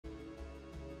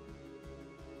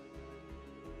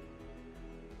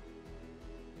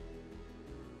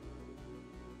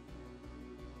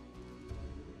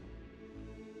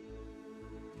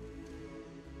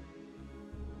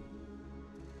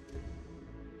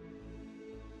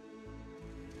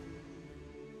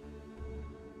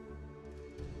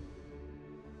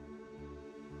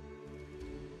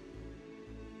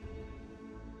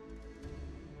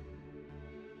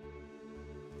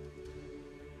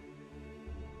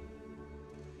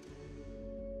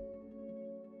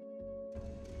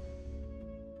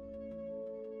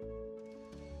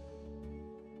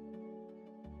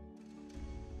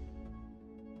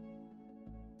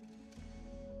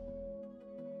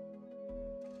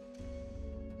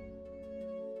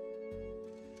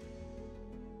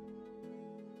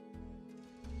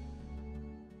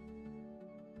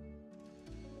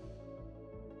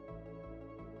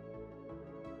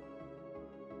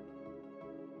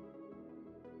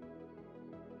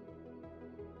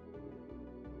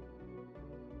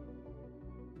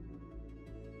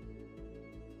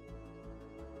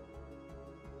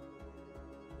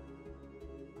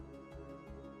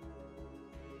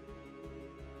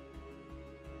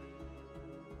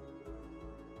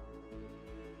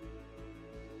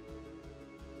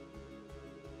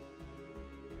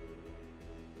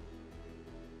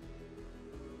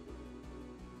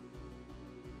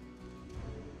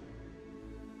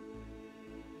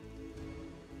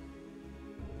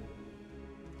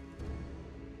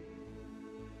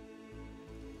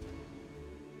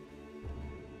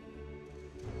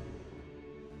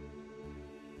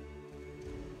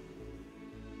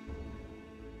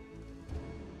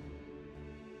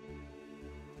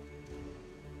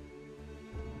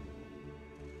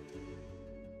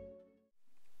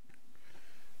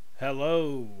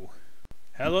Hello.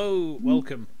 Hello.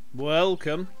 Welcome.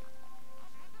 Welcome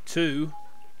to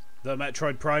the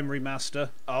Metroid Prime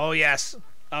Remaster. Oh, yes.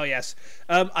 Oh, yes.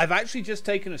 I've actually just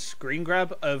taken a screen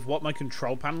grab of what my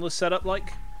control panel is set up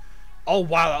like. Oh,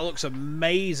 wow. That looks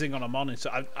amazing on a monitor.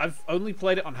 I've only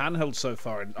played it on handheld so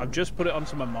far, and I've just put it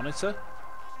onto my monitor.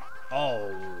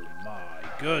 Oh, my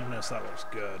goodness. That looks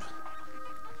good.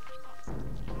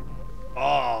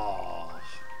 Oh.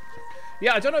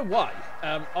 Yeah, I don't know why.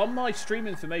 On my stream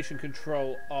information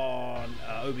control on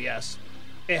OBS,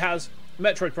 it has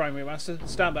Metroid Prime Remastered,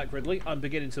 stand back Ridley, I'm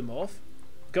beginning to morph,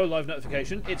 go live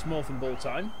notification, it's morph and ball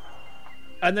time.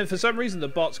 And then for some reason the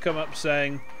bots come up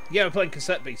saying, yeah, we're playing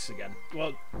Cassette Beasts again.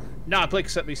 Well, no, I played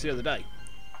Cassette Beasts the other day.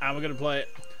 And we're going to play it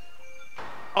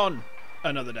on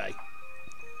another day.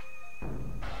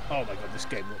 Oh my god, this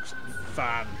game looks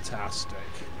fantastic.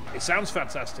 It sounds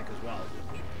fantastic as well.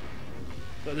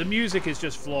 But the music is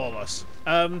just flawless.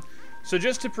 So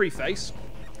just to preface,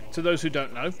 to those who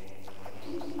don't know,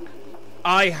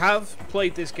 I have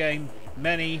played this game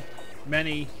many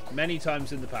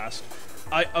times in the past.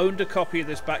 I owned a copy of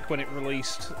this back when it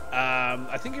released.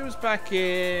 I think it was back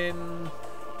in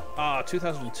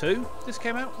 2002 this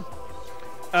came out.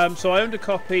 So I owned a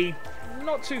copy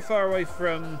not too far away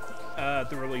from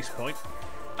the release point.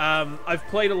 I've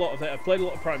played a lot of it. I've played a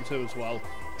lot of Prime 2 as well.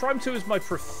 Prime 2 is my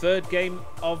preferred game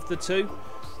of the two,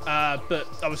 but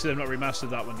obviously they've not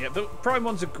remastered that one yet. But Prime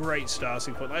 1's a great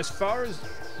starting point. As far as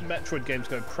Metroid games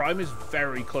go, Prime is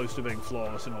very close to being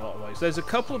flawless in a lot of ways. There's a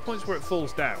couple of points where it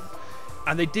falls down,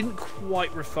 and they didn't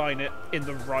quite refine it in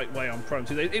the right way on Prime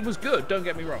 2. It was good, don't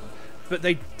get me wrong, but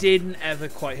they didn't ever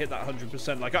quite hit that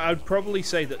 100%. Like, I would probably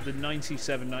say that the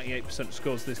 97-98%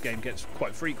 scores this game gets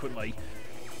quite frequently,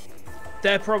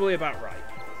 they're probably about right.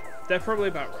 They're probably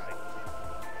about right.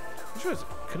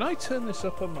 Can I turn this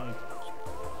up on my...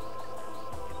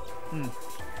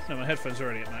 No, my headphones are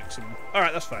already at maximum.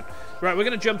 Alright, that's fine. Right, we're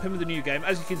going to jump in with the new game.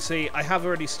 As you can see, I have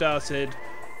already started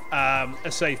a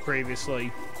save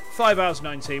previously. 5 hours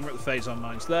 19, we're at the phase on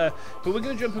mine's there. But we're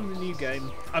going to jump in with the new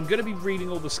game. I'm going to be reading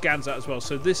all the scans out as well,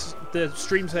 so the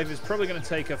stream save is probably going to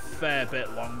take a fair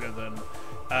bit longer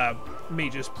than me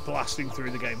just blasting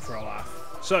through the game for a laugh.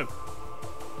 So,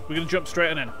 we're going to jump straight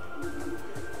on in.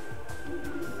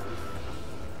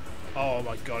 Oh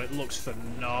my god, it looks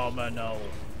phenomenal.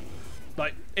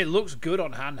 Like, it looks good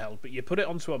on handheld, but you put it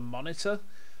onto a monitor,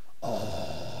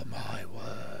 oh my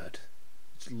word.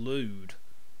 It's lewd.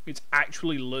 It's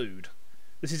actually lewd.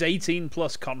 This is 18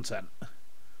 plus content.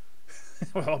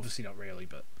 Well, obviously not really,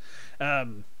 but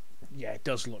yeah, it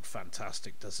does look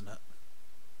fantastic, doesn't it?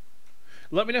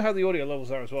 Let me know how the audio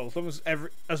levels are as well.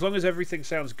 As long as everything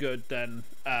sounds good, then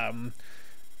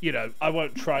you know, I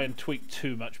won't try and tweak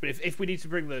too much, but if we need to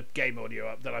bring the game audio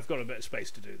up, then I've got a bit of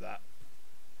space to do that.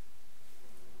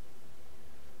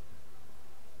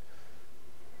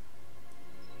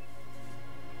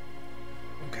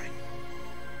 Okay.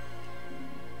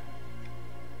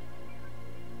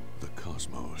 The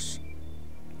cosmos.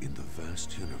 In the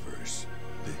vast universe,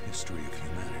 the history of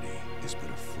humanity is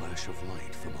but a flash of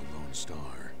light from a lone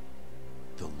star.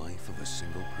 The life of a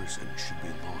single person should be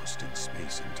lost in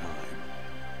space and time.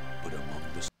 But among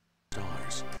the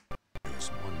stars, there's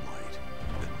one light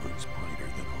that burns brighter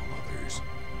than all others.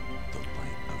 The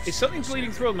light of... Is something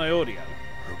bleeding through on my audio?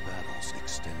 Her battles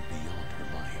extend beyond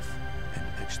her life and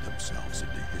etch themselves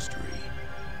into history.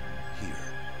 Here,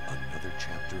 another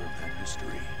chapter of that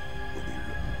history will be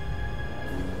written.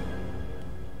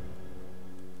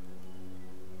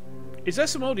 Is there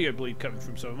some audio bleed coming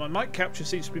from someone? My mic capture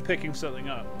seems to be picking something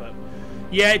up, but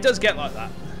yeah, it does get like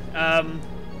that.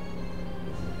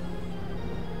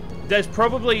 There's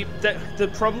probably the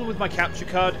problem with my capture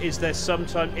card is it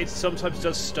sometimes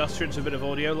does stutter into a bit of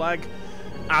audio lag,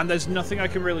 and there's nothing I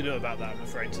can really do about that, I'm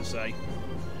afraid to say.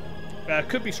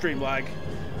 Could be stream lag.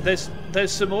 There's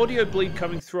some audio bleed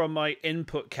coming through on my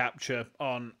input capture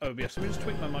on OBS. Let me just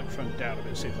tweak my microphone down a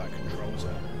bit, see if that controls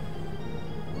it.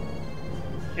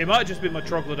 It might have just been my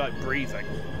troglodyte breathing.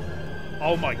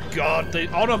 Oh my god,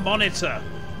 on a monitor!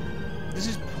 This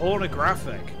is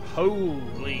pornographic.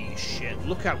 Holy shit,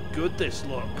 look how good this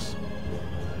looks.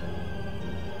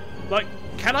 Like,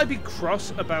 can I be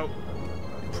cross about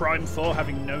Prime 4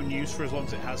 having no news for as long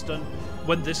as it has done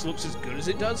when this looks as good as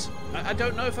it does? I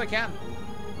don't know if I can.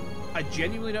 I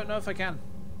genuinely don't know if I can.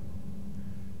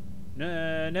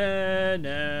 Na na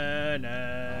na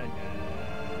na na.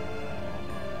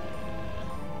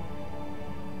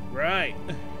 Right.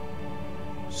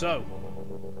 So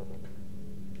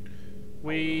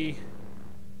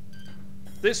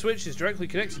this switch is directly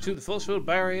connected to the force field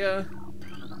barrier.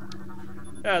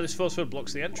 This force field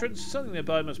blocks the entrance. Something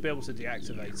nearby must be able to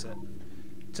deactivate it.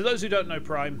 To those who don't know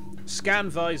Prime, scan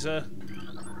visor.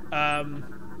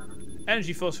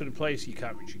 Energy force field in place, you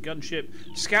can't reach your gunship.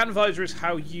 Scan visor is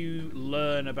how you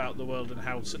learn about the world and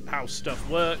how stuff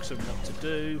works and what to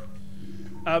do.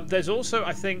 There's also,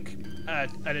 I think,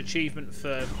 an achievement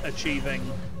for achieving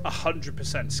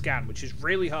 100% scan, which is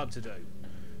really hard to do.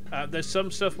 There's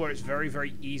some stuff where it's very,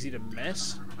 very easy to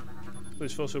miss.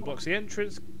 This force field blocks the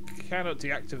entrance. Cannot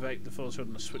deactivate the force field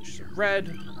and the switches are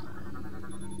red.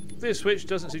 This switch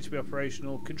doesn't seem to be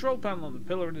operational. Control panel on the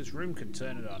pillar in this room can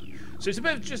turn it on. So it's a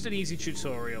bit of just an easy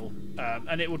tutorial,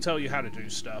 and it will tell you how to do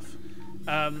stuff.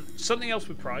 Something else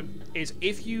with Prime is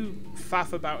if you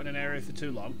faff about in an area for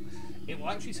too long, it will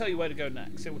actually tell you where to go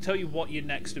next. It will tell you what your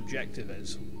next objective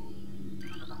is.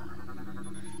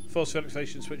 Force field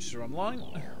activation switches are online.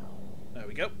 There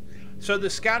we go. So the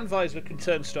scan visor can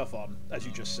turn stuff on, as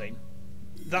you've just seen.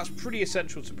 That's pretty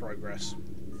essential to progress.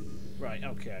 Right,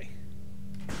 okay.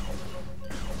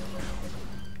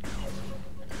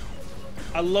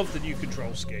 I love the new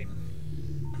control scheme.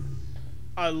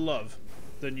 I love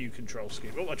the new control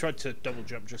scheme. Oh, I tried to double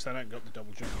jump just then. I haven't got the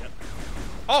double jump yet.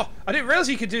 Oh, I didn't realise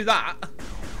you could do that.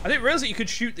 I didn't realise that you could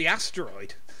shoot the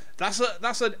asteroid. That's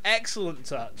an excellent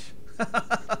touch.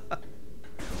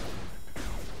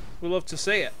 We'll love to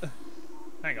see it.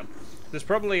 Hang on. There's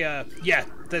probably yeah,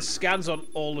 there's scans on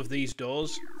all of these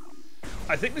doors.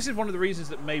 I think this is one of the reasons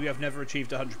that maybe I've never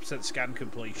achieved 100% scan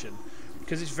completion,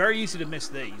 because it's very easy to miss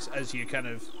these as you're kind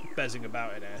of bezzing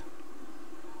about in here.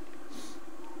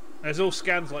 There's all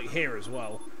scans like here as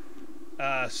well.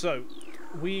 So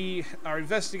we are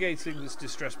investigating this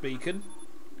distress beacon.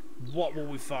 What will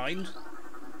we find?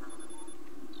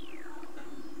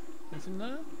 Anything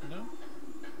there? No.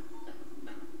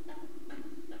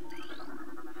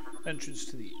 Entrance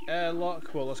to the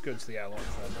airlock. Well, let's go to the airlock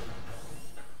then.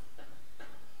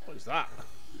 What is that?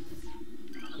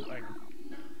 Oh, hang on.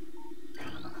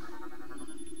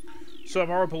 Some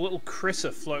horrible little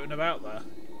critter floating about there.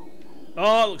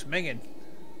 Oh, it looks minging.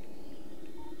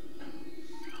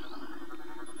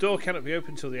 Door cannot be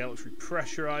opened until the airlock's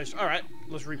repressurized. Alright,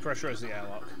 let's repressurize the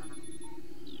airlock.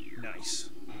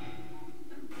 Nice.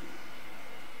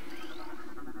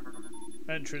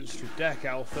 Entrance to deck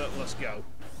alpha. Let's go.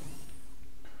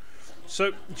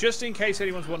 So, just in case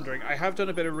anyone's wondering, I have done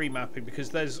a bit of remapping because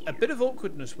there's a bit of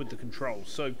awkwardness with the controls.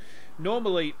 So,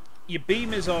 normally, your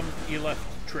beam is on your left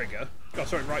trigger, oh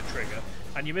sorry, right trigger,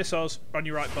 and your missiles on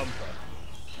your right bumper.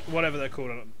 Whatever they're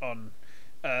called on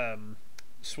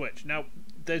Switch. Now,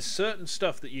 there's certain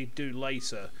stuff that you do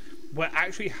later where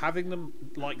actually having them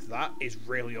like that is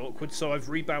really awkward, so I've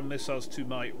rebound missiles to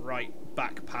my right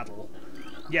back paddle.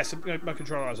 Yes, my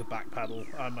controller has a back paddle.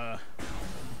 I'm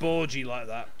Borgy like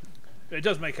that. It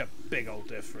does make a big old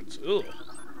difference. Ugh.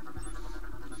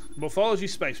 Morphology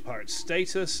Space Pirate.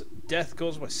 Status, death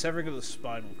caused by severing of the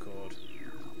spinal cord.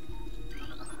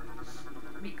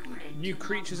 New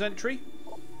creatures entry.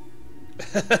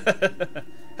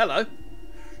 Hello.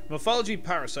 Morphology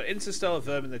Parasite. Interstellar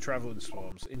vermin, they travel in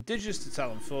swarms. Indigenous to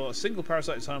Talon 4. A single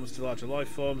parasite is harmless to larger life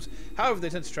forms. However, they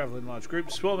tend to travel in large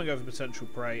groups, swarming over potential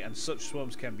prey, and such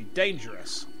swarms can be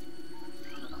dangerous.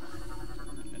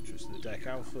 Deck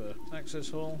Alpha access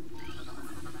hall.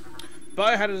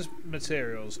 Biohazard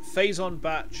materials. Phazon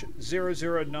batch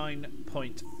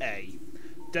 009.A.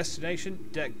 Destination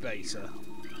Deck Beta.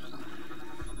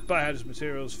 Biohazard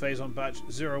materials. Phazon batch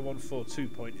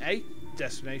 0142.A.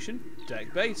 Destination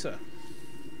Deck Beta.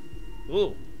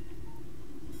 Ooh.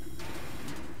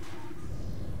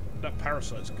 That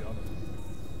parasite's gone.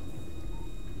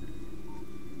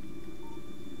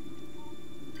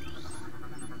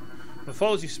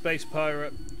 Morphology Space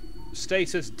Pirate.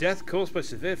 Status, death caused by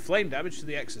severe flame damage to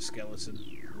the exoskeleton.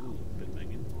 Ooh, a bit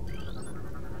minging.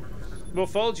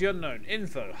 Morphology unknown.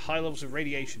 Info, high levels of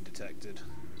radiation detected.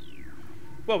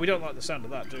 Well, we don't like the sound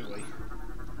of that, do we?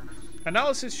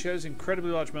 Analysis shows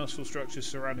incredibly large muscle structures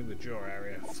surrounding the jaw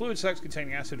area. Fluid sacs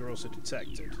containing acid are also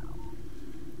detected.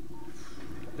 I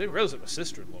didn't realise that my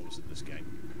sister-in-law was in this game.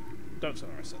 Don't tell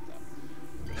her I said that.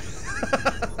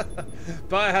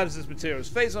 Biohazardous materials.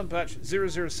 Phazon patch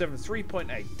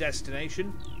 0073.8.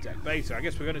 Destination Deck Beta. I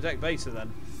guess we're going to Deck Beta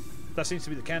then. That seems to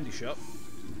be the candy shop.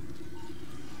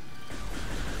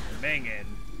 Mingin.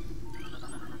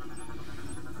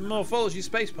 Morphology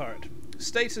Space Pirate.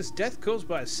 Status, death caused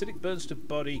by acidic burns to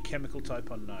body, chemical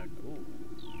type unknown. Ooh.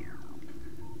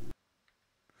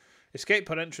 Escape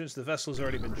pod entrance, the vessel's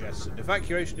already been jettisoned.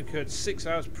 Evacuation occurred 6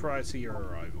 hours prior to your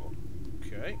arrival.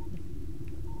 Okay.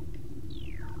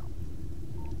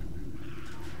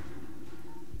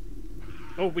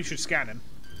 Oh, we should scan him.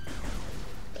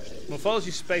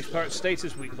 Morphology space pirate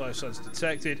status, weak life signs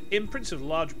detected. Imprints of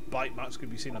large bite marks could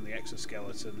be seen on the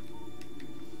exoskeleton.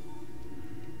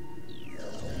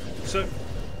 So,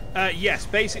 yes,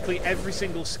 basically every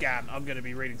single scan I'm going to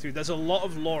be reading through. There's a lot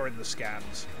of lore in the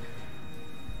scans.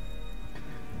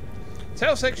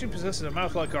 Tail section possesses a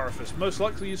mouth-like orifice, most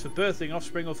likely used for birthing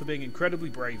offspring or for being incredibly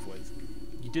brave with.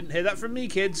 You didn't hear that from me,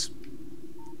 kids.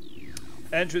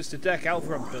 Entrance to deck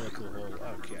Alpha umbilical hall.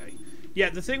 Okay. Yeah,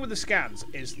 the thing with the scans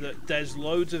is that there's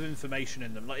loads of information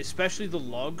in them, like especially the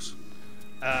logs.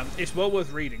 It's well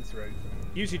worth reading through.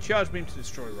 Use your charge beam to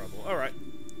destroy rubble. Alright.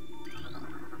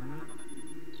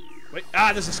 Wait,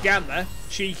 there's a scan there.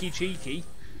 Cheeky, cheeky.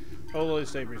 All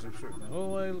those debris obstructing the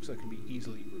hallway. Looks like it can be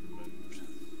easily removed.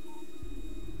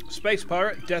 Space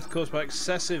pirate. Death caused by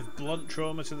excessive blunt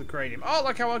trauma to the cranium. Oh,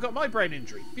 like how I got my brain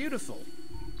injury. Beautiful.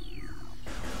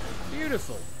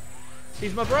 Beautiful.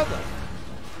 He's my brother.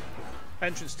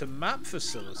 Entrance to map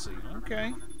facility.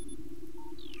 Okay.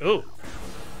 Oh.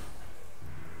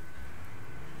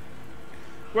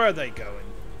 Where are they going?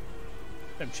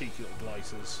 Them cheeky little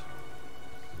blighters.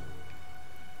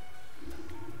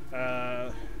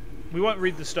 We won't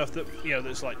read the stuff that, you know,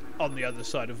 that's like on the other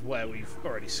side of where we've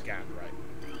already scanned, right?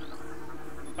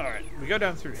 Alright, we go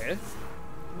down through here.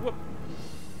 Whoop.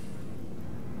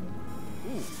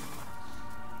 Ooh.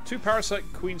 2 parasite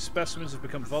queen specimens have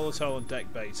become volatile on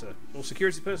deck beta. All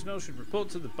security personnel should report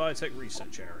to the biotech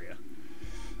research area.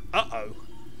 Uh-oh.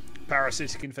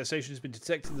 Parasitic infestation has been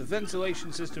detected in the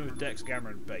ventilation system of decks gamma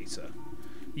and beta.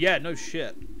 Yeah, no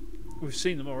shit. We've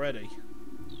seen them already.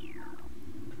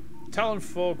 Talon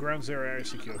 4, ground zero area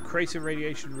secure. Crater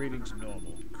radiation readings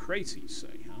normal. Crater, you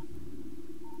say, huh?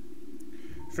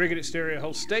 Frigate exterior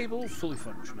hull stable, fully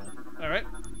functional. Alright.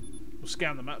 We'll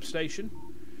scan the map station.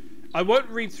 I won't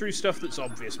read through stuff that's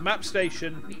obvious. Map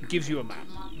station gives you a map.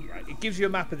 Right? It gives you a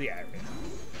map of the area.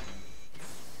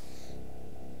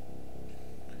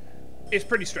 It's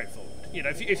pretty straightforward. You know,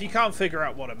 if you can't figure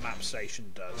out what a map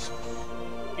station does,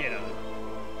 you know.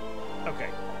 Okay.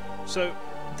 So,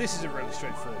 this is a really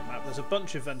straightforward map. There's a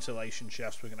bunch of ventilation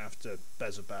shafts we're going to have to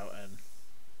bez about in.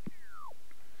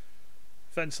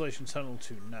 Ventilation tunnel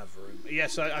to nav room.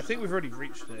 Yes, I think we've already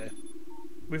reached there.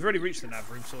 We've already reached the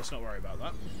nav room, so let's not worry about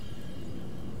that.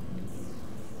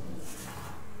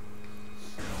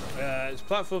 Its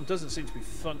platform doesn't seem to be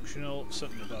functional.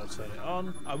 Something about turn it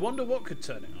on. I wonder what could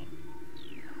turn it on.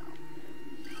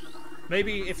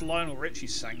 Maybe if Lionel Richie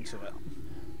sang to it.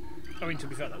 I mean, to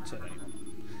be fair, that would turn anyone.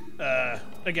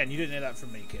 Again, you didn't hear that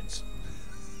from me, kids.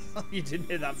 You didn't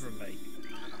hear that from me.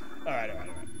 Alright.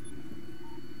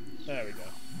 There we go.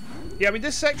 Yeah, I mean,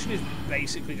 this section is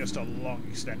basically just a long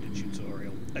extended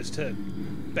tutorial as to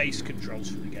base controls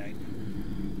for the game.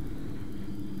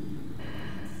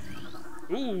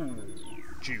 Ooh,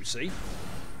 juicy.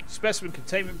 Specimen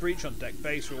containment breach on deck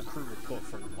base, or all crew report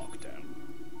for lockdown.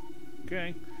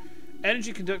 Okay.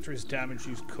 Energy conductor is damaged.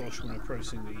 Use caution when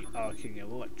approaching the arcing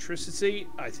electricity.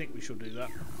 I think we shall do that.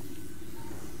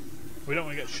 We don't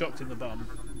want to get shocked in the bum.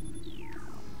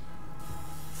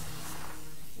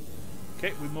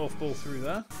 Okay, we morph ball through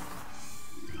there.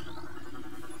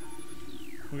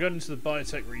 We're going into the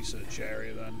biotech research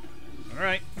area then.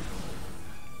 Alright.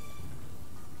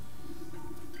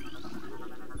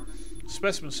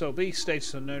 Specimen cell B,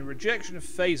 status unknown. Rejection of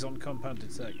phazon compound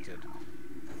detected.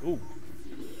 Ooh.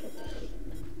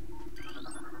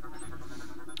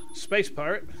 Space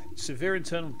pirate, severe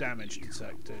internal damage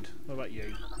detected. What about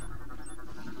you?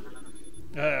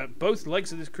 Both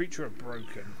legs of this creature are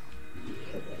broken.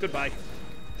 Goodbye.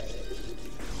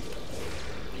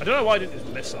 I don't know why I didn't just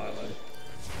missile him.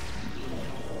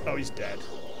 Oh, he's dead.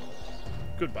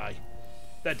 Goodbye.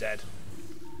 They're dead.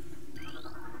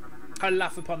 I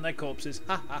laugh upon their corpses.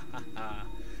 Ha ha ha ha.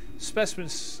 Specimen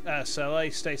cell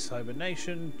A, status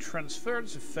hibernation.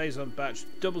 Transference of phazon batch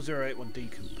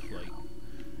 0081D complete.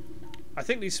 I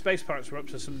think these space pirates were up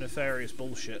to some nefarious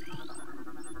bullshit.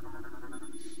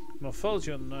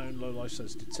 Morphology unknown, low life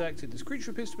signs detected. This creature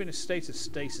appears to be in a state of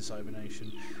stasis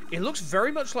hibernation. It looks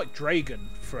very much like Dragon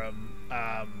from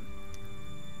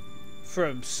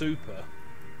Super.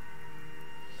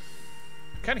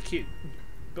 Kind of cute,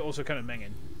 but also kind of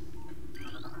minging.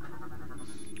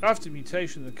 After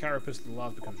mutation, the carapace of the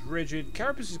larva becomes rigid.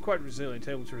 Carapace is quite resilient,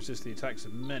 able to resist the attacks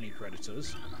of many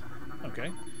predators.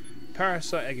 Okay.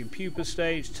 Parasite egg in pupa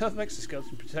stage. Tough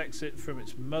exoskeleton protects it from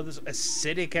its mother's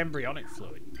acidic embryonic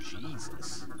fluid.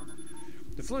 Jesus.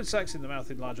 The fluid sacs in the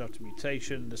mouth enlarge after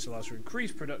mutation. This allows for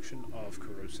increased production of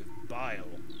corrosive bile.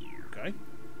 Okay.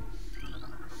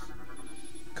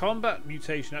 Combat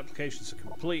mutation applications are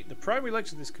complete. The primary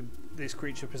legs of this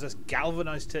creature possess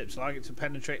galvanized tips, allowing it to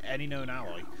penetrate any known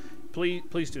ally.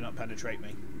 Please do not penetrate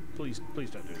me. Please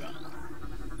don't do that.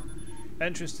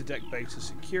 Entrance to deck beta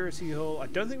security hall. I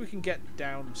don't think we can get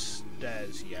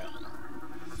downstairs yet.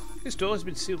 This door has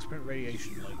been sealed to prevent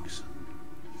radiation leaks.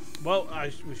 Well,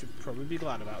 we should probably be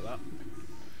glad about that.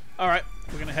 Alright,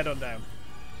 we're going to head on down.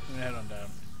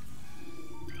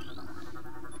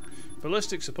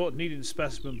 Ballistic support needed in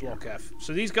specimen block F.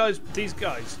 So these guys.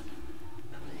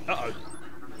 Uh-oh.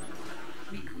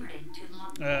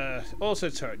 Also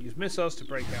turret. Use missiles to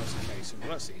break out the casing. Well,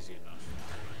 that's easy enough.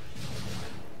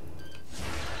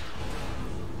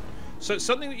 So it's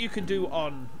something that you can do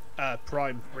on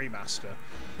Prime Remaster,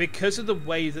 because of the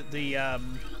way that the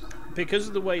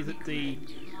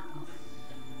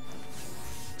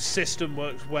system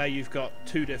works, where you've got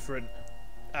two different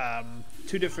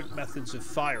methods of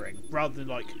firing, rather than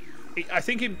like. I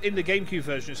think in the GameCube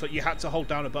version, it's like you had to hold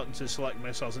down a button to select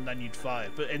missiles and then you'd fire.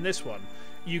 But in this one,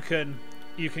 you can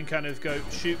kind of go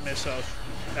shoot missile.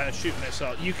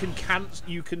 You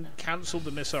can cancel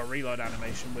the missile reload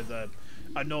animation with a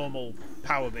normal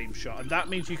power beam shot, and that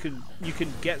means you can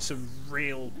get some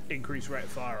real increased rate of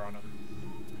fire on them.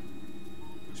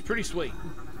 It's pretty sweet.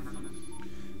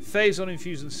 Phase on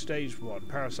infusion stage 1.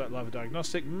 Parasite lava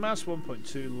diagnostic. Mass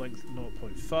 1.2. Length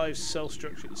 0.5. Cell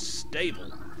structure is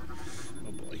stable.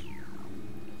 Oh boy.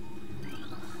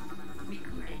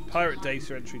 Pirate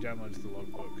data entry download to the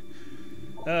logbook.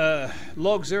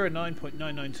 Log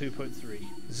 09.992.3.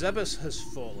 Zebus has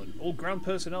fallen. All ground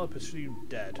personnel are presumed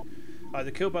dead,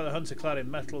 either killed by the hunter clad in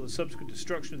metal or the subsequent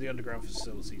destruction of the underground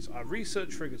facilities. Our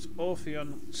research frigates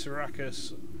Orpheon,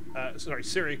 Syracuse,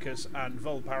 and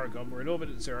Volparagon were in orbit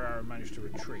at Cerata and managed to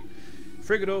retreat.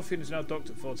 Frigate Orpheon is now docked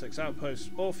at Vortex Outpost.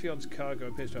 Orpheon's cargo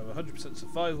appears to have a 100%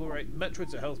 survival rate.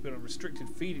 Metroids are held to be on a restricted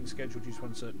feeding schedule due to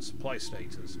uncertain supply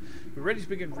status. We're ready to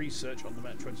begin research on the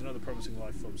Metroids and other promising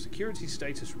life forms. Security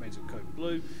status remains at code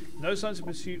blue. No signs of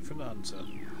pursuit from the hunter.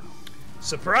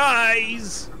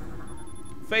 Surprise!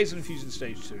 Phase on infusion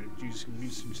stage 2. Reducing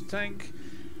mutation to tank.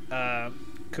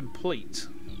 Complete.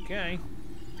 Okay.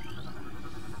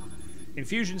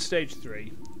 Infusion stage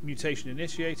 3. Mutation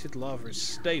initiated. Lava is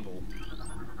stable.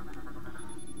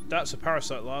 That's a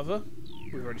parasite lava.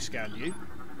 We've already scanned you.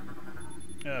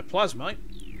 Plasmite.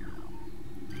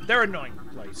 They're annoying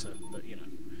later, but you know.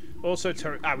 Also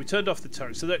turret. We turned off the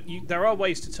turret. So there are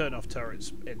ways to turn off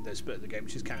turrets in this bit of the game,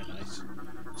 which is kind of nice.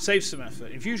 Save some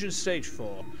effort. Infusion stage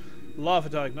 4. Lava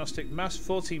diagnostic. Mass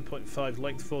 14.5.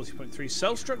 Length 40.3.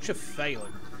 Cell structure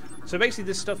failing. So basically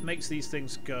this stuff makes these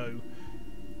things go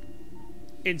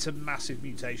into massive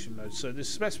mutation mode. So this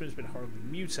specimen's been horribly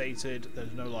mutated.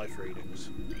 There's no life readings.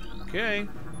 Okay.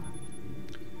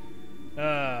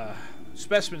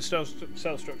 Specimen cell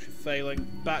structure failing.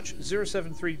 Batch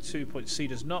 0732.C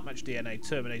does not match DNA,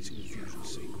 terminating the fusion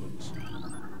sequence.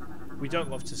 We don't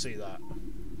love to see that.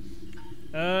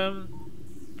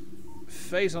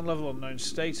 Phase on level unknown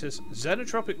status.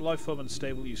 Xenotropic lifeform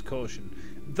unstable, use caution.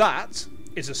 That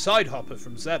is a side hopper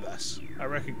from Zebes. I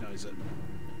recognise it.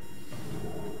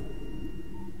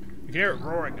 You can hear it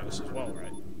roaring at us as well,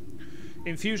 right?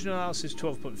 Infusion analysis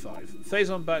 12.5. Phase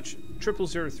on batch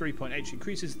 0003.H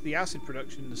increases the acid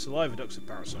production in the saliva ducts of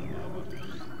parasite lava.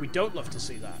 We don't love to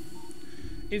see that.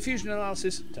 Infusion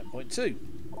analysis 10.2.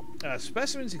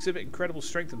 Specimens exhibit incredible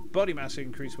strength and body mass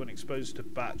increase when exposed to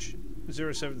batch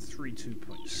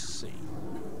 0732.C.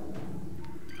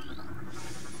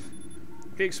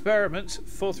 The experiment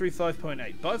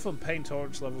 435.8. Bioform pain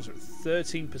tolerance levels are at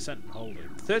 13% holding.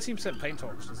 13% pain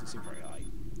tolerance doesn't seem very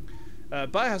high.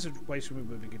 Biohazard waste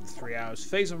removal will begin in 3 hours.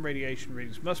 Phase on radiation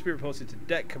readings must be reported to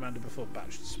deck commander before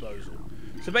batch disposal.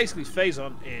 So basically, phase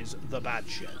on is the bad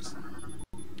shit.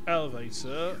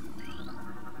 Elevator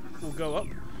will go up.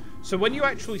 So when you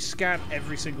actually scan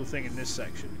every single thing in this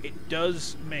section, it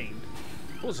does mean...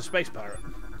 Oh, it's a space pirate.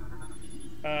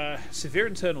 Severe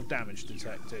internal damage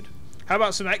detected. How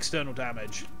about some external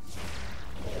damage?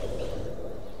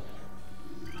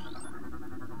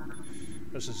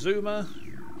 There's a zoomer.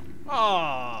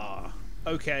 Ah,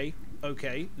 okay,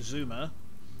 zoomer.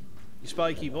 You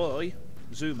spiky boy,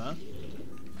 zoomer.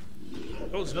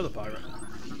 Oh, there's another pirate.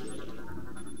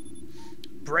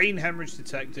 Brain hemorrhage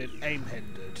detected. Aim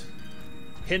hindered.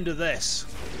 Hinder this.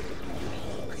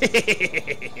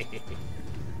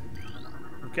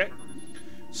 Okay.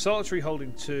 Solitary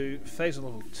holding 2. Phase on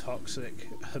level toxic.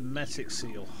 Hermetic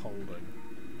seal holding.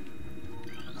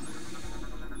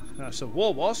 So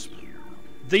War Wasp.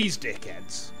 These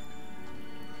dickheads.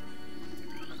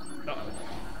 Uh-oh.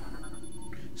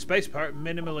 Space pirate,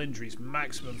 minimal injuries,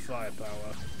 maximum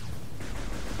firepower.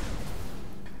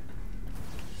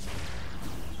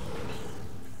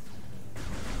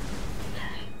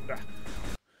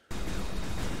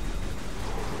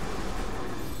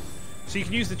 So you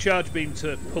can use the charge beam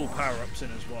to pull power-ups in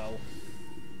as well.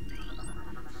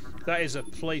 That is a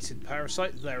plated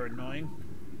parasite. They're annoying.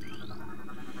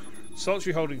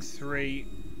 Solitary holding 3.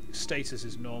 Status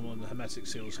is normal and the hermetic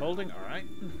seal is holding. Alright.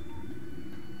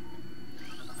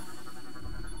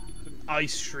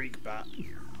 Ice shriek bat.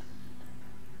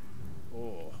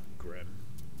 Oh, grim.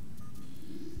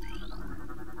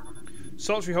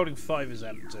 Solitary holding 5 is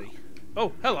empty.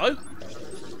 Oh, hello!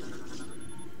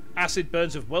 Acid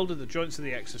burns have welded the joints of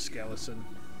the exoskeleton.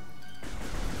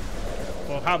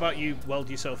 Well, how about you weld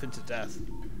yourself into death,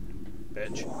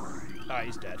 bitch? Ah,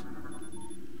 he's dead.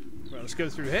 Right, let's go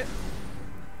through here.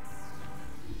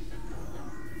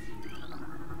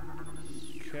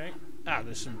 Okay. Ah,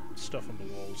 there's some stuff on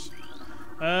the walls.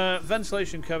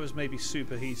 Ventilation covers may be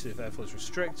superheated if airflow is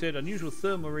restricted. Unusual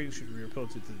thermal readings should be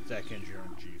reported to the deck engineer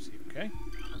on duty. Okay.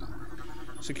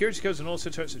 Security codes and also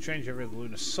turrets are changed every other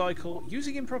lunar cycle.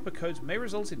 Using improper codes may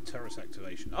result in turret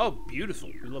activation. Oh,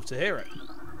 beautiful. We love to hear it.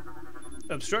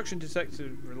 Obstruction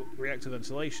detected reactor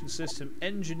ventilation system.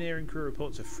 Engineering crew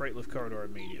report to freight lift corridor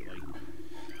immediately.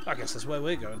 I guess that's where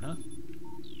we're going, huh?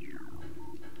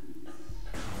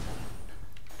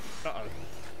 Uh-oh.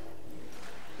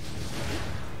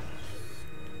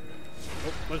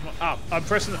 Oh, where's my... Ah, I'm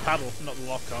pressing the paddle, not the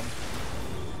lock on.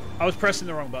 I was pressing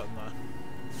the wrong button there.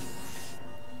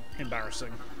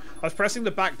 Embarrassing. I was pressing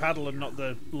the back paddle and not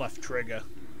the left trigger.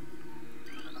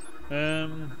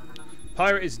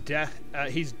 Pirate is dead.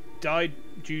 He's died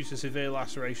due to severe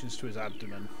lacerations to his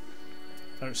abdomen.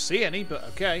 I don't see any, but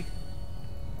okay.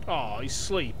 Oh, he's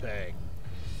sleeping.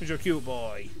 He's a cute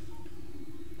boy.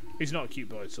 He's not a cute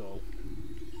boy at all.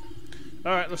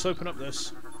 Alright, let's open up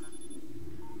this.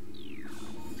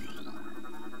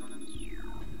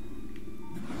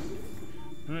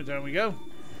 Alright, down we go.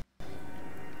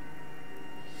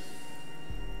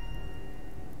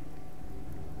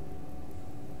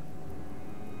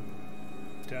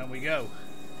 Down we go.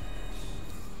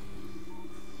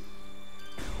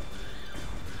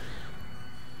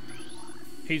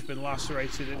 He's been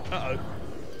lacerated in... Uh-oh.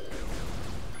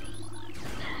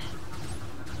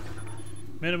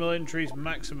 Minimal injuries,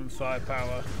 maximum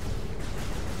firepower.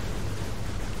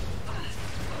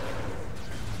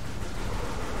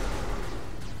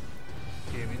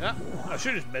 Give me that. I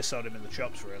should have just missed him in the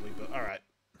chops, really, but alright.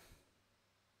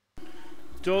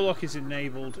 Door lock is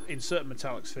enabled. Insert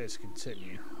metallic sphere to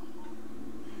continue.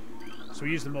 So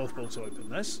we use the morph ball to open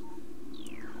this.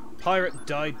 Pirate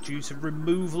died due to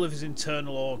removal of his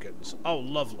internal organs. Oh,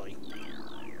 lovely.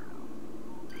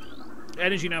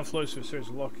 Energy now flows through a series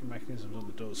of locking mechanisms on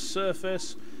the door's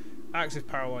surface. Active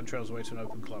power line trails away to an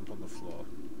open clamp on the floor.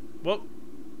 Well,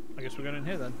 I guess we're going in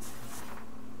here then.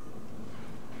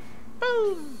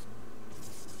 Boom!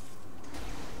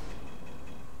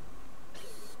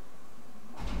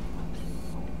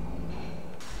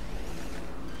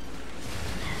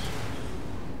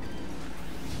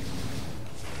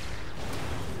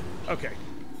 Okay,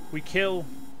 we kill...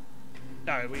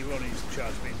 No, we want to use the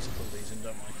charge beam to pull these in,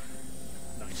 don't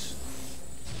we? Nice.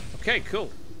 Okay, cool.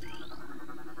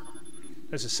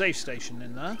 There's a safe station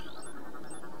in there.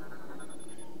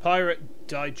 Pirate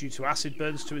died due to acid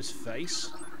burns to his face.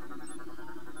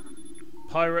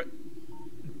 Pirate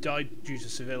died due to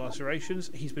severe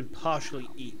lacerations. He's been partially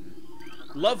eaten.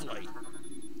 Lovely.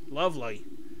 Lovely.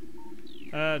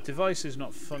 Device is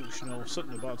not functional.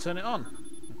 Something about turn it on.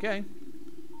 Okay.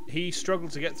 He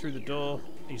struggled to get through the door.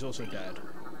 He's also dead.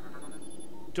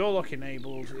 Door lock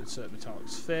enabled. Insert metallic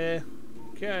sphere.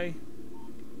 Okay.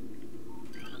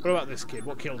 What about this kid?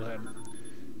 What killed him?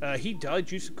 He died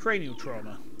due to cranial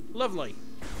trauma. Lovely.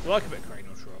 We like a bit of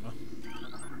cranial trauma.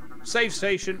 Save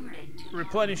station.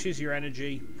 Replenishes your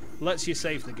energy. Lets you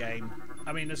save the game.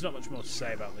 I mean, there's not much more to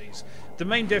say about these. The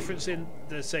main difference in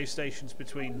the save stations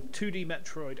between 2D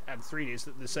Metroid and 3D is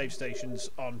that the save stations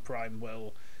on Prime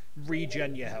will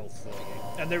regen your health for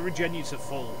you. And they regen you to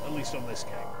full, at least on this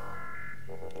game.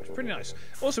 It's pretty nice.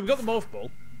 Also, we've got the morph ball.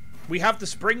 We have the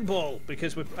spring ball,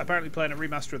 because we're apparently playing a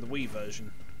remaster of the Wii version.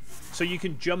 So you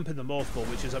can jump in the morph ball,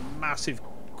 which is a massive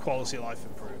quality of life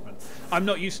improvement. I'm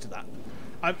not used to that.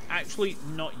 I'm actually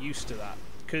not used to that.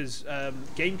 Because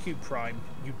GameCube Prime,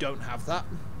 you don't have that.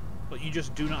 But you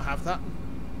just do not have that.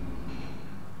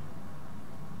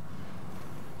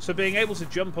 So being able to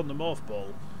jump on the morph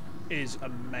ball is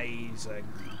amazing.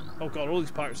 Oh god, all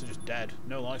these pirates are just dead.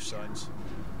 No life signs.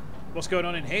 What's going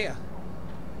on in here?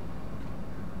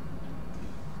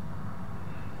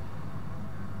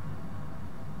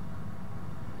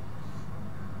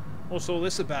 What's all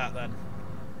this about then?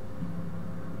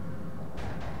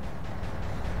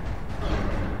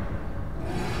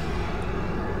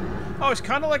 Oh, it's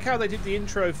kind of like how they did the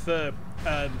intro for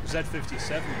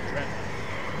Z57 in Dread.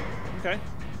 Okay.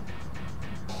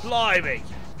 Blimey!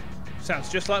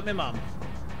 Sounds just like my mum.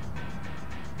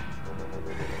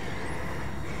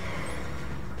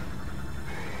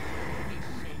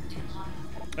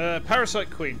 Parasite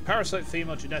Queen. Parasite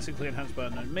female genetically enhanced by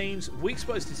unknown means. Weak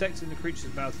spots detected in the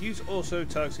creature's mouth. Use also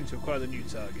targeting to acquire the new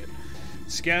target.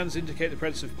 Scans indicate the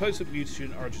presence of potent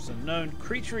mutagen, origins unknown.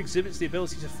 Creature exhibits the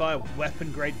ability to fire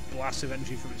weapon-grade blasts of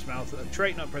energy from its mouth, a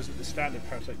trait not present in the standard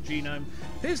parasite genome.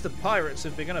 Appears the pirates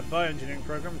have begun a bioengineering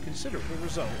program with considerable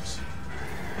results.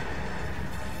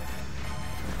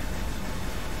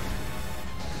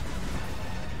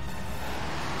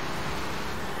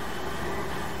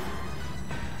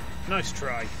 Nice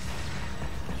try.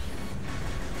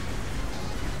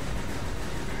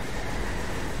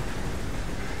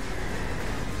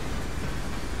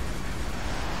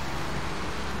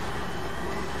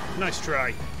 Nice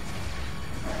try.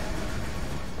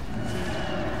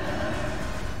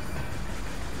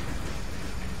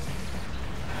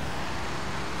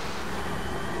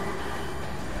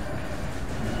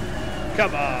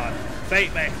 Come on.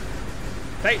 Bait me.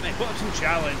 Bait me. Put up some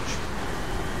challenge.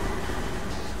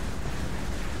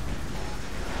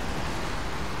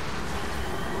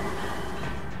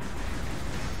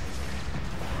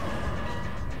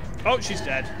 Oh, she's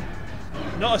dead.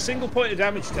 Not a single point of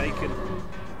damage taken.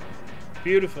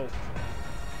 Beautiful.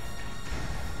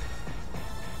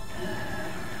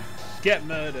 Get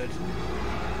murdered.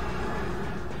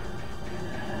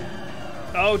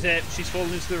 Oh dear, she's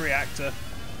fallen into the reactor.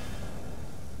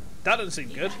 That doesn't seem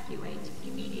good. Evacuate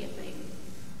immediately.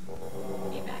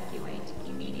 Evacuate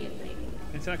immediately.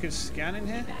 Anything I can scan in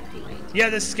here? Evacuate. Yeah,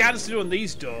 there's scans to do on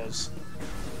these doors.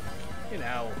 You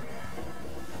know.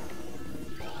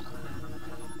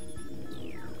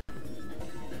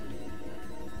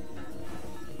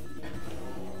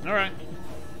 All right.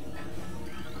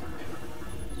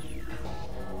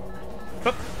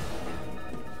 Hup.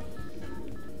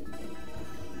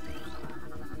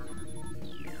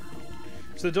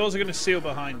 So the doors are going to seal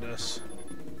behind us.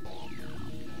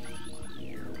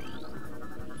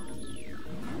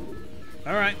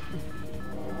 All right.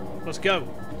 Let's go.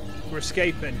 We're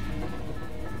escaping.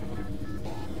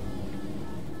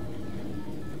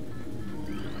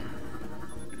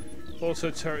 Auto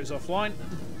turret is offline.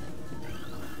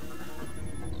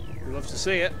 We'd love to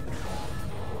see it.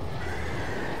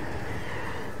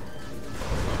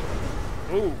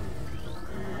 Ooh.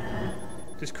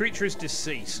 This creature is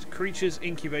deceased. Creature's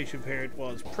incubation period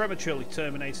was prematurely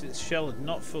terminated. Its shell had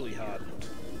not fully hardened.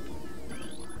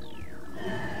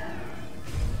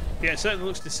 Yeah, it certainly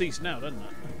looks deceased now, doesn't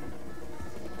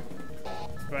it?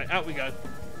 Right, out we go.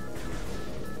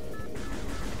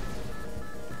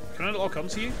 Can I lock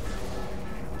onto you?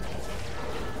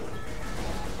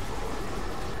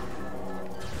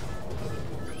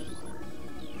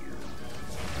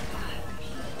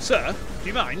 Sir, do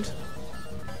you mind?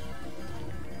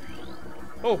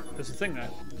 Oh, there's a thing there.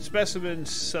 Specimen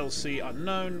cell C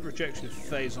unknown. Rejection of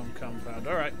phazon compound.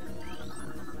 Alright.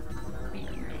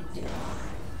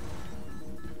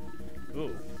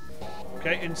 Ooh.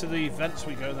 Okay, into the vents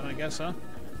we go then, I guess, huh?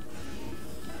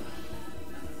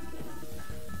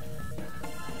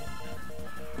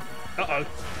 Uh-oh.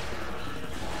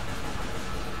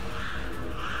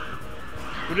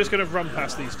 We're just going to run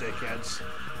past these dickheads.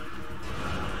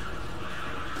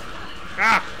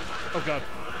 Ah! Oh god.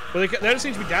 Well, they don't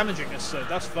seem to be damaging us, so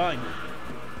that's fine.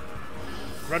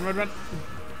 Run, run, run.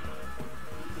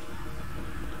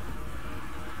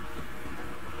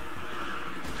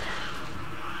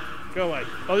 Go away.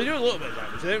 Oh, they do a little bit of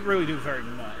damage. They don't really do very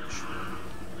much.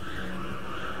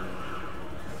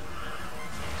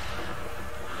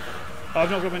 Oh,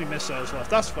 I've not got many missiles left.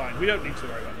 That's fine. We don't need to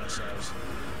worry about missiles.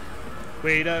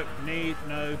 We don't need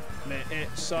no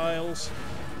missiles.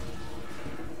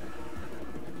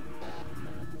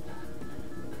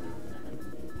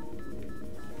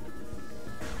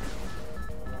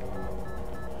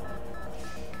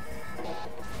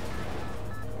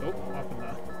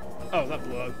 Oh, that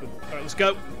blew open. Alright, let's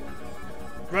go.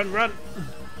 Run, run.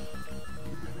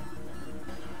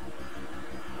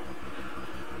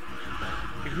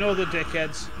 Ignore the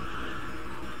dickheads.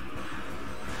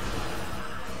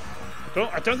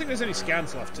 I don't think there's any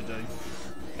scans left to do.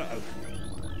 Uh-oh.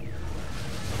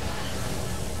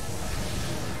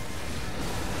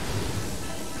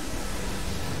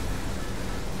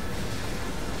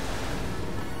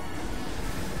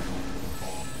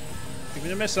 Give me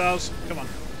the missiles. Come on.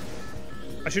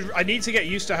 I need to get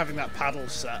used to having that paddle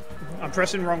set. I'm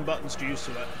pressing wrong buttons to used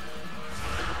to it.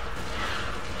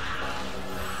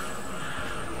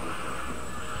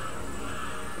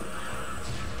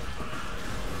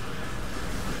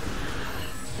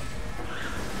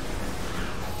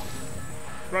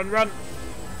 Run, run!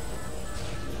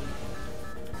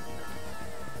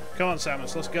 Come on,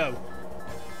 Samus, let's go.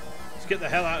 Let's get the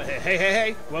hell out of here. Hey, hey,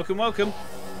 hey! Welcome, welcome!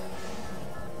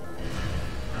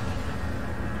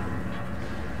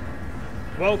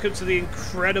 Welcome to the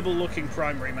incredible looking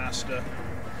Prime Remaster.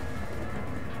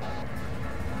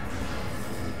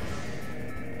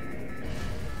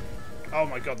 Oh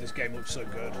my god, this game looks so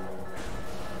good.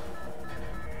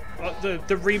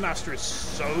 The remaster is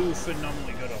so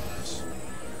phenomenally good on this.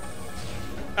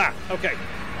 Ah, okay.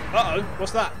 Uh-oh,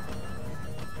 what's that?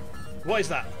 What is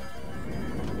that?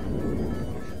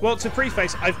 Well, to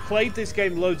preface, I've played this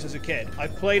game loads as a kid.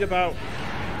 I've played about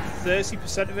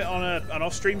 30% of it on an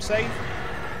off-stream save,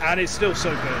 and it's still so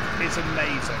good. It's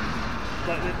amazing.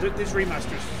 Like, this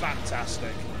remaster is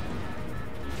fantastic.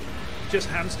 Just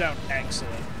hands down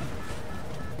excellent.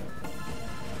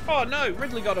 Oh no,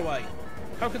 Ridley got away.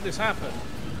 How could this happen?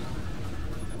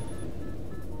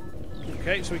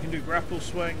 Okay, so we can do grapple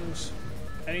swings.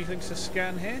 Anything to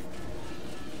scan here?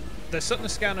 There's something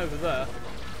to scan over there.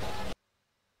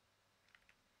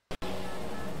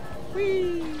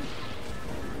 Whee!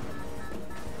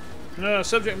 No,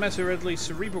 subject matter Ridley,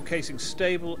 cerebral casing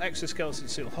stable, exoskeleton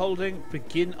seal holding,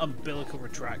 begin umbilical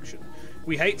retraction.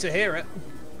 We hate to hear it.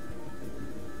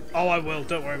 Oh, I will,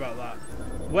 don't worry about that.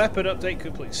 Weapon update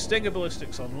complete. Stinger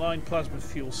ballistics online, plasma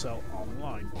fuel cell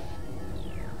online.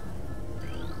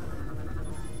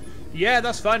 Yeah,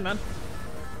 that's fine, man.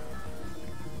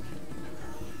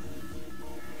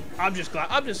 I'm just glad.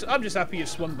 I'm just happy you've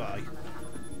swung by.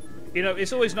 You know,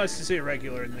 it's always nice to see a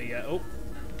regular in the. Oh,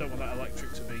 don't want that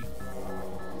electric to be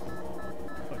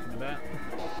fucking about.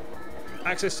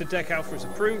 Access to Deck Alpha is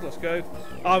approved. Let's go.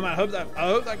 Oh man, I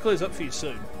hope that clears up for you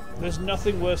soon. There's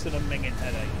nothing worse than a minging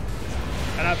headache.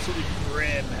 An absolutely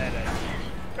grim headache.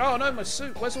 Oh no, my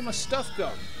suit. Where's all my stuff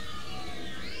gone?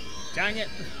 Dang it.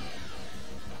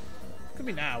 Look at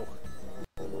me now.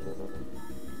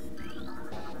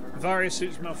 Various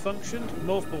suits malfunctioned.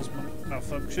 Morph balls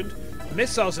malfunctioned.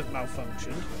 Missiles have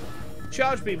malfunctioned.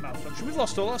 Charge beam malfunctioned. We've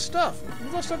lost all our stuff.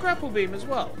 We've lost our grapple beam as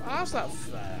well. How's that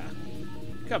fair?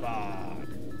 Come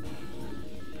on.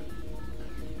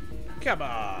 Come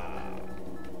on.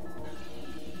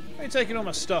 What are you taking all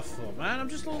my stuff for, man? I'm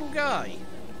just a little guy.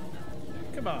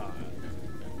 Come on.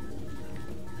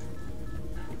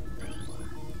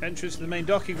 Entrance to the main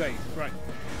docking bay. Right.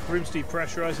 Room's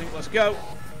depressurizing. Let's go.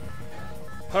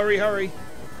 Hurry, hurry.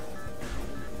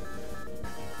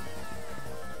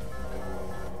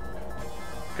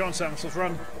 Come on, Samus, let's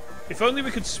run. If only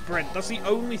we could sprint. That's the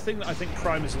only thing that I think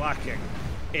Prime is lacking,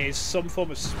 is some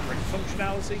form of sprint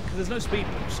functionality, because there's no speed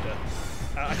booster.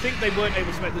 I think they weren't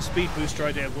able to make the speed booster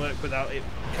idea work without it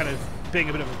kind of being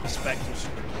a bit of a perspective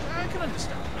screw. I can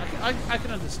understand. I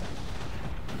can understand.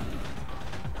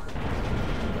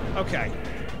 Okay.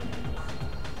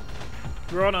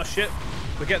 We're on our ship.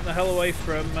 We're getting the hell away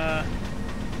from the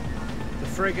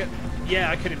frigate.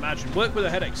 Yeah, I can imagine. Work with a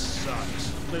headache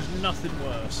sucks. There's nothing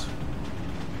worse.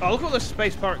 Oh, look at all those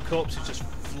space pirate corpses just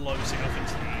floating off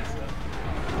into the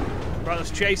ether. Right,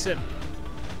 let's chase him.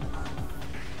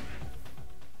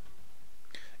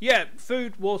 Yeah,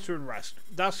 food, water, and rest.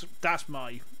 That's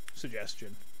my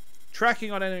suggestion.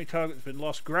 Tracking on enemy target has been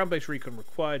lost. Ground-based recon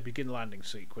required. Begin landing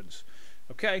sequence.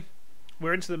 Okay,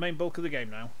 we're into the main bulk of the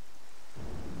game now.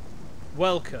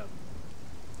 Welcome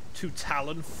to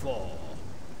Talon 4.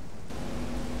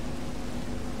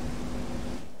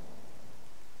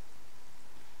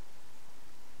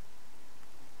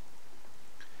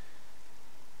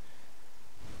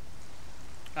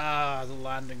 Ah, the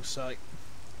landing site.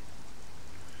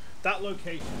 That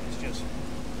location is just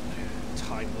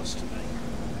timeless to me.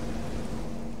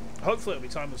 Hopefully it'll be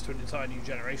timeless to an entire new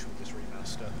generation with this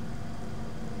remaster.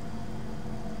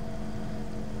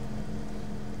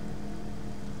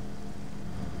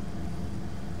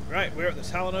 Right, we're at the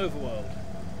Talon overworld.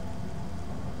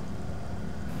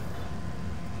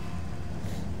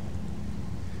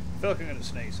 I feel like I'm going to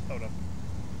sneeze. Hold on.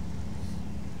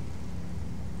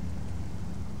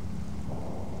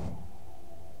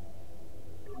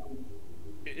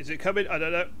 Is it coming? I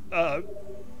don't know. Uh-oh.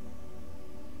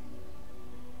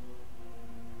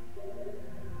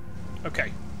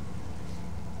 Okay.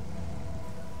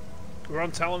 We're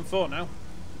on Talon 4 now.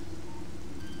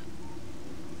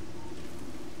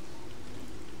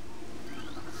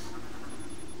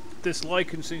 This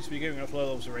lichen seems to be giving off low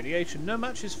levels of radiation. No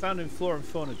match is found in flora and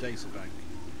fauna databank.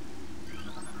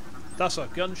 That's our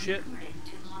gunship.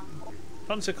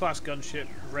 Hunter class gunship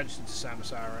registered to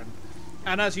Samus Aran.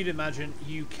 And as you'd imagine,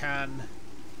 you can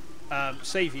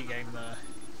save your game there.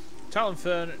 Talon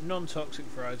Fern, non-toxic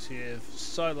variety of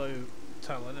silo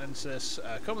Talanensis,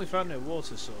 commonly found near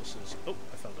water sources. Oh,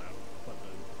 I fell down. Went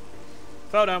boom.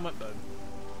 Fell down, went boom.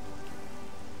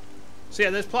 So yeah,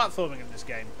 there's platforming in this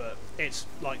game, but it's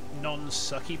like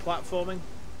non-sucky platforming.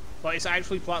 Like, it's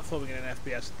actually platforming in an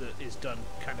FPS that is done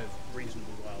kind of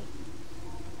reasonably well.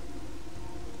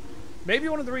 Maybe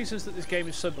one of the reasons that this game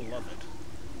is so beloved.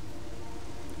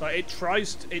 Like, it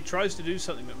tries to do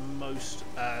something that most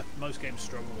games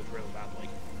struggle with real badly.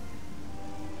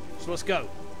 So let's go.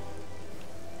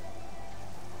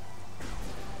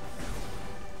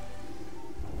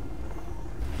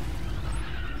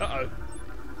 Uh-oh.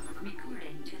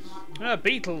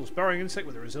 Beetles. Burrowing insect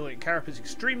with a resilient carapace is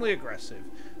extremely aggressive.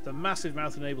 The massive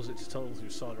mouth enables it to tunnel through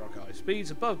solid rock at high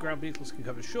speeds. Above ground, beetles can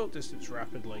cover short distance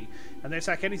rapidly, and they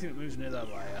attack anything that moves near their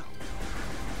lair.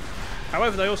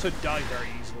 However, they also die very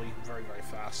easily, very, very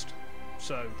fast.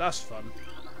 So, that's fun.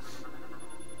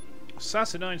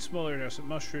 Saturnine small iridescent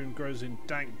mushroom grows in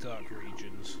dank, dark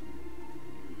regions.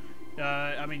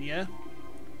 I mean, yeah.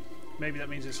 Maybe that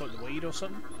means it's like the weed or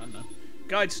something? I don't know.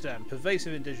 Guide stem,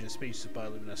 pervasive indigenous species of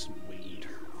bioluminescent weed.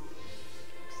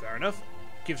 Fair enough.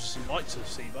 Gives us some light to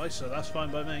see by, so that's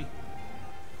fine by me.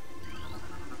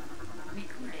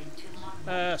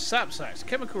 Sap sacs.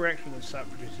 Chemical reaction with sap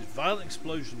produces violent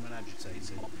explosion when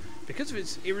agitated. Because of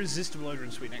its irresistible odour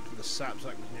and sweet nectar, the sap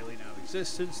sac was nearly now in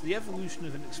existence. The evolution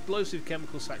of an explosive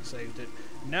chemical sac saved it.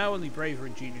 Now only braver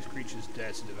ingenious creatures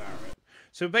dare to devour it.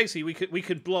 So basically, we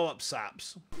could blow up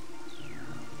saps.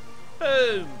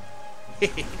 Boom!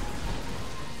 Alright,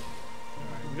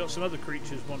 we've got some other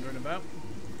creatures wandering about.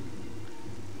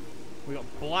 We've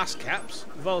got blast caps.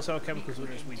 Volatile chemicals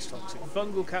within its weed's toxic.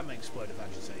 Fungal cap may explode if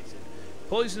agitated.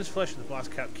 Poisonous flesh of the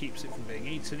blast cap keeps it from being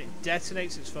eaten. It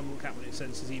detonates its fungal cap when it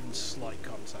senses even slight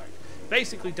contact.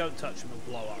 Basically, don't touch them,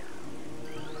 it'll blow up.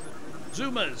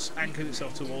 Zoomers anchors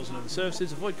itself to walls and other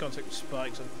surfaces. Avoid contact with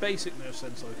spikes. A basic nerve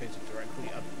sense located directly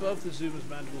above the zoomer's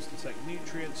mandibles detect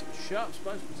nutrients. Sharp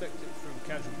spikes protect it from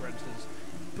casual predators,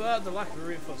 but the lack of a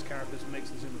reinforced carapace makes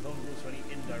the zoomer vulnerable to any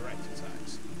indirect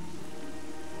attacks.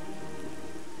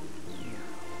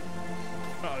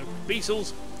 Uh-oh,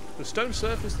 beetles! The stone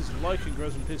surface this lichen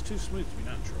grows and appears too smooth to be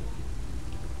natural.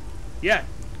 Yeah,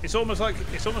 it's almost like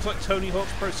Tony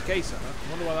Hawk's Pro Skater. Huh? I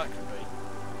wonder why that could be.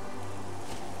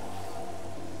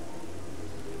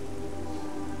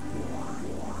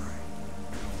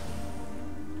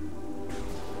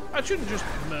 I shouldn't just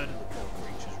murder the poor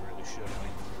creatures, really, should I?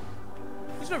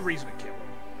 There's no reason to kill them.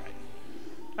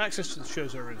 Right. Access to the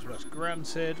Chozo ruins was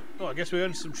granted. Oh, I guess we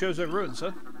own some Chozo ruins,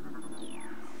 huh?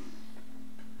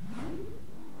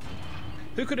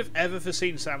 Who could have ever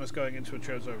foreseen Samus going into a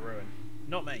Chozo ruin?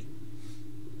 Not me.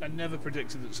 I never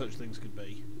predicted that such things could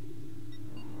be.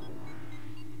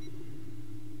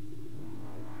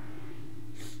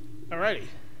 Alrighty.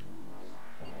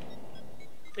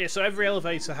 Yeah, so every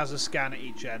elevator has a scan at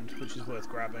each end, which is worth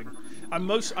grabbing.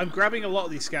 I'm grabbing a lot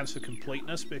of these scans for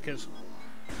completeness because...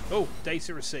 Oh,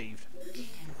 data received.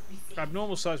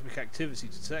 Abnormal seismic activity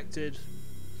detected.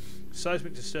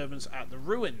 Seismic disturbance at the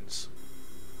ruins.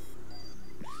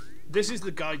 This is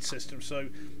the guide system, so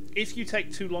if you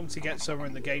take too long to get somewhere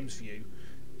in the game's view,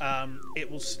 it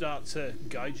will start to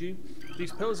guide you.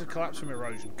 These pillars have collapsed from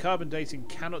erosion. Carbon dating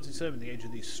cannot determine the age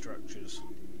of these structures.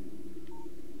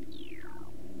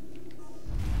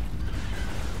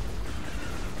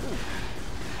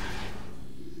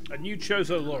 A new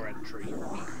Chozo lore entry.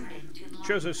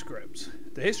 Chozo script.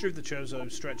 The history of the Chozo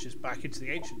stretches back into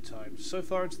the ancient times, so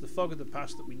far into the fog of the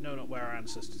past that we know not where our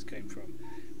ancestors came from.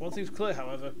 One thing's clear,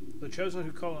 however, the Chozo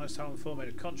who colonized Talon 4 made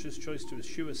a conscious choice to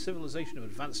eschew a civilization of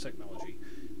advanced technology.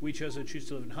 We Chozo choose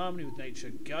to live in harmony with nature,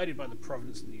 guided by the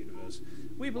providence of the universe.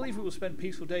 We believe we will spend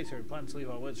peaceful days here and plan to leave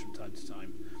our words from time to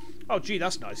time. Oh gee,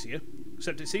 that's nice of you.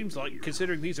 Except it seems like,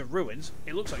 considering these are ruins,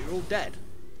 it looks like you're all dead.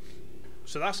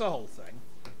 So that's the whole thing.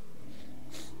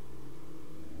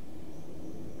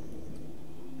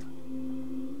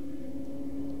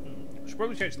 Should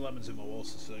probably change the lemons in my water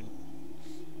soon.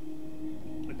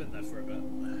 I've been there for a bit.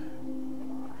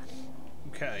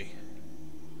 Okay.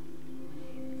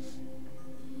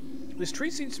 This tree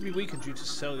seems to be weakened due to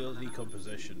cellular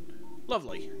decomposition.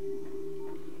 Lovely.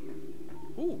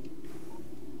 Ooh.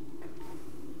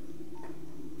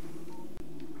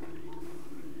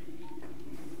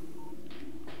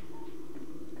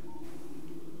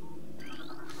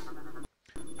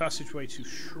 Passageway to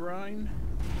shrine.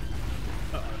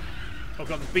 Uh-oh. Oh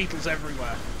god, there's beetles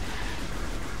everywhere.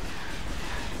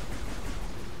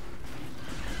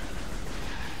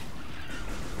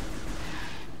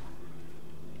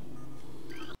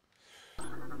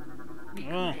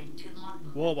 Oh.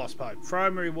 War wasp pipe.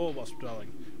 Primary war wasp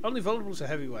dwelling. Only vulnerable to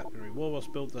heavy weaponry, war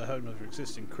wasps build their home over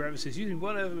existing crevices using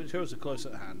whatever materials are close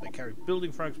at hand. They carry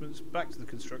building fragments back to the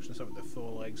construction site with their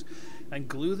forelegs and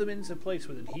glue them into place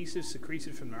with adhesives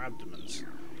secreted from their abdomens.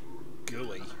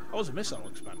 Gooey. Oh, it's a missile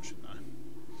expansion though.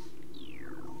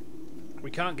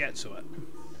 We can't get to it.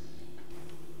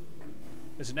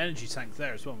 There's an energy tank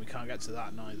there as well, and we can't get to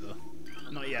that neither.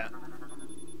 Not yet.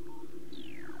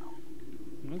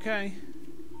 Okay.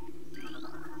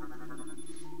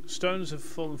 Stones have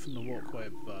fallen from the walkway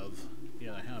above.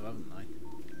 Yeah, they have, haven't they?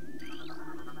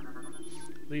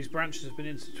 These branches have been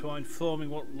intertwined, forming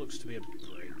what looks to be a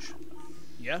bridge.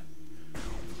 Yeah?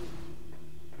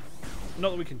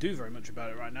 Not that we can do very much about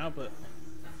it right now, but...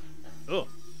 Oh.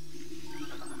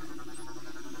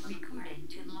 Recording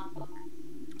to logbook.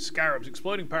 Scarabs,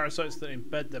 exploding parasites that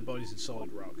embed their bodies in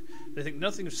solid rock. They think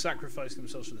nothing of sacrificing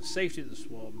themselves for the safety of the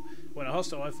swarm. When a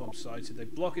hostile life form is sighted, they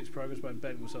block its progress by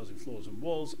embedding themselves in floors and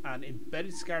walls, and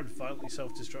embedded scarabs violently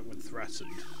self-destruct when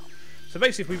threatened. So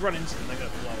basically, if we run into them, they're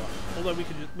going to blow up. Although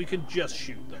we can just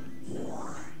shoot them.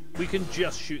 We can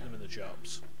just shoot them in the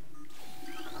chops.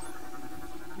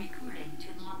 Recording to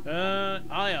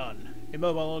logbook. Ion.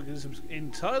 Immobile organisms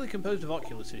entirely composed of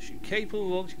ocular tissue, capable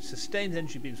of launching sustained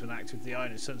energy beams when active. The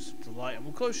ion is sensitive to light and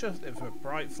will close shut if a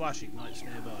bright flash ignites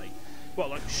nearby. What,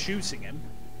 like shooting him?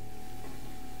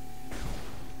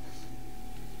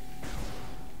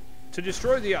 To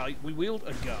destroy the eye, we wield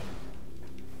a gun.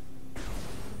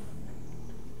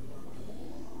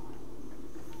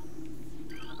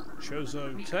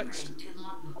 Chozo text. Recording to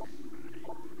logbook.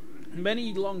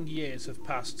 Many long years have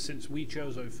passed since we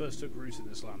Chozo first took root in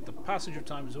this land. The passage of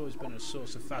time has always been a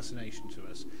source of fascination to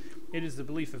us. It is the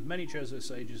belief of many Chozo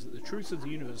sages that the truths of the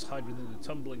universe hide within the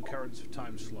tumbling currents of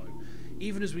time's flow.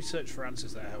 Even as we search for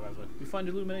answers there, however, we find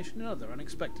illumination in other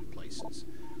unexpected places.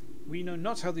 We know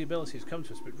not how the ability has come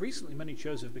to us, but recently many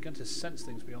Chozo have begun to sense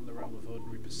things beyond the realm of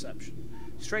ordinary perception.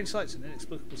 Strange sights and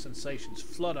inexplicable sensations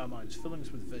flood our minds, filling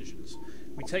us with visions.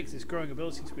 We take this growing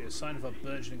ability to be a sign of our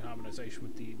burgeoning harmonization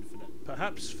with the infinite.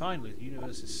 Perhaps, finally, the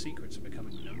universe's secrets are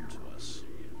becoming known to us.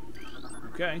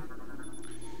 Okay.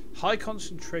 High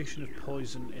concentration of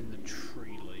poison in the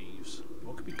tree leaves.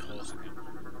 What could be causing it?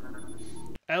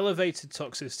 Elevated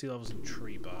toxicity levels in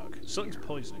tree bark. Something's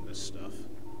poisoning this stuff.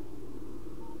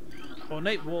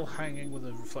 Ornate wall hanging with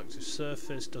a reflective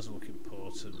surface doesn't look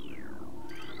important.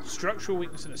 Structural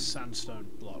weakness in a sandstone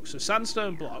block. So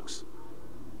sandstone blocks.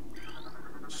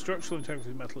 Structural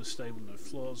integrity of metal is stable, no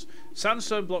flaws.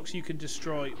 Sandstone blocks you can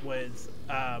destroy with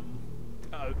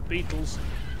beetles.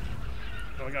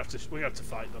 Oh, we're gonna have to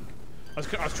fight them. I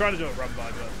was trying to do a run by,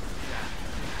 but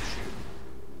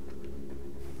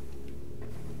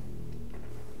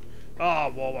yeah.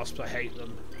 Oh, war wasps! I hate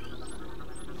them.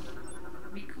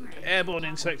 Airborne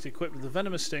insect equipped with a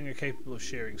venomous stinger capable of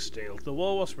shearing steel. The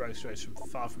war wasp rotates from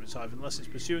far from its hive unless it's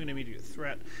pursuing an immediate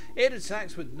threat. It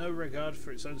attacks with no regard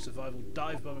for its own survival,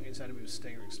 dive bombing its enemy with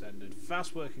stinger extended.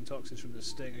 Fast working toxins from the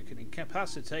stinger can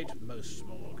incapacitate most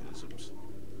small organisms.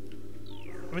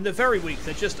 I mean, they're very weak.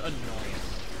 They're just annoying.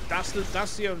 That's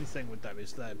the only thing with them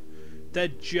is they're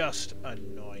just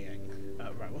annoying.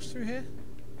 Right, what's through here?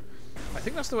 I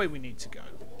think that's the way we need to go.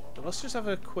 But let's just have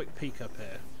a quick peek up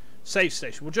here. Save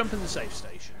station. We'll jump in the save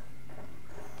station.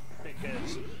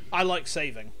 Because I like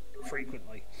saving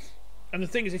frequently. And the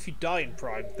thing is, if you die in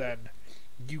Prime, then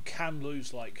you can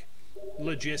lose, like,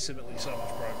 legitimately so much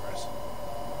progress.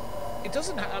 It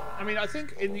doesn't have... I mean, I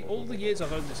think in all the years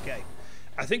I've owned this game,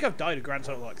 I think I've died a grand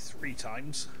total like 3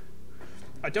 times.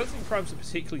 I don't think Prime's a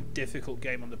particularly difficult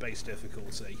game on the base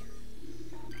difficulty.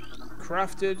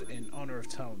 Crafted in honor of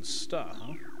Talon's Star,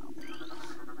 huh?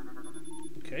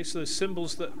 Okay, so there's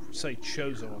symbols that say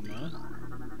Chozo on there.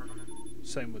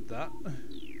 Same with that.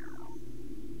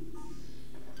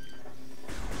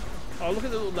 Oh, look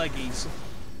at the little leggies.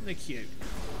 They're cute.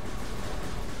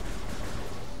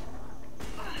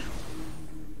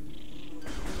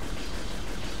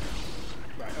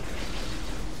 Right, okay.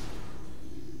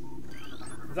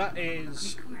 That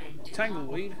is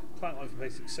Tangleweed. Plant life of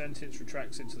basic sentience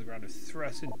retracts into the ground if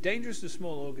threatened. Dangerous to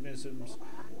small organisms.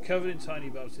 Covered in tiny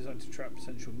bulbs designed to trap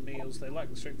potential meals. They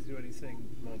lack the strength to do anything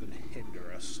more than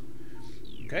hinder us.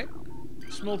 Okay.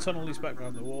 Small tunnel leads back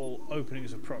behind the wall. Opening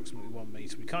is approximately 1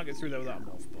 meter. We can't get through there without a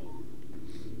morph ball.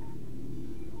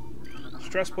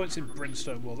 Stress points in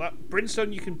brimstone wall. That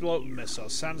brimstone you can blow up with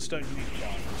missiles. Sandstone you need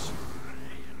bombs.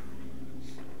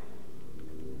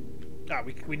 Ah,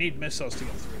 we need missiles to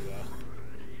get through there.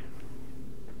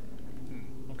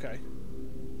 Okay.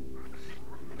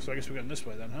 So I guess we're going this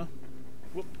way then, huh?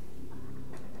 Whoop.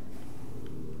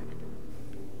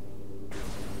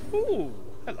 Ooh,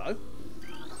 hello.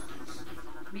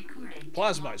 Recording.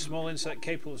 Plasmites, small insect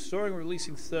capable of storing and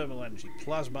releasing thermal energy.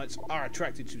 Plasmites are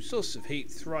attracted to sources of heat,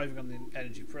 thriving on the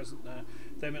energy present there.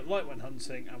 They emit light when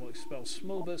hunting and will expel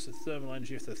small bursts of thermal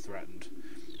energy if they're threatened.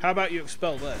 How about you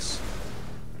expel this?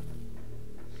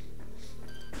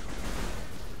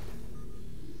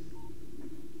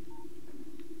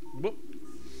 Whoop.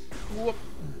 Whoop.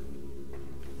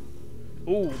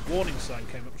 Ooh, warning sign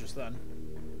came up just then.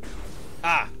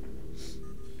 Ah!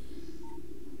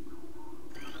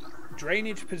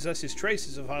 Drainage possesses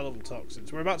traces of high-level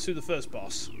toxins. We're about to do the first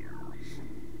boss.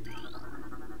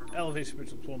 Elevated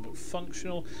spiritual plumb, but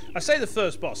functional. I say the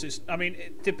first boss. I mean,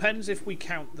 it depends if we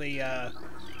count the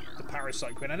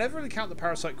Parasite Queen. I never really count the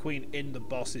Parasite Queen in the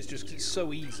bosses just because it's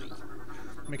so easy.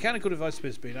 Mechanical device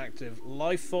appears to be inactive.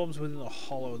 Life forms within the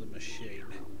hollow of the machine.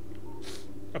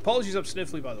 Apologies, I'm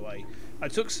sniffly, by the way. I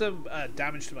took some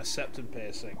damage to my septum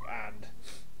piercing, and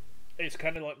it's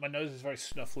kind of like my nose is very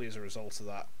snuffly as a result of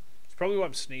that. It's probably why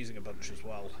I'm sneezing a bunch as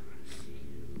well.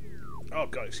 Oh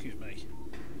god, excuse me.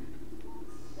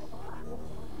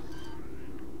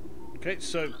 Okay,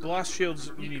 so blast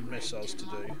shields, you need missiles to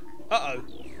do. Uh-oh,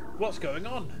 what's going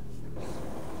on?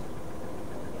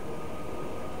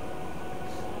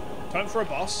 Time for a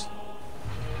boss.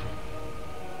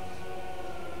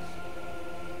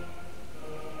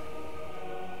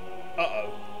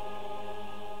 Uh-oh.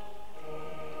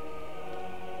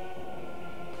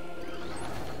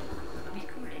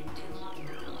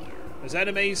 There's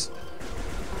enemies.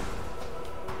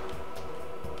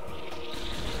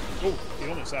 Oh, he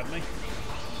almost had me.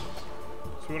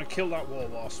 So we want to kill that war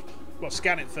wasp. Well,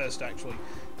 scan it first, actually.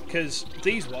 Because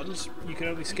these ones, you can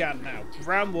only scan now.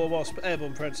 Brown war wasp,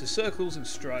 airborne predator, circles and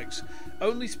strikes.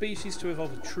 Only species to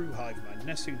evolve a true hive mind.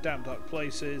 Nesting in damp, dark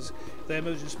places. They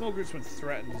emerge in small groups when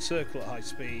threatened. Circle at high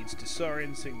speeds.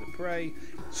 Disorienting the prey.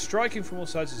 Striking from all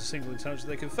sides as a single intelligence.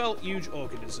 They can fell huge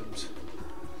organisms.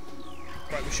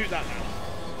 Right, we shoot that now.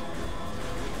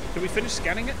 Can we finish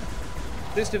scanning it?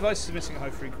 This device is emitting a high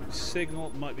frequency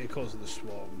signal. Might be a cause of the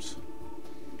swarms.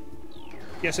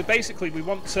 Yeah, so basically we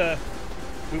want to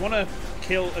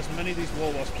kill as many of these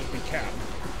war wasps as we can.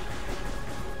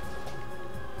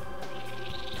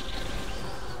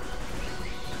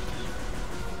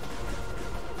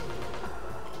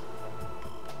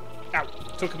 Ow!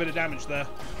 Took a bit of damage there.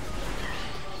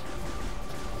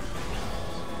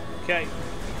 Okay.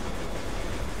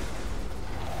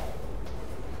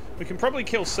 We can probably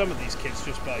kill some of these kids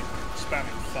just by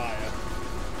spamming fire.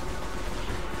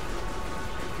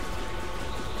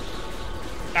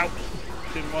 Ow!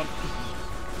 Didn't want.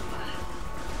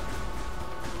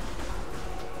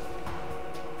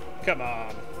 Come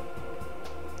on.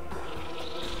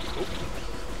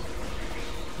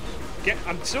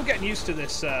 I'm still getting used to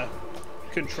this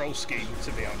control scheme,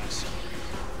 to be honest.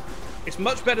 It's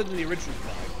much better than the original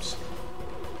vibes.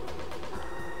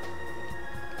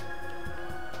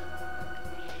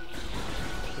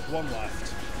 There's one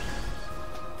left.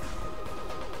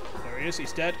 There he is,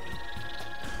 he's dead.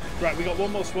 Right, we got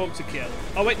one more swarm to kill.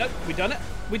 Oh wait, no, we done it?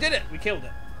 We did it! We killed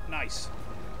it. Nice.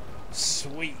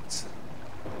 Sweet.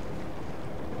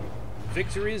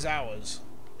 Victory is ours.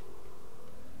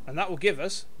 And that will give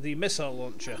us the missile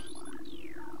launcher.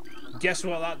 Guess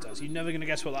what that does? You're never going to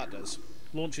guess what that does.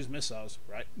 Launches missiles,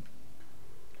 right?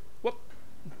 Whoop.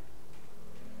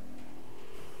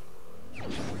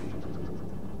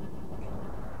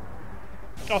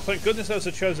 Oh, thank goodness they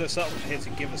also chose their settlement here to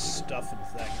give us stuff and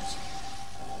things.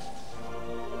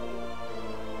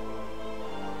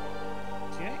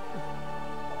 Okay.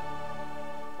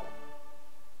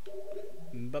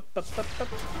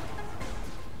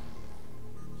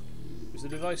 Is the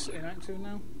device inactive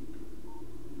now?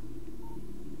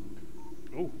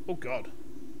 Oh, oh god.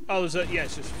 Oh, there's a, yeah,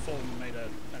 it's just fallen and made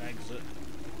an exit.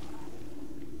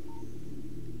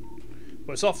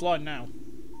 Well, it's offline now.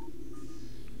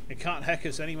 It can't heck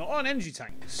us anymore. Oh, an energy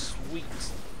tank. Sweet.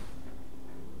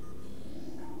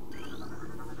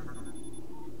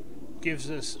 Gives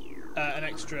us an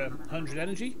extra 100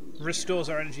 energy. Restores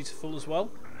our energy to full as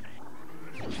well.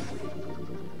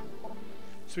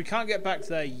 So we can't get back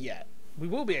there yet. We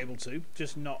will be able to,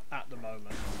 just not at the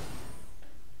moment.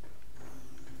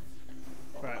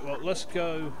 Right, well, let's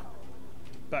go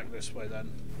back this way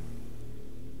then.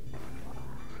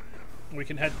 We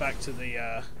can head back to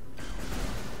the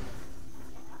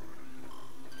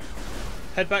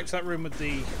head back to that room with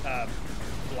the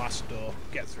blast door.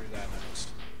 Get through there next.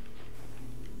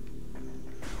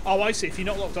 Oh, I see. If you're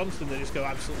not locked onto them, they just go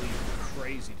absolutely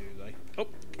crazy, do they? Oh,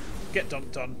 get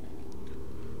dunked on.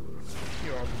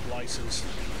 You're on blicers.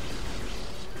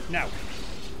 Now,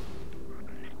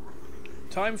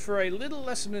 time for a little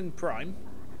lesson in Prime.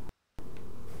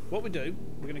 what we do,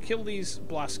 we're going to kill these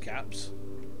blast caps.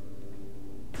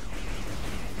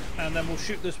 And then we'll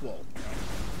shoot this wall.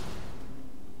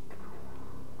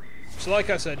 So like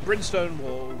I said, brimstone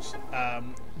walls,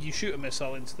 you shoot a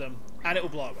missile into them, and it'll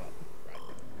blow them up.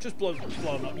 Just blow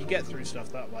them up. You get through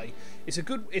stuff that way. It's a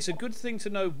good thing to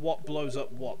know what blows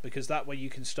up what, because that way you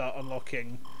can start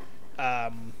unlocking,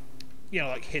 you know,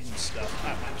 like hidden stuff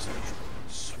at map station.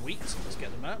 Sweet. Let's get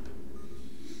the map.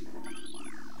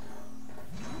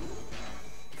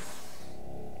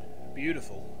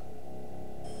 Beautiful.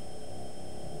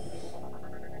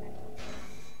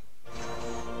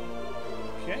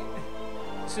 Okay.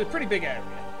 This is a pretty big area.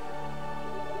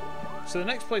 So the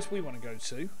next place we want to go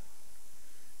to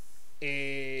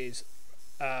is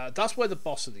that's where the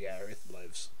boss of the area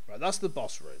lives. Right, that's the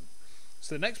boss room.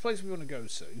 So the next place we want to go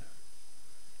to,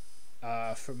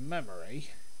 from memory,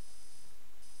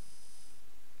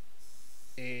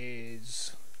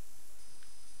 is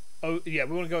yeah,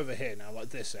 we want to go over here now, like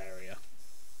this area.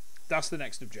 That's the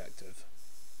next objective.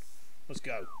 Let's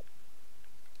go.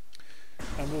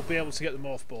 And we'll be able to get the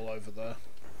morph ball over there.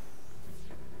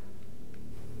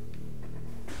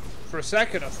 For a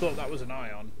second I thought that was an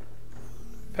ion.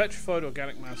 Petrified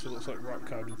organic matter looks like rock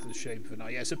carved into the shape of an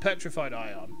eye. Yeah, it's a petrified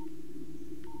ion.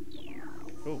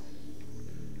 Oh.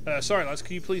 Sorry lads,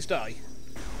 can you please die?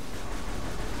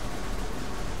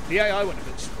 The AI went a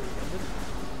bit screwed, didn't it?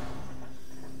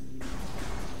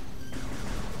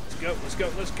 Let's go, let's go,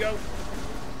 let's go!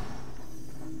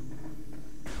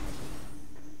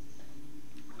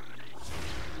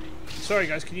 Sorry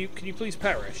guys, can you please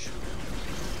perish?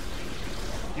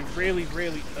 You really,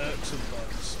 really irksome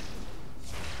bugs.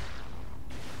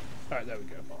 Alright, there we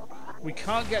go. We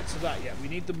can't get to that yet. We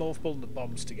need the morph ball and the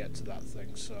bombs to get to that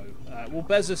thing, so we'll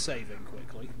bez a save in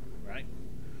quickly, right?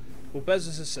 We'll bez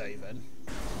us a save in.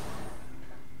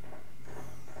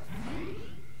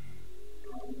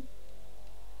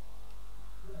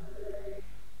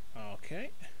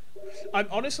 Okay. I'm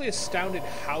honestly astounded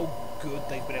how good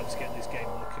they've been able to get this game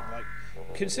looking. Like,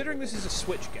 considering this is a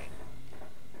Switch game,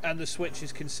 and the Switch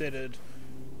is considered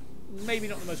maybe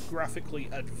not the most graphically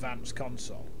advanced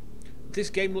console, this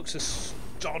game looks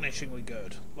astonishingly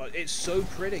good. Like, it's so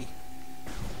pretty.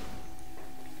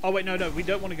 Oh wait, no, we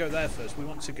don't want to go there first. We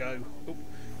want to go.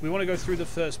 We want to go through the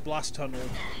first blast tunnel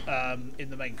in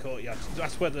the main courtyard.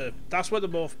 That's where the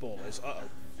morph ball is. Uh-oh.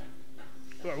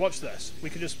 Right, watch this. We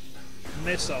can just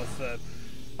miss off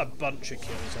a bunch of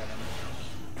kills on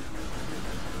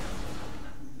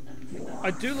him.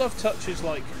 I do love touches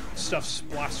like stuff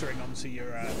splattering onto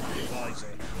your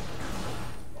visor.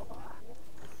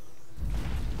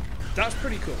 That's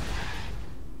pretty cool.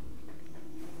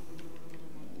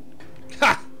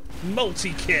 Ha!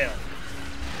 Multi-kill!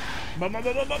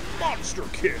 Monster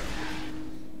kill!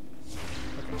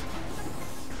 Okay.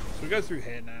 So we go through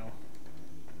here now.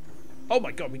 Oh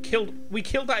my god, we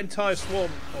killed that entire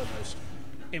swarm almost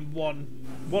in one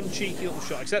cheeky little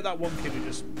shot. Except that one kid who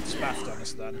just spaffed on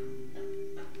us then.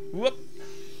 Whoop!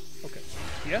 Okay.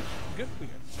 Yeah? Good? We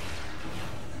go.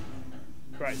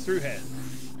 Right, through here.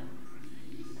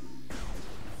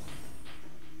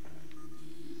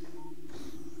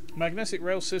 Magnetic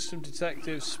rail system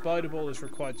detective. Spiderball is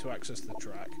required to access the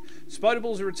track.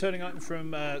 Spiderball is a returning item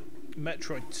from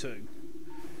Metroid 2.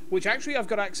 Which actually I've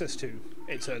got access to,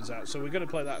 it turns out. So we're going to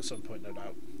play that at some point, no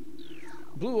doubt.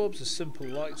 Blue orbs are simple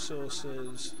light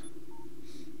sources.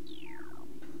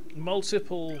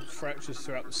 Multiple fractures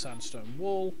throughout the sandstone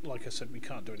wall. Like I said, we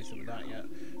can't do anything with that yet.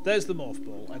 There's the morph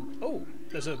ball. And oh,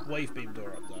 there's a wave beam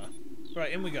door up there.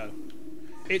 Right, in we go.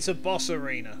 It's a boss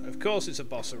arena. Of course it's a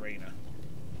boss arena.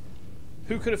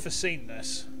 Who could have foreseen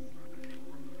this?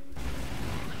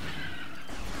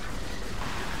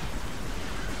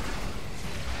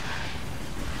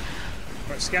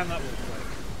 Right, scan that real quick.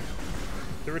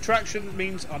 The retraction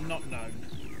means I'm not known.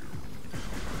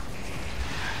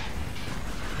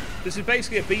 This is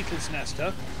basically a beetle's nest,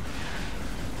 huh?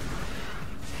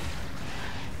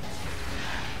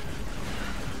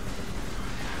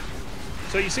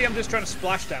 So you see I'm just trying to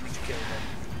splash damage kill them.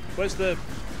 Where's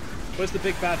the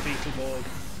big bad Beetleborg?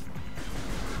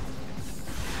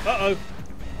 Uh-oh.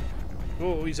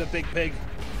 Oh, he's a big pig.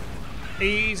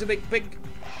 He's a big pig.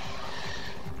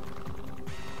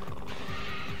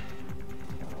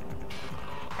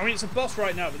 I mean, it's a boss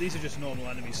right now, but these are just normal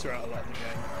enemies throughout a lot of the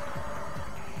game.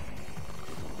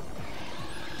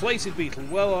 Plated beetle,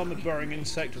 well-armoured burrowing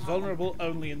insect, vulnerable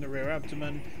only in the rear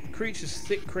abdomen. Creature's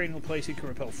thick cranial plating can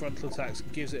repel frontal attacks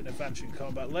and gives it an advantage in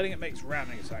combat. Letting it make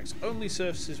ramming attacks. Only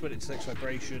surfaces when it detects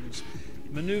vibrations.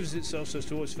 Maneuvers itself so as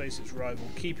to always face its rival,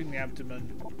 keeping the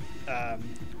abdomen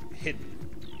hidden.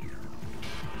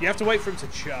 You have to wait for him to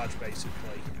charge, basically.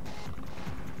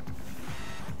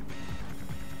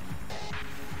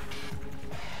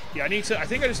 Yeah, I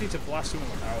think I just need to blast him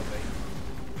with a power beam.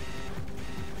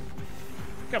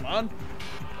 Come on.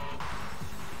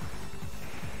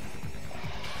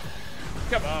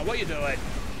 Come on, what are you doing?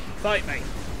 Fight me.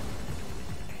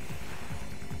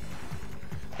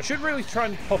 I should really try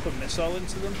and pop a missile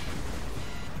into them.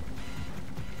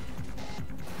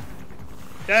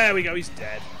 There we go, he's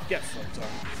dead. Get fucked on.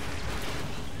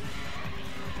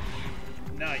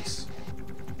 Nice.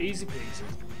 Easy peasy.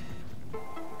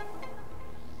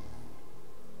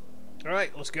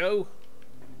 Alright, let's go.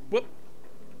 Whoop.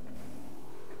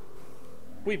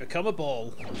 We become a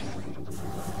ball.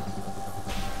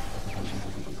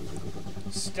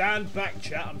 Stand back,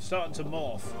 chat. I'm starting to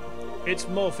morph. It's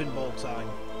morphing ball time.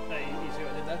 Hey, you see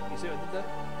what I did there? You see what I did there?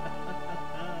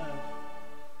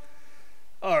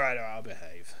 Alright, I'll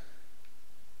behave.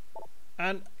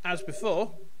 And as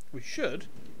before, we should...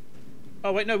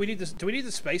 Oh wait, no, we need this. Do we need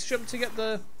the space jump to get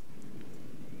the...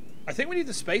 I think we need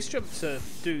the space jump to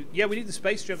do... Yeah, we need the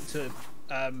space jump to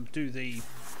do the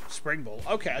spring ball.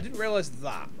 Okay, I didn't realise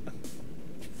that.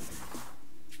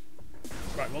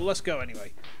 Right, well, let's go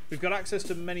anyway. We've got access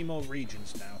to many more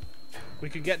regions now. We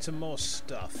can get to more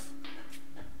stuff.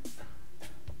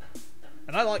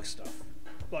 And I like stuff.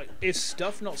 Like, is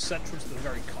stuff not central to the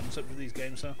very concept of these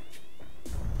games, though?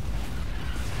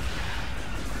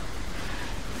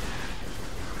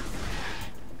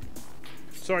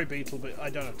 Sorry, Beetle, but I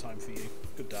don't have time for you.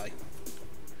 Good day.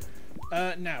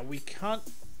 Now, we can't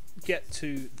get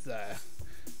to there.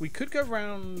 We could go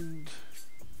round...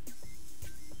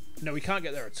 No, we can't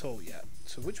get there at all yet.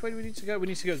 So which way do we need to go? We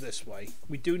need to go this way.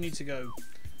 We do need to go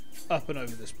up and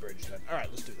over this bridge then. Alright,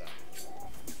 let's do that.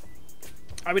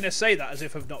 I mean, I say that as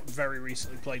if I've not very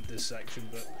recently played this section,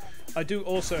 but I do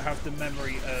also have the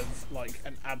memory of, like,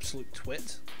 an absolute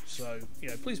twit. So, you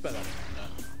know, please bear that in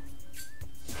mind.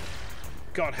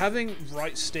 God, having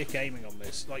right stick aiming on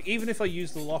this, like, even if I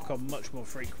use the lock on much more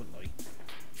frequently,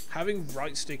 having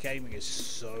right stick aiming is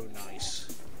so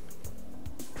nice.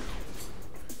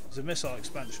 There's a missile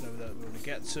expansion over there that we're going to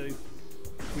get to.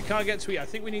 We can't get to it. I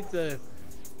think we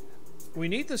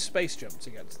need the space jump to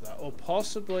get to that, or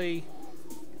possibly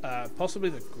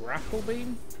the grapple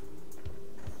beam.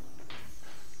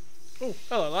 Oh,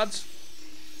 hello lads.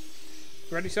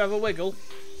 Ready to have a wiggle?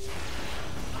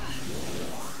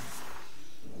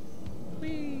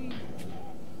 Whee!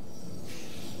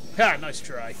 Ha! Nice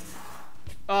try.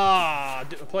 Ah, I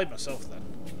played myself then.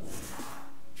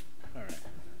 All right.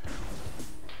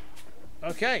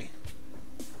 Okay.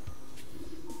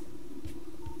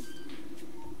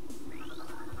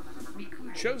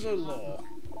 Chozo Law.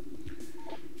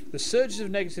 The surges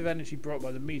of negative energy brought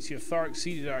by the meteor far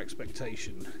exceeded our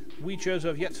expectation. We, Chozo,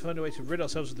 have yet to find a way to rid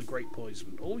ourselves of the great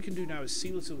poison. All we can do now is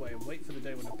seal it away and wait for the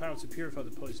day when the power to purify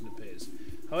the poison appears.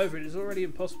 However, it is already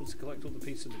impossible to collect all the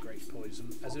pieces of the great poison,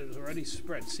 as it has already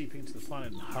spread, seeping into the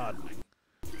planet and hardening.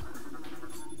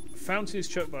 A fountain is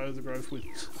choked by overgrowth with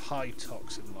high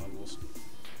toxin levels.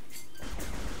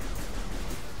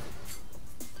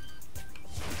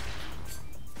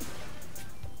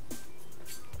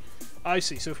 I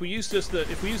see. So if we use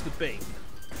the beam,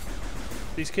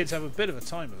 these kids have a bit of a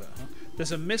time of it, huh?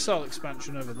 There's a missile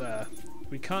expansion over there.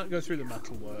 We can't go through the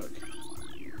metalwork.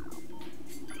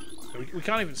 We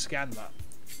can't even scan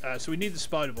that. So we need the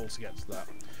spider ball to get to that.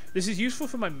 This is useful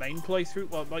for my main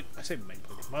playthrough. Well, I say main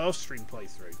playthrough, my off-stream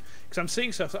playthrough, because I'm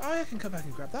seeing stuff like, oh, I can come back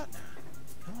and grab that now.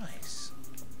 Nice,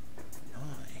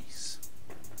 nice.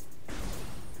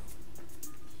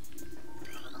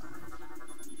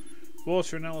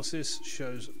 Water analysis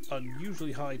shows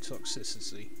unusually high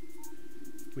toxicity.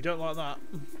 We don't like that.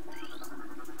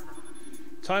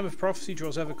 Time of prophecy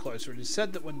draws ever closer. It is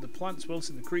said that when the plants wilt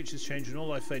and the creatures change and all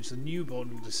life fades, the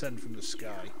newborn will descend from the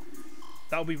sky.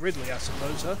 That'll be Ridley, I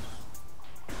suppose, huh?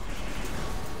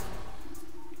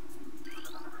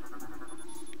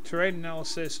 Terrain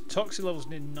analysis. Toxin levels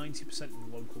near 90% in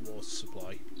the local water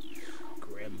supply.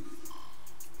 Grim.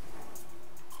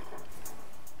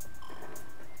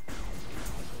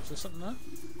 Is there something there?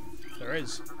 There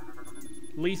is.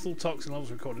 Lethal toxin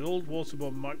levels recorded. All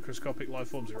waterborne microscopic life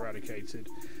forms eradicated.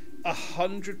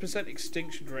 100%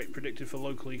 extinction rate predicted for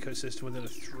local ecosystem within a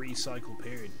 3-cycle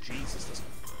period. Jesus, that's not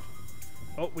good.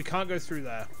 Oh, we can't go through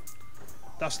there.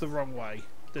 That's the wrong way.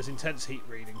 There's intense heat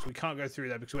readings. We can't go through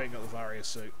there because we ain't got the Varia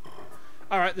suit.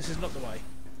 Alright, this is not the way.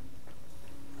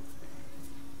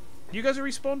 You guys are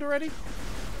respawned already?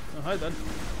 Oh, hi then.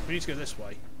 We need to go this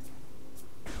way.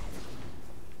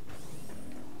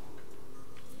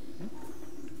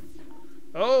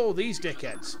 Oh, these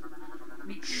dickheads.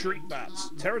 Shriek bats,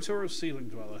 territorial ceiling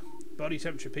dweller. Body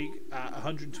temperature peak at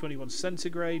 121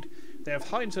 centigrade. They have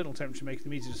high internal temperature, making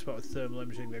them easy to spot with thermal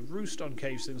imaging. They roost on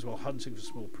cave things while hunting for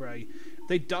small prey.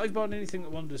 They dive bomb anything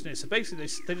that wanders near. So basically,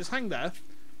 they just hang there,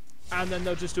 and then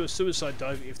they'll just do a suicide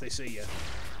dive if they see you.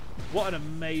 What an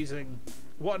amazing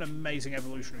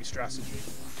evolutionary strategy.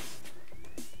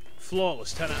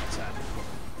 Flawless, 10 out of 10.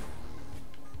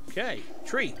 Okay,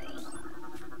 tree.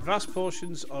 Vast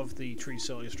portions of the tree's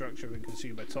cellular structure have been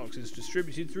consumed by toxins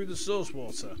distributed through the source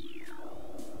water.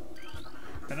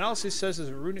 Analysis says there's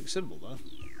a runic symbol there.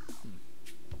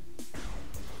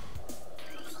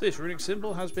 This runic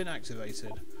symbol has been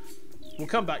activated. We'll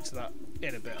come back to that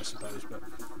in a bit, I suppose, but...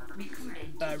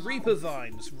 Reaper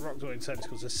vines, rock-dwelling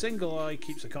tentacles. A single eye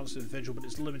keeps a constant vigil, but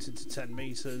it's limited to 10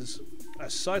 meters. A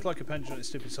sight like a pendulum, its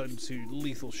tip is honed to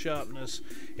lethal sharpness.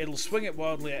 It'll swing it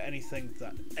wildly at anything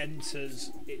that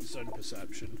enters its zone of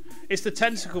perception. It's the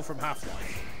tentacle from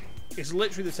Half-Life. It's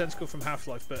literally the tentacle from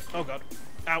Half-Life, but... Oh god.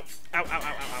 Ow. Ow, ow, ow,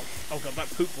 ow, ow. Oh god, that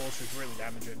poop water is really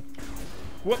damaging.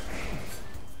 Whoop.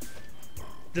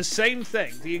 The same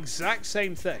thing, the exact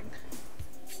same thing,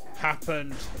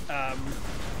 happened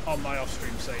on my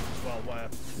off-stream save as well, where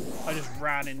I just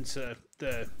ran into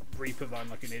the Reaper vine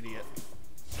like an idiot.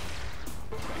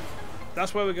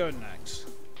 That's where we're going next.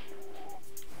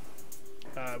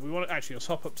 We want to actually, let's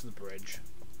hop up to the bridge.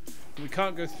 We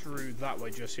can't go through that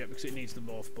way just yet because it needs the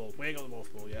morph ball. We ain't got the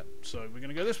morph ball yet, so we're going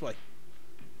to go this way.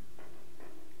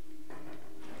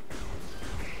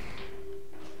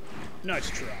 Nice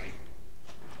try.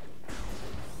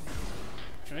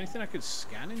 Is there anything I could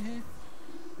scan in here?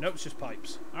 Nope, it's just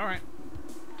pipes. Alright.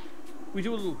 We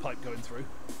do a little pipe going through.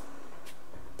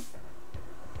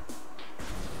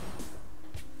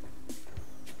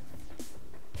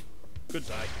 Good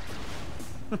day.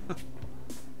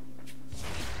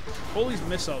 All these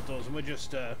missile doors and we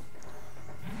just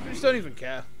don't even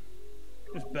care.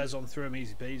 Just bez on through them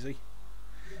easy peasy.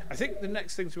 I think the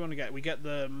next things we want to we get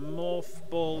the morph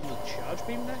ball and the charge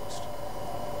beam next.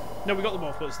 No, we got the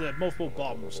morph ball. It's the morph ball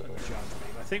bombs and the charge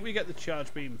beam. I think we get the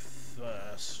charge beam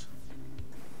first.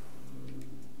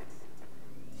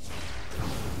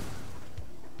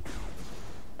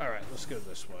 Alright, let's go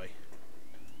this way.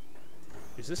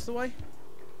 Is this the way?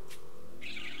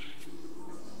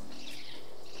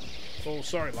 Oh,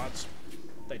 sorry lads.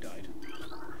 They died.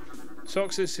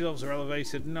 Toxicity levels are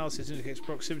elevated. Analysis indicates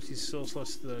proximity to source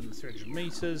less than 300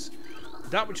 meters.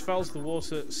 That which fouls the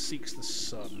water seeks the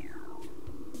sun.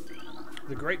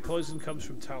 The great poison comes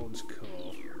from Talon's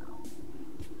core.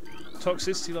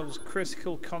 Toxicity levels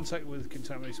critical. Contact with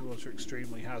contaminated water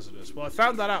extremely hazardous. Well, I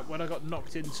found that out when I got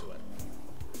knocked into it.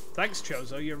 Thanks,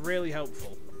 Chozo. You're really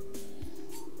helpful.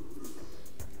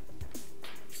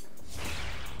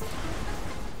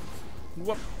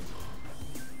 What?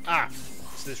 Ah,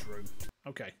 it's this room.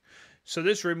 Okay. So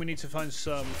this room we need to find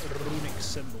some runic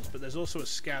symbols, but there's also a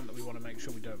scan that we want to make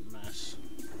sure we don't miss.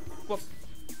 Whoop.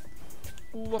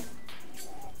 Whoop.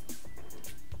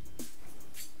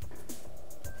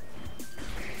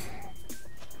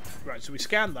 Right, so we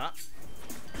scan that.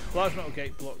 Large metal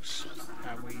gate blocks,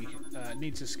 and we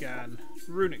need to scan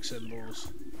runic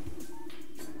symbols.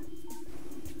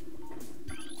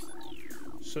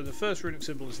 So the first runic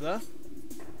symbol is there.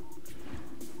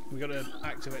 We've got to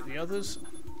activate the others.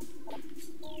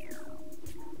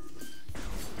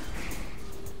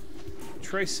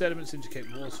 Trace sediments indicate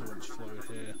water once flowed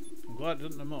here. I'm glad I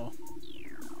didn't know more.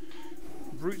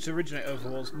 Roots originate over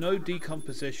walls. No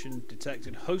decomposition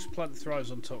detected. Host plant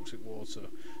thrives on toxic water.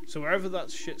 So wherever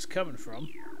that shit's coming from,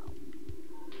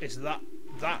 it's that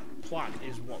plant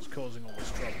is what's causing all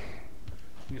this trouble.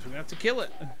 Because we're going to have to kill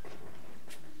it.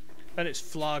 And it's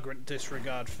flagrant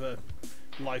disregard for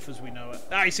life as we know it.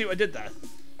 Ah, you see what I did there?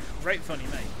 Great funny,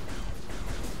 mate.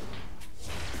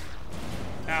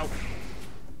 Ow.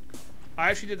 I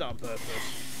actually did that on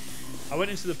purpose. I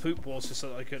went into the poop water so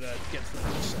that I could get to the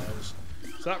missiles.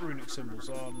 So that runic symbol's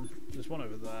on. There's one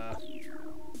over there.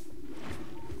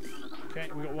 Okay,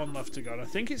 we've got one left to go. And I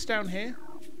think it's down here.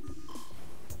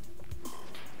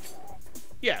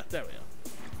 Yeah, there we are.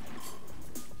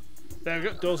 There we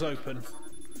go. Door's open.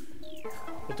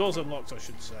 The door's unlocked, I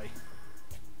should say.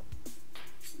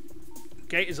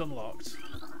 Gate is unlocked.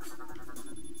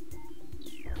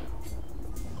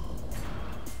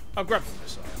 I'll grab the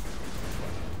missile.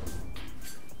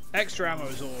 Extra ammo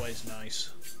is always nice.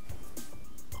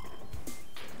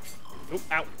 Oh,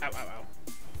 ow, ow, ow, ow.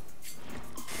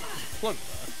 Plug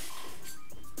there.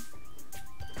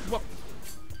 Whoop.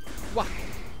 Whoop.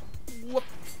 Whoop.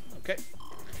 Okay.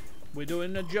 We're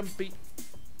doing a jumpy.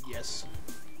 Yes.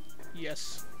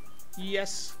 Yes.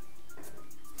 Yes.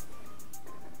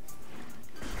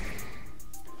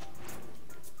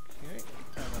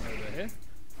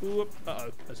 Whoop.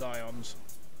 Uh-oh, there's ions.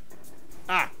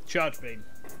 Ah, charge beam.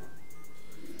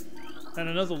 And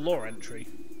another lore entry.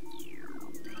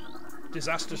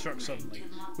 Disaster struck suddenly.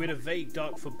 We had a vague,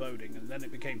 dark foreboding, and then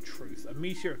it became truth. A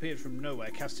meteor appeared from nowhere,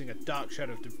 casting a dark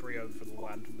shadow of debris over the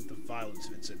land with the violence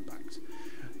of its impact.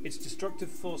 Its destructive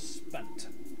force spent.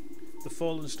 The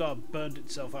fallen star burned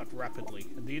itself out rapidly,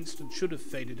 and the instant should have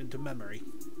faded into memory.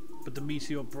 But the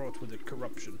meteor brought with it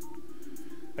corruption.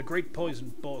 A great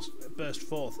poison burst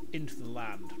forth into the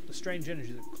land, a strange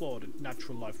energy that clawed at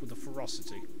natural life with a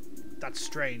ferocity. That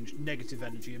strange, negative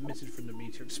energy emitted from the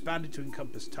meteor expanded to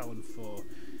encompass Talon 4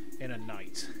 in a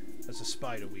night, as a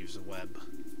spider weaves a web.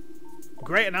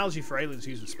 Great analogy for aliens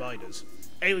using spiders.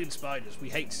 Alien spiders, we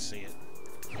hate to see it.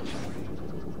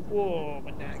 Whoa,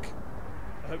 my neck.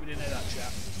 I hope you didn't hear that,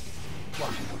 chat.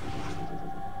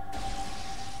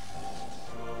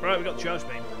 Right, we got the charge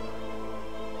beam.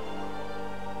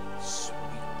 Sweet.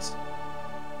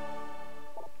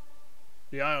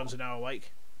 The ions are now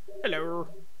awake. Hello.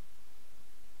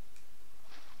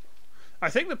 I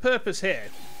think the purpose here,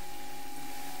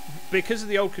 because of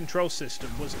the old control system,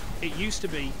 was it used to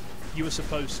be you were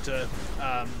supposed to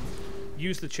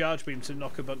use the charge beam to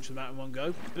knock a bunch of them out in one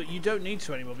go, but you don't need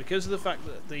to anymore because of the fact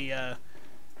that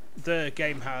the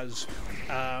game has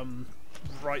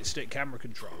right stick camera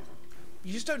control.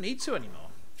 You just don't need to anymore.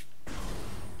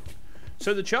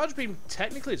 So the charge beam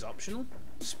technically is optional.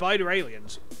 Spider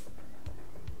aliens.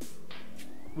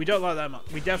 We don't like that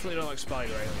much. We definitely don't like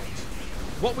spider aliens.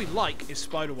 What we like is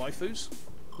spider waifus,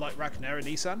 like Ragnara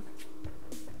Nissan.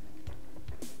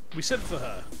 We simp for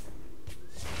her.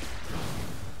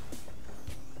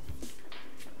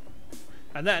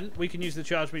 And then we can use the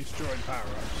charge beam to draw in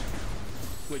power-ups,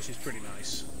 which is pretty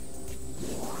nice.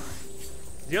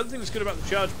 The other thing that's good about the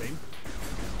charge beam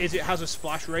is it has a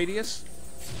splash radius.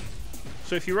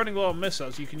 So if you're running low on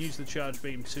missiles, you can use the charge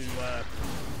beam to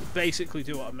basically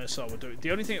do what a missile would do. The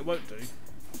only thing it won't do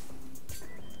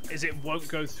is it won't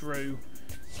go through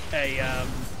a...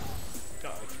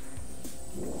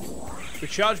 The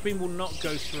charge beam will not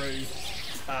go through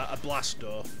a blast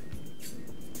door.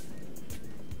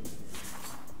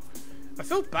 I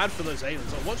feel bad for those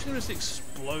aliens. I'm watching them just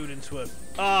explode into a...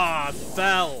 Ah, I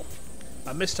fell!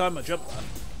 I mistimed my jump there.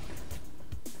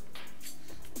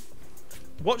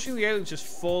 Watching the aliens just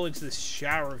fall into this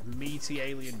shower of meaty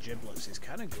alien giblets is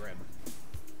kind of grim.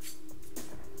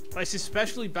 It's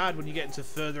especially bad when you get into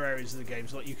further areas of the game,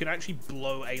 so like you can actually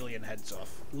blow alien heads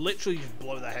off. Literally just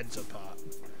blow their heads apart.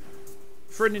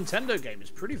 For a Nintendo game, it's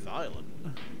pretty violent.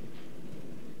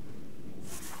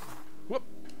 Whoop.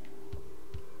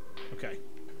 Okay.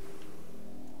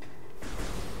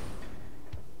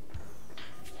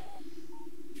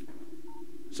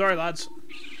 Sorry, lads.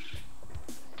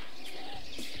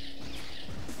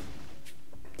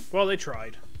 Well, they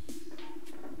tried.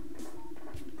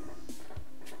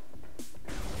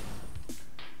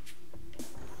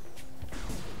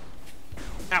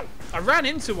 Ow! I ran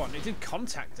into one. It did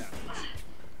contact damage.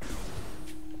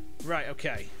 Right,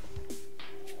 okay.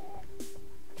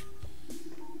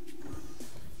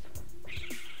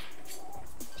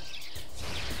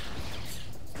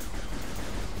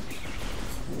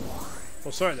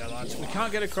 Well, sorry there, lads. We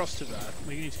can't get across to there.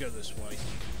 We need to go this way.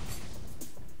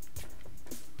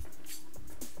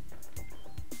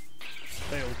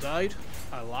 They all died.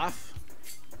 I laugh.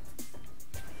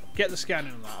 Get the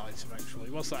scanning on that item, actually.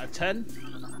 What's that, a 10?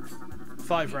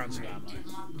 5 rounds of ammo.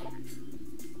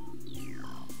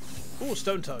 Oh,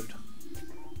 Stone Toad.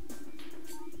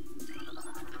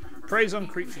 Preys on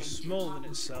creatures smaller than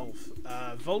itself.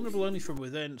 Vulnerable only from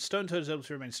within. Stone Toad is able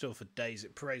to remain still for days.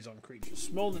 It preys on creatures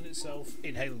smaller than itself,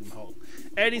 inhaling them whole.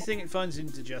 Anything it finds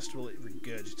indigestible, it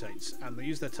regurgitates. And they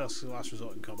use their tusks as a last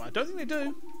resort in combat. I don't think they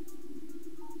do.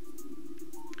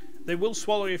 They will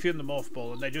swallow you if you're in the morph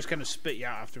ball, and they just kind of spit you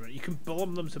out after a minute. You can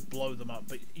bomb them to blow them up,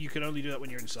 but you can only do that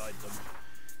when you're inside them.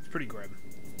 It's pretty grim.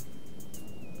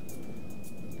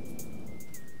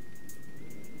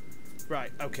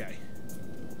 Right, okay.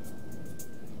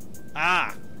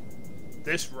 Ah!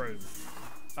 This room.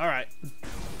 Alright.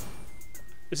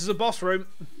 This is a boss room.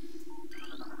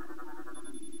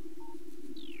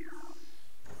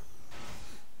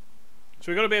 So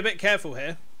we've got to be a bit careful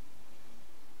here.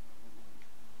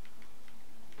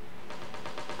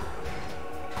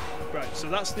 Right, so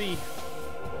that's the...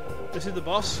 This is the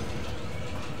boss?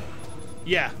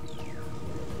 Yeah.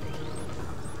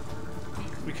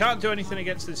 We can't do anything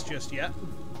against this just yet.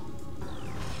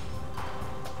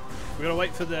 We're going to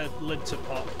wait for the lid to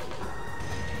pop.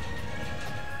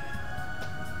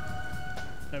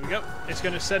 There we go. It's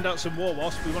going to send out some war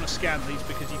wasps. We want to scan these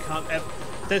because you can't ever...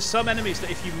 There's some enemies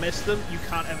that if you miss them, you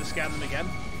can't ever scan them again.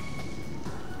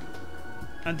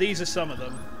 And these are some of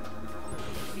them.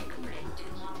 Recording to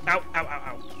logbook. Ow, ow, ow,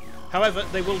 ow. However,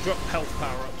 they will drop health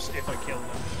power-ups if I kill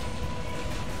them.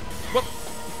 Whoop!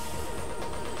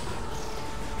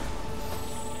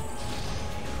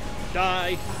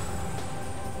 Die!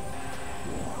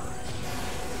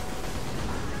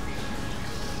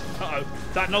 Uh-oh.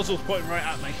 That nozzle's pointing right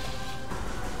at me.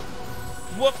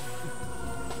 Whoop!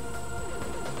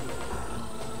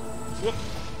 Whoop!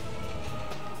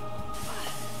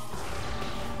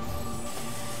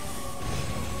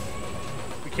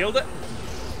 We killed it?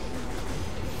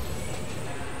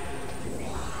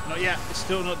 Not yet. It's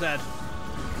still not dead.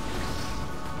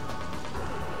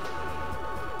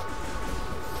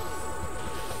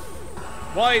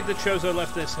 Why have the Chozo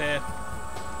left this here?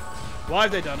 Why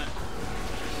have they done it?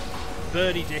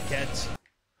 Birdie dickheads.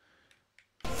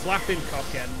 Flapping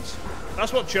cockends.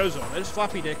 That's what Chozo are. They're just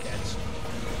flappy dickheads.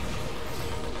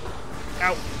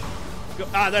 Ow.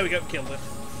 Ah, there we go. Killed it.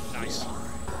 Nice.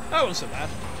 That wasn't so bad.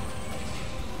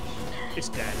 It's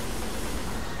dead.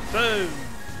 Boom.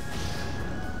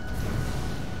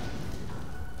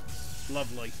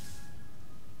 Lovely.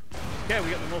 Okay,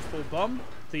 we got the North Pole bomb.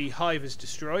 The hive is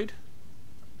destroyed.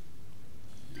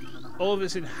 All of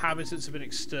its inhabitants have been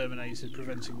exterminated,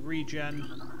 preventing regen.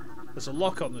 There's a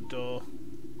lock on the door.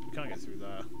 We can't get through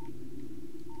there.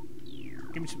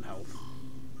 Give me some health.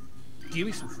 Give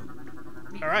me some food.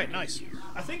 Alright, nice.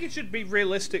 I think it should be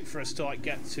realistic for us to like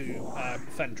get to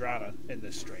Fendrana in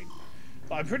this stream.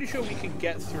 But I'm pretty sure we can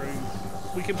get through...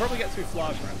 We can probably get through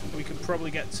Flagra. We can probably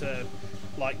get to...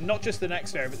 Like, not just the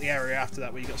next area, but the area after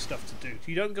that where you got stuff to do.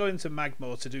 You don't go into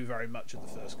Magmore to do very much at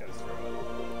the first go through.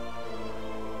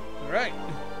 Alright.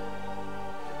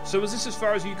 So was this as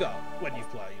far as you got when you've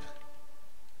played?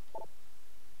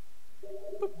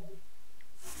 Boop.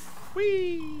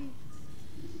 Whee!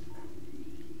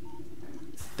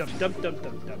 Dum dum dum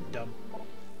dum dum dum.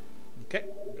 Okay,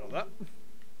 got that.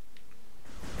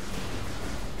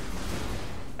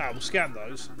 Ah, we'll scan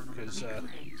those, because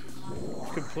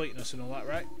completeness and all that,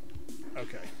 right?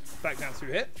 Okay, back down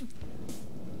through here.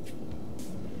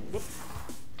 Whoop.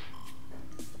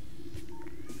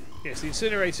 Yes, the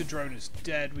incinerator drone is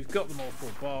dead. We've got the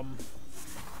morph bomb.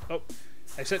 Oh,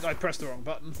 except I pressed the wrong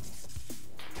button.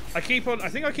 I think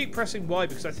I keep pressing Y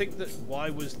because I think that Y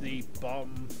was the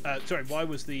bomb. Y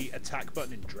was the attack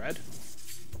button in Dread.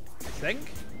 I think.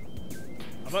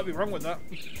 I might be wrong with that.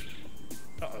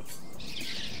 Uh-oh.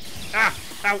 Ah!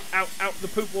 Ow, ow, ow, the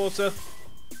poop water.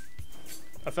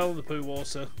 I fell in the poo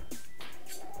water.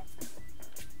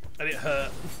 And it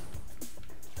hurt.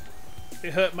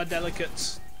 It hurt my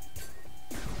delicates.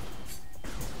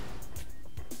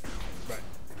 Right.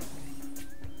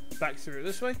 Back through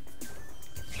this way.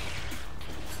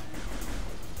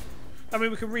 I mean,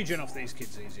 we can regen off these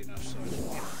kids easy enough, so...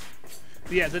 Yeah.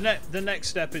 But yeah, the next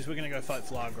step is we're going to go fight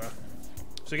Flagra.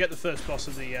 So get the first boss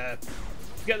of the...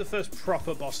 get the first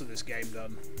proper boss of this game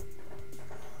done.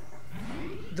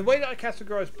 The way that I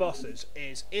categorise bosses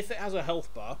is if it has a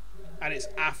health bar and it's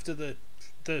after the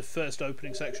first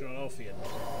opening section on Orpheon,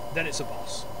 then it's a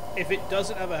boss. If it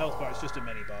doesn't have a health bar, it's just a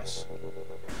mini boss.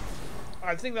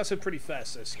 I think that's a pretty fair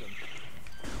system.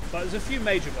 But there's a few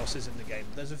major bosses in the game.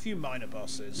 There's a few minor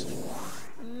bosses.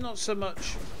 Not so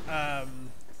much.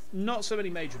 Not so many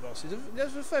major bosses.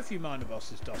 There's a fair few minor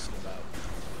bosses dotted about.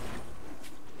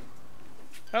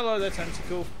 Hello there,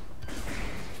 Tentacle.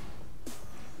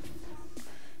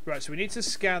 Right, so we need to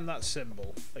scan that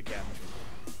symbol again.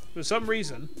 For some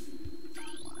reason...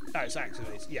 Oh, it's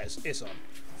activated. Yes, it's on.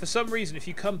 For some reason, if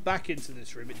you come back into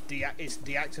this room, it's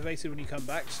deactivated when you come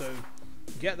back, so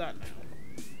get that now.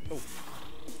 Oh.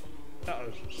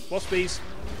 Uh-oh. Waspies.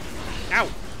 Ow!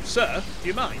 Sir, do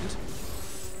you mind?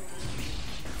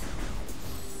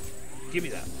 Give me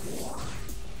that.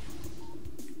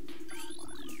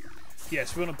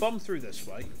 Yes, we want to bomb through this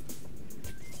way.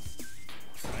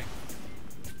 Right.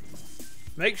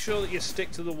 Make sure that you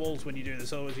stick to the walls when you do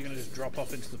this, otherwise you're going to just drop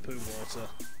off into the poo water.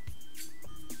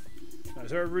 Now,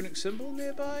 is there a runic symbol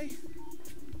nearby?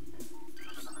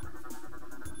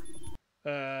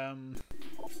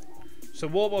 So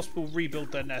Warwasp will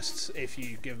rebuild their nests if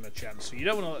you give them a chance, so you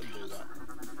don't want to let them do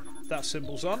that. That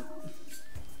symbol's on.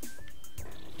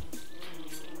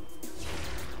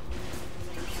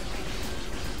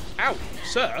 Ow!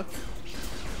 Sir?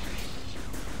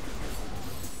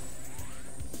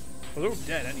 Well, they're all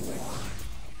dead anyway.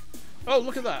 Oh,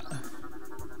 look at that!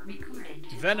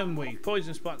 Venom weed.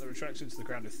 Poisonous plant that retracts into the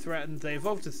ground if threatened. They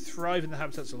evolve to thrive in the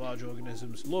habitats of large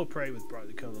organisms, lure prey with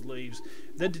brightly coloured leaves,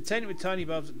 then detain it with tiny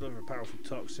barbs that deliver a powerful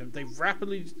toxin. They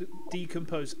rapidly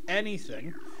decompose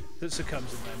anything that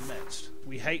succumbs in their midst.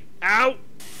 We hate... Ow!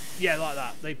 Yeah, like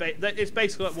that. It's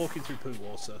basically like walking through poo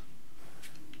water.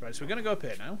 Right, so we're going to go up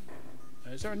here now.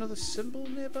 Is there another symbol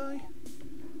nearby?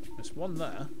 There's one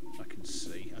there, I can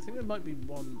see. I think there might be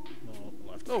one more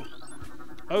left. Oh!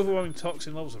 Overwhelming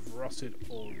toxin levels of rotted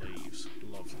all leaves.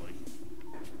 Lovely.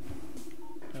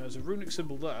 There's a runic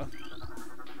symbol there.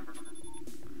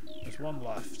 There's one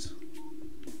left.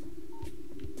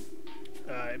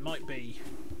 It might be...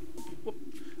 Whoop.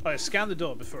 Oh, scan the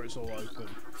door before it's all open.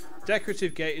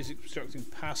 Decorative gate is obstructing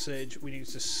passage. We need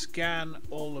to scan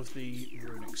all of the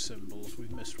runic symbols.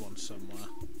 We've missed one somewhere.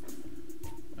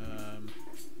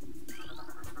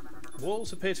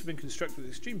 Walls appear to have been constructed with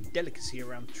extreme delicacy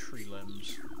around tree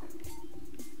limbs.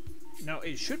 Now,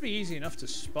 it should be easy enough to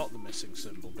spot the missing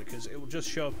symbol because it will just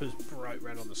show up as bright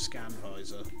red on the scan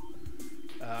visor.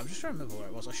 I'm just trying to remember where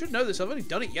it was. I should know this. I've only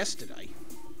done it yesterday.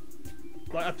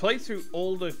 Like, I played through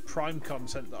all the Prime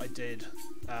content that I did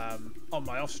on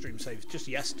my off-stream save just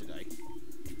yesterday.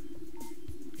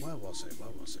 Where was it? Where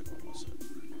was it? Where was it?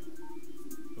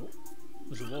 Oh,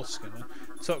 there's a water skin there.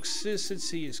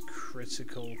 Toxicity is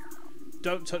critical.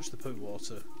 Don't touch the poo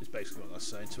water, is basically what that's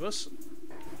saying to us.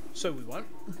 So we won't.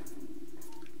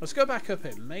 Let's go back up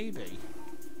here, maybe.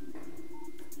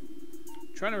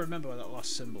 I'm trying to remember where that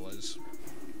last symbol is.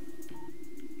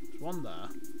 There's one there.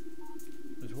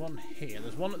 There's one here.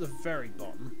 There's one at the very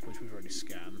bottom, which we've already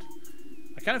scanned.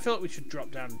 I kind of feel like we should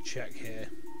drop down and check here.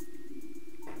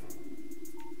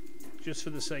 Just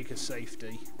for the sake of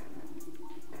safety.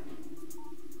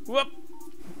 Whoop!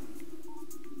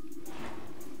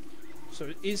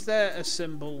 So is there a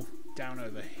symbol down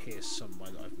over here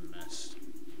somewhere that I've missed?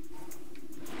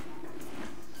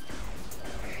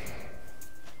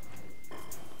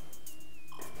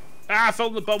 Ah, I fell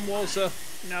in the bum water.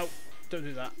 No, don't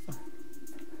do that.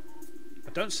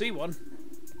 I don't see one.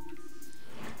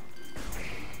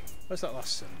 Where's that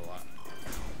last symbol at?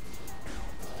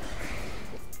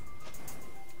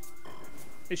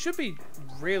 It should be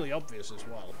really obvious as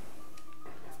well.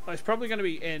 It's probably going to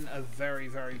be in a very,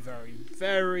 very, very,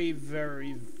 very,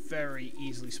 very, very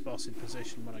easily spotted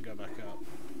position when I go back up.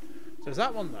 So there's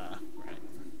that one there. Right.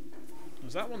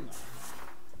 There's that one there.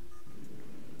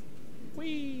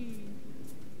 Whee!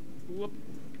 Whoop.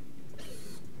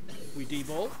 We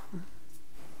D-ball.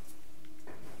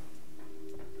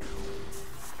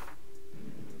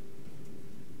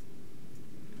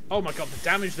 Oh my god, the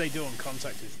damage they do on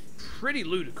contact is pretty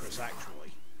ludicrous, actually.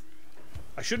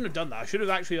 I shouldn't have done that. I should have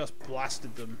actually just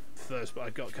blasted them first, but I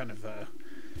got kind of...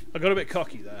 I got a bit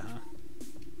cocky there, huh?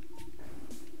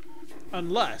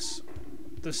 Unless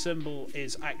the symbol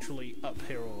is actually up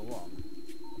here all along.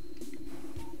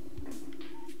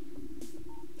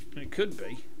 It could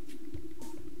be.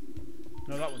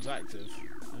 No, that one's active.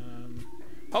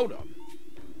 Hold on.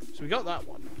 So we got that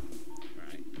one.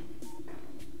 Right.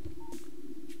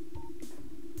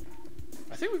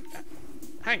 I think we've...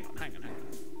 Hang on.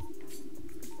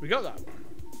 We got that one.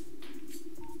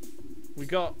 We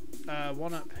got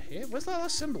one up here. Where's that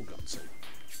last symbol got to?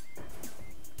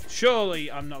 Surely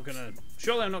I'm not gonna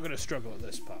struggle at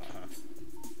this part,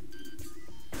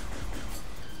 huh?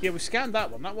 Yeah, we scanned that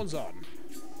one. That one's on.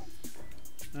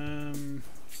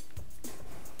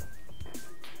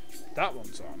 That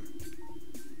one's on.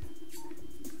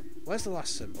 Where's the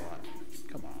last symbol at?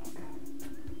 Come on.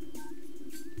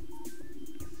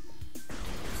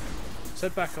 Let's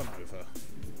head back on over.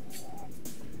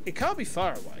 It can't be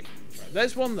far away. Right,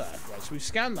 there's one there. Right, so we've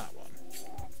scanned that one.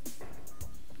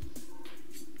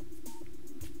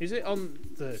 Is it on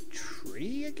the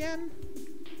tree again?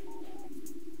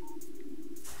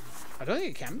 I don't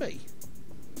think it can be.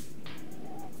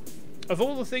 Of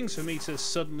all the things for me to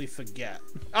suddenly forget.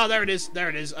 Oh, there it is. There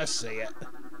it is. I see it.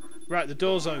 Right, the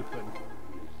door's open.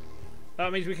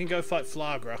 That means we can go fight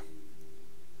Flagra.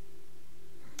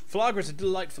 Flagra's a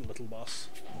delightful little boss.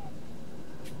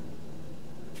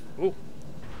 Oh,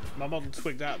 my model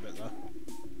twigged out a bit there.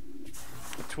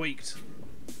 I tweaked.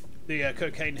 The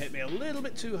cocaine hit me a little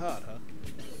bit too hard, huh?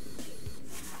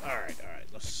 All right.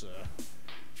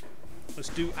 Let's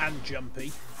do and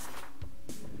jumpy.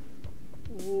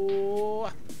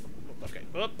 Oh, okay.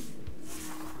 Up.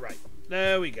 Right.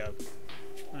 There we go.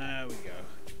 There we go.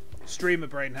 Streamer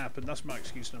brain happened. That's my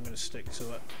excuse, and I'm going to stick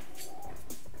to it.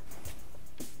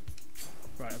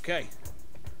 Right. Okay.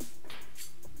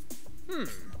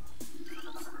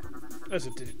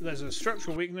 There's a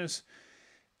structural weakness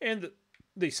in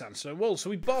the sandstone wall, so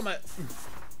we bomb it.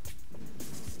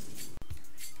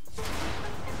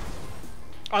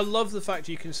 I love the fact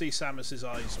you can see Samus's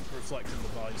eyes reflect in the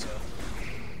visor.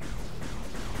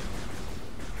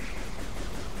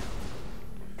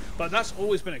 But that's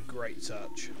always been a great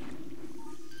touch.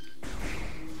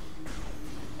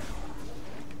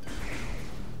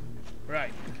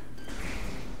 Right.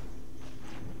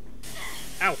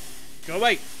 Ow! Go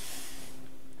away!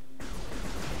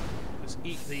 Let's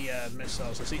eat the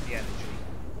missiles. Let's eat the energy.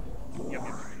 Yum, yum,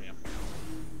 yum, yum.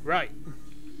 Right.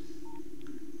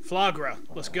 Flagra,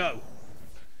 let's go.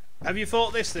 Have you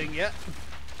fought this thing yet?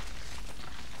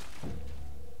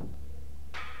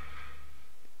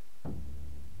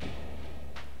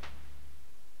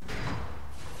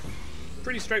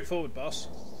 Pretty straightforward, boss.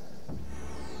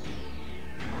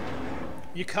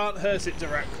 You can't hurt it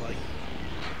directly.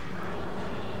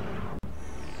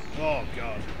 Oh,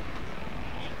 God.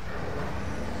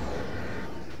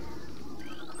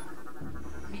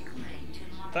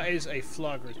 That is a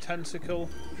Flagra tentacle.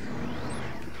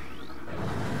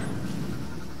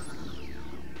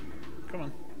 Come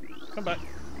on. Come back.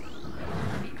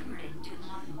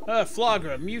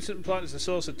 Flagra, mutant plant, is the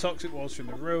source of toxic water in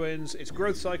the ruins. Its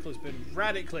growth cycle has been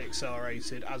radically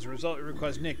accelerated. As a result, it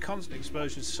requires near constant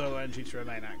exposure to solar energy to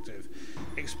remain active.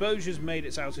 Exposure's made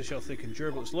its outer shell thick and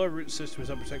durable. Its lower root system is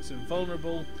unprotected and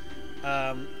vulnerable.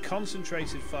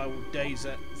 Concentrated fire will daze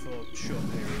it for short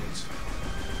periods.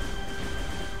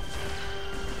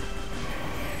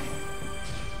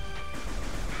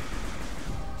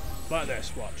 Like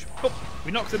this, watch. Oh,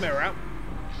 we knock the mirror out.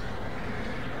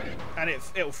 And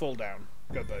it'll fall down.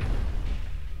 Go boom.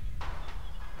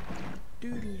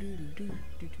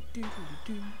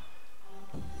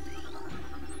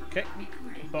 Okay,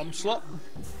 bomb slot.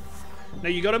 Now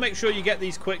you got to make sure you get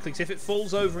these quickly, because if it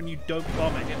falls over and you don't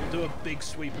bomb it, it'll do a big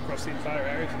sweep across the entire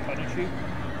area to punish you.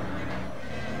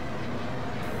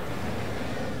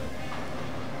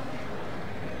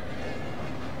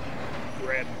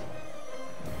 Grim.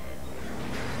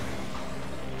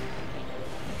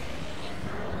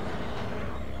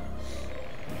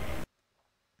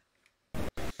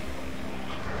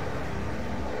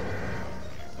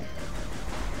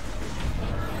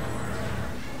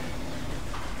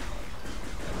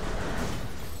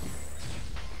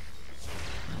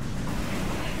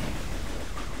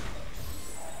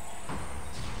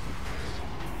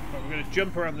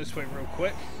 Jump around this way real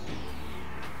quick.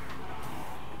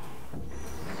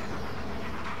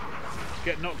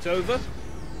 Get knocked over.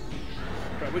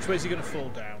 Right, which way is he going to fall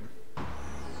down? I'm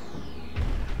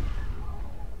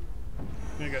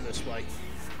going to go this way.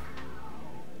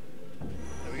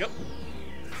 There we go.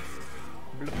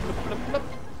 Blup, blup, blup, blup.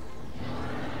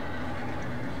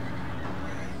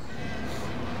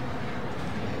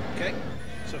 Okay,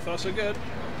 so far so good.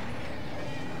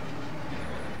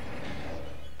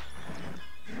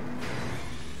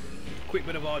 Quick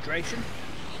bit of hydration.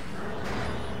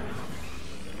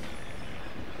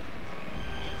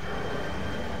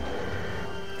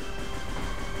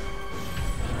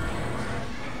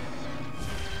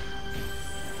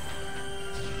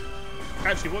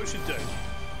 Actually, what we should do,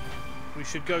 we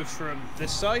should go from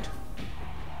this side.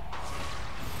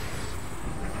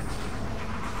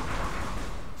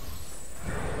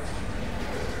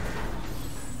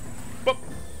 Boop,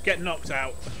 get knocked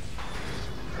out.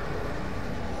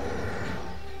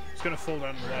 It's going to fall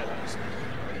down there, that is.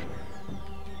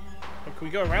 Oh, can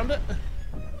we go around it?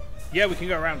 Yeah, we can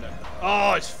go around it.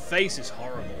 Oh, his face is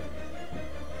horrible.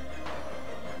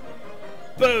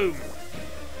 Boom!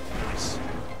 Nice.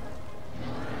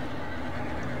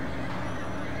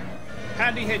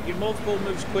 Handy hit, your morph ball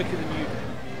moves quicker than you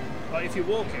do. Like, if you're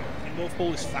walking, your morph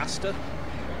ball is faster.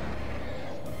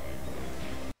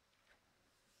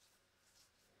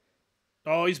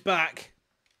 Oh, he's back.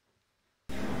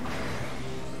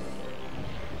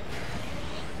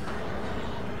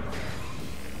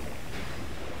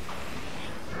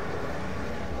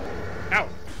 Ow,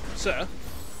 sir.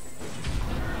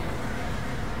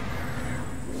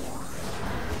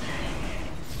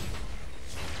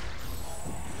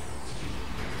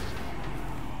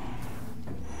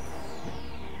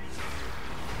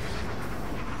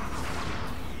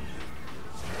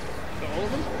 Got all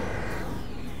of them?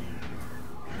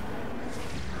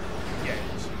 Yeah,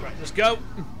 it is. Right, let's go.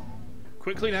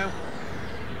 Quickly now.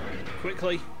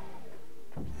 Quickly.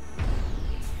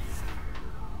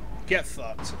 Get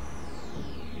fucked.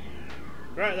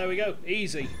 Right, there we go.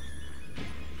 Easy.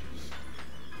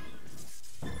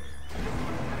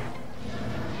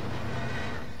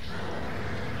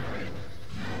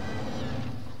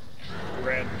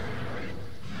 Red.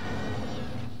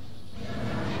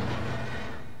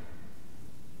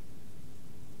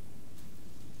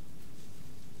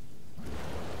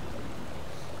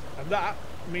 And that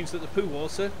means that the poo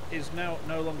water is now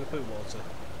no longer poo water.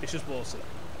 It's just water.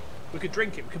 We could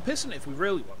drink it. We could piss in it if we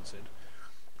really wanted.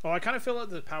 Oh, I kind of feel like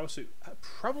the power suit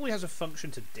probably has a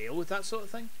function to deal with that sort of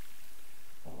thing.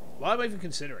 Why am I even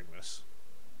considering this?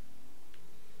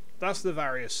 That's the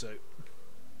Various suit.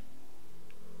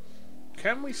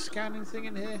 Can we scan anything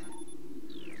in here?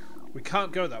 We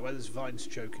can't go that way, there's vines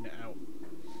choking it out.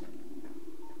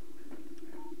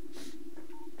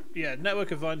 Yeah,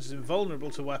 network of vines is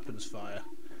invulnerable to weapons fire.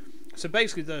 So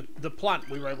basically the plant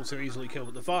we were able to easily kill,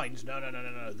 but the vines, no.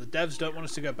 The devs don't want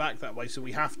us to go back that way, so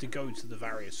we have to go to the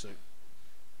Various suit.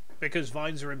 Because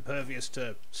vines are impervious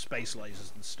to space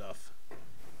lasers and stuff.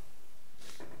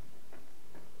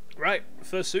 Right,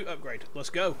 first suit upgrade. Let's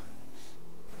go.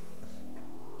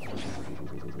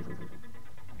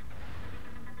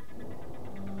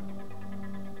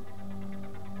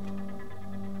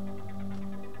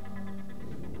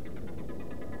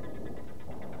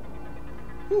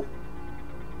 Whew.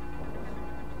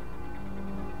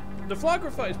 The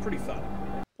Flagra fight is pretty fun.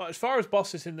 Like, as far as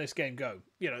bosses in this game go,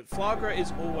 you know, Flagra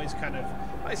is always kind of...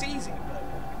 It's easy, but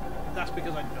that's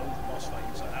because I know the boss fight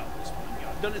inside out at this point. You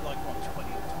know, I've done it like, what, 20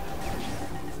 times?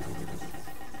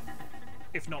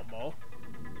 If not more.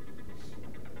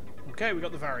 Okay, we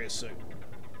got the Various suit.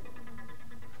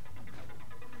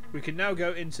 We can now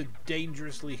go into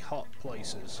dangerously hot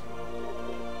places.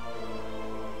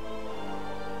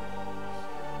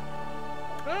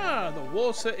 Ah, the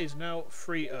water is now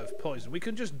free of poison. We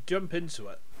can just jump into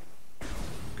it.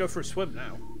 Go for a swim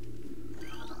now.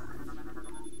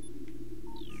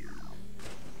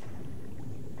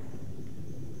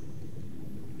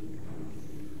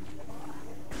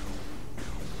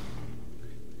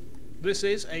 This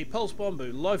is a pulse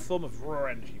bamboo, life form of raw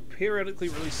energy, periodically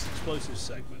releases explosive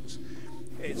segments.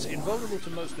 It's invulnerable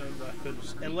to most known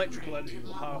weapons, electrical energy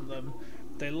will harm them,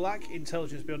 they lack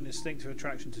intelligence beyond instinctive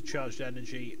attraction to charged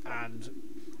energy, and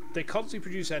they constantly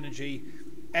produce energy.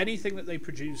 Anything that they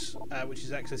produce, which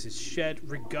is excess, is shed,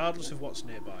 regardless of what's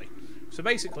nearby. So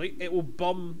basically, it will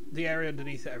bomb the area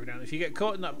underneath it every now and then. If you get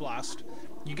caught in that blast,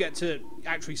 you get to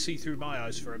actually see through my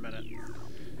eyes for a minute.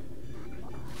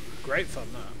 Great fun,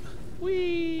 that.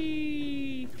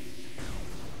 Whee!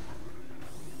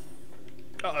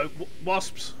 Uh-oh,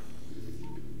 wasps.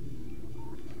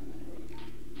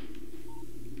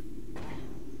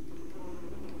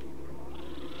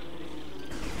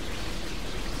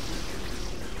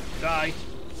 Die.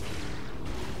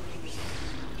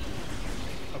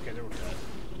 Okay, they're all dead.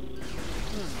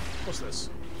 What's this?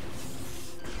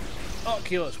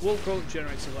 Oculus. Wall crawler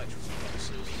generates electrical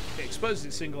pulses. It exposes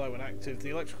its single eye when active. The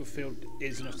electrical field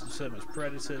is enough to discern its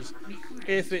predators.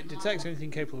 If it detects anything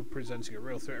capable of presenting a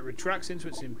real threat, it retracts into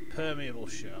its impermeable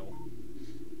shell.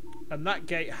 And that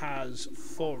gate has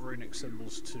 4 runic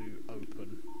symbols to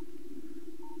open.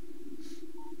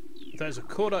 There's a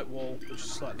cordite wall, which is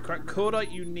slightly cracked.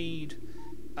 Cordite, you need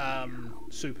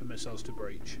super missiles to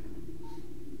breach.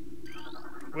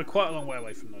 We're quite a long way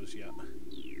away from those yet.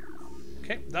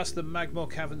 Okay, that's the Magmore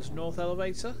Caverns North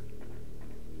elevator.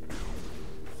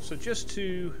 So just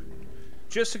to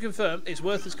confirm, it's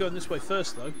worth us going this way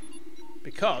first, though,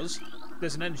 because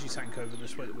there's an energy tank over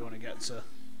this way that we want to get to.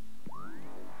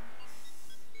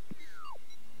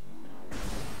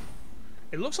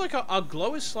 It looks like our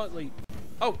glow is slightly...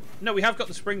 Oh, no, we have got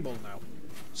the spring ball now.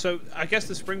 So I guess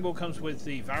the spring ball comes with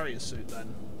the Various suit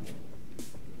then.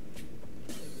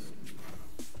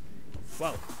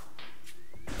 Well.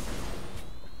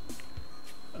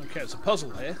 Okay, it's a puzzle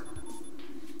here.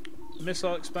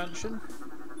 Missile expansion.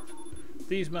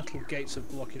 These metal gates are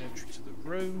blocking entry to the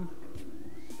room.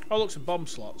 Oh, look, some bomb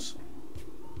slots.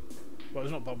 Well,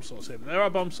 there's not bomb slots here, but there are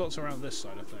bomb slots around this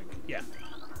side, I think. Yeah.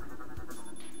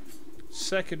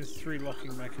 Second is 3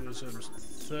 locking mechanisms.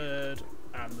 Third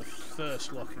and the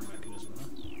first locking mechanism.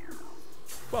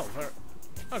 Huh? Well,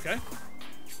 okay.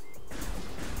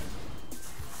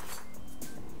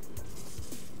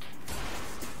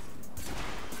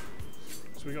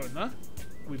 So we go in there.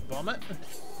 We bomb it.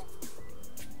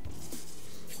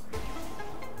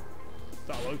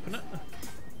 That'll open it.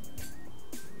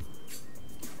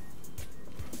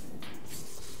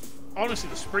 Honestly,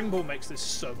 the spring ball makes this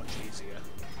so much easier.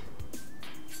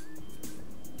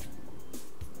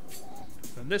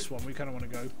 And this one, we kind of want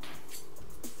to go...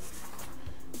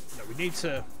 No, we need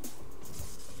to...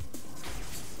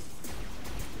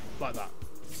 Like that.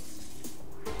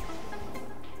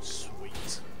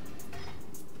 Sweet.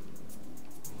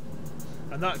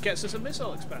 And that gets us a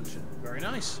missile expansion. Very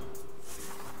nice.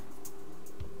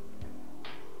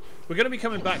 We're going to be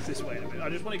coming back this way in a minute. I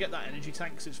just want to get that energy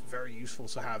tank because it's very useful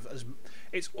to have.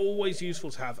 It's always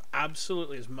useful to have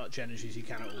absolutely as much energy as you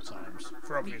can at all times,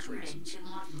 for obvious reasons.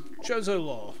 Chozo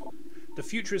lore. The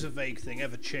future is a vague thing,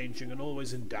 ever changing and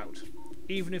always in doubt.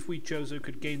 Even if we Chozo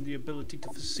could gain the ability to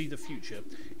foresee the future,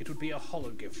 it would be a hollow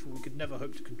gift, for we could never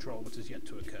hope to control what is yet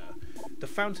to occur. The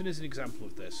fountain is an example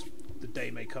of this. The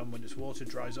day may come when its water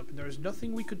dries up, and there is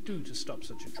nothing we could do to stop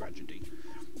such a tragedy.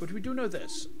 But we do know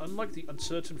this: unlike the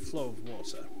uncertain flow of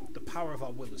water, the power of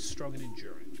our will is strong and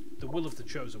enduring. The will of the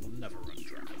chosen will never run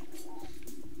dry.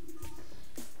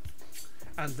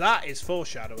 And that is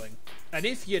foreshadowing. And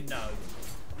if you know,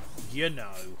 you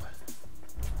know.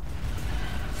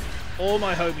 All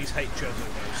my homies hate chosen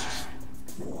ghosts.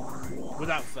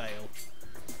 Without fail.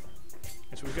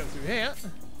 So we go through here.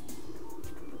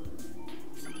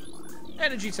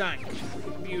 Energy tank.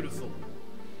 Beautiful.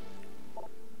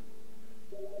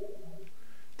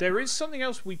 There is something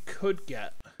else we could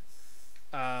get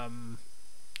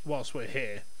whilst we're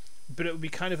here, but it would be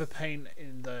kind of a pain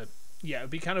in the it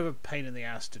would be kind of a pain in the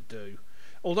ass to do.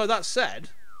 Although that said,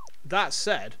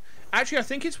 actually I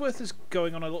think it's worth us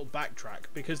going on a little backtrack,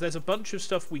 because there's a bunch of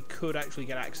stuff we could actually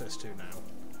get access to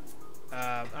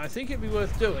now. I think it'd be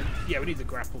worth doing. Yeah, we need the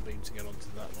grapple beam to get onto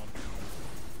that one.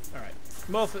 Alright.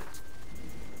 Morph it.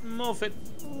 Morph it.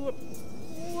 Whoop.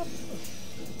 Whoop.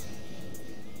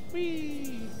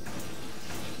 Whee.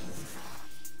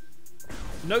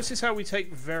 Notice how we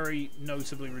take very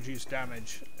notably reduced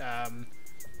damage.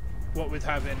 What with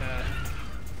having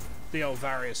the old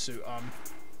Various suit on.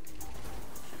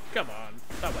 Come on.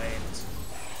 That way it.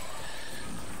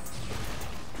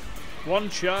 One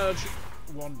charge,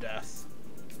 one death.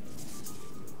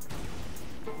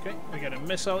 Okay, we get a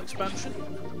missile expansion.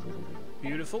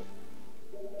 Beautiful.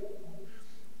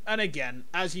 And again,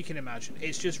 as you can imagine,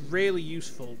 it's just really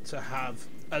useful to have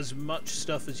as much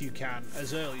stuff as you can,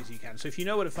 as early as you can. So if you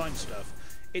know where to find stuff,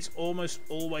 it's almost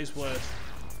always worth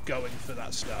going for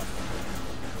that stuff.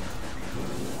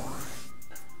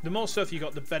 The more stuff you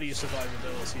got, the better your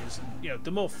survivability is, and, you know,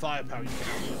 the more firepower you can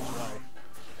have as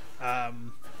well.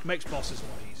 Makes bosses a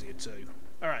lot easier too.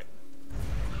 Alright.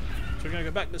 So we're going to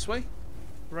go back this way.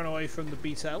 Run away from the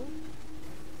beetle.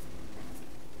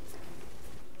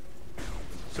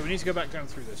 So we need to go back down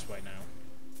through this way now.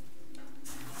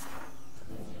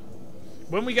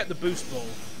 When we get the boost ball,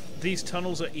 these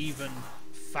tunnels are even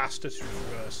faster to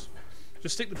traverse.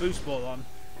 Just stick the boost ball on,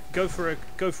 go for a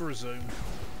zoom,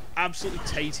 absolutely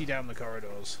tatey down the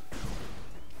corridors.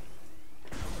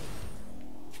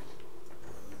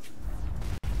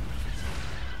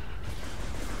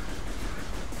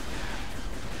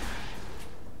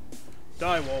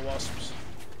 Die, war wasps.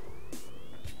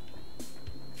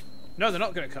 No, they're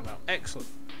not going to come out. Excellent.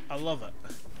 I love it.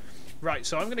 Right,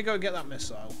 so I'm going to go and get that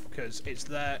missile, because it's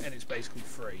there and it's basically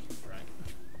free. Right.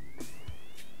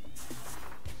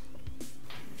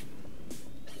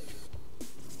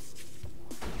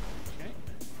 Okay.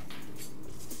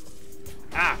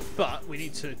 Ah, but we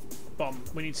need to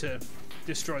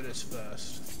destroy this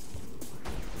first.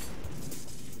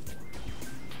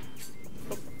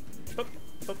 Up, up,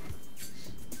 up.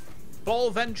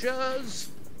 Ball Ventures!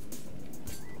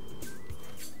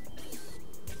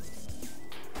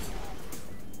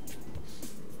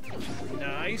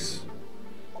 Nice.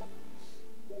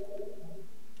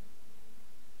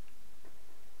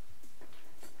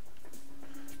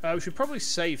 We should probably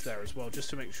save there as well, just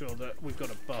to make sure that we've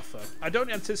got a buffer. I don't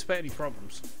anticipate any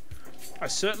problems. I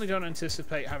certainly don't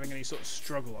anticipate having any sort of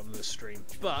struggle on this stream,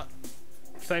 but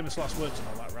famous last words and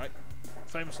all that, right?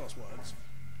 Famous last words.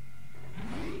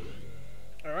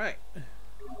 Alright.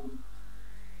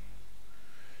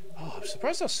 Oh, I'm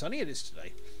surprised how sunny it is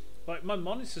today. Like, my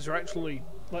monitors are actually...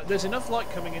 Like, there's enough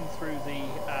light coming in through the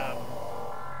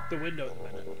window at the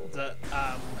minute that,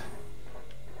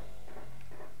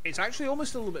 it's actually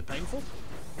almost a little bit painful.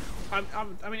 I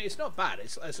mean, it's not bad.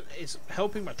 It's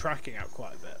helping my tracking out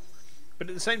quite a bit. But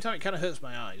at the same time, it kind of hurts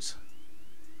my eyes.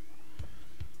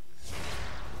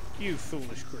 You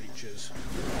foolish creatures.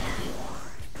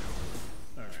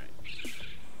 Alright.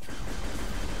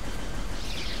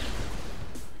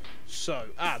 So,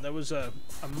 there was a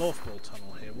morph ball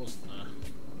tunnel here, wasn't there?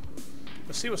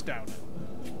 Let's see what's down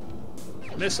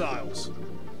there. Missiles.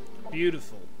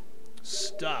 Beautiful.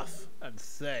 Stuff and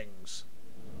things.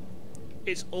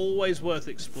 It's always worth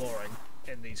exploring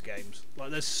in these games. Like,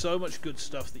 there's so much good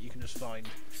stuff that you can just find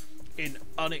in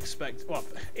unexpected... Well,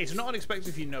 it's not unexpected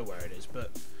if you know where it is, but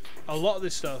a lot of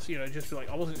this stuff, you know, just be like,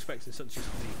 I wasn't expecting such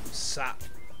just to be sat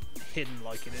hidden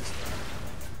like it is there.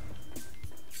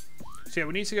 So yeah,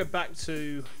 we need to go back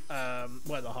to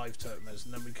where the hive totem is,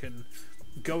 and then we can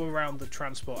go around the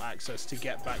transport access to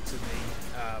get back to the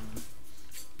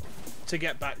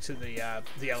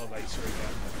elevator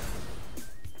again.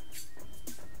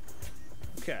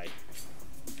 Okay.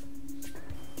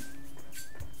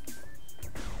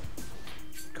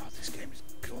 God, this game is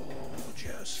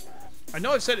gorgeous. I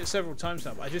know I've said it several times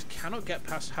now, but I just cannot get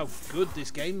past how good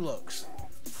this game looks.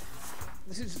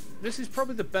 this is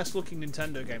probably the best looking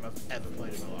Nintendo game I've ever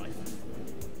played in my life.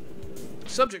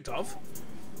 Subject of,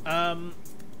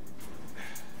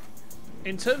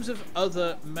 in terms of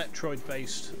other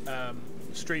Metroid-based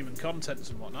stream and contents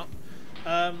and whatnot,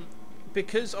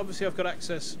 because obviously I've got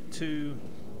access to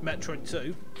Metroid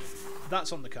 2,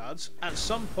 that's on the cards. At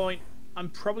some point, I'm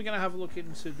probably going to have a look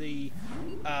into the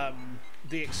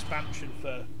expansion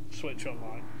for Switch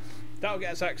Online. That'll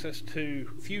get us access to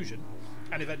Fusion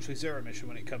and eventually Zero Mission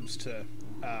when it comes to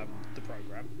the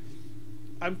program.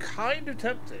 I'm kind of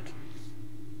tempted,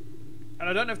 and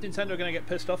I don't know if Nintendo are going to get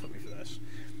pissed off at me for this.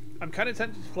 I'm kind of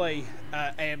tempted to play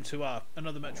AM2R,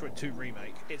 another Metroid 2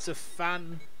 remake. It's a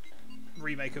fan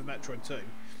remake of Metroid 2,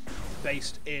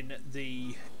 based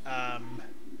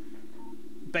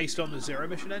on the Zero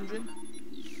Mission engine.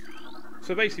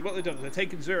 So basically, what they've done is they've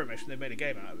taken Zero Mission, they've made a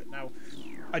game out of it. Now,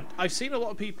 I've seen a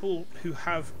lot of people who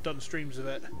have done streams of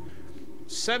it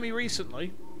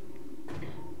semi-recently,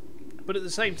 but at the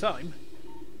same time,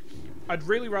 I'd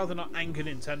really rather not anger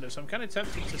Nintendo, so I'm kind of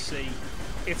tempted to see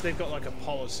if they've got like a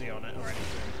policy on it or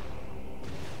anything.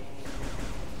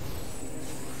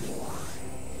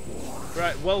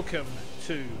 Right, welcome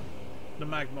to the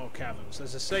Magmore Caverns.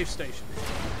 There's a save station.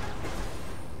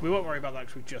 We won't worry about that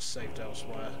because we've just saved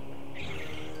elsewhere.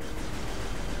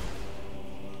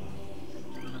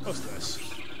 What's this?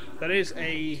 That is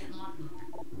a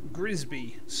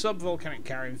Grisby sub-volcanic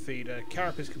carrion feeder.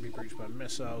 Carapace can be breached by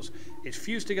missiles. It's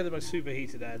fused together by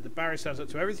superheated air. The barrier stands up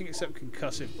to everything except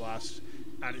concussive blasts,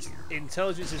 and its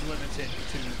intelligence is limited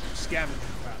to scavenging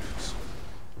patterns.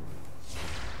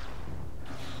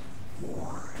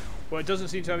 Well, it doesn't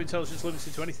seem to have intelligence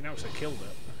limited to anything else. I killed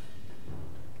it.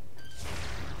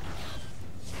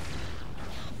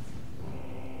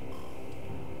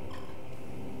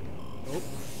 Oh.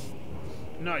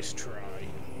 Nice try.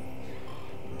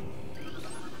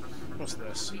 What's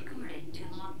this?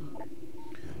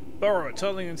 Burrower,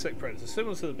 tunneling insect predator.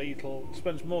 Similar to the beetle,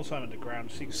 spends more time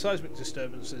underground, seeks seismic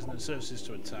disturbances and then surfaces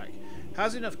to attack.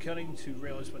 Has enough cunning to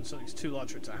realise when something's too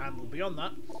large for it to handle. Beyond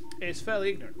that, it's fairly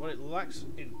ignorant. What it lacks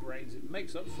in brains, it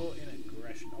makes up for in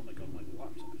aggression. Oh my god, my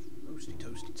laptop is roasty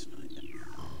toasty tonight.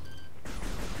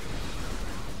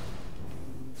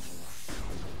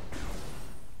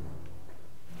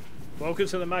 Welcome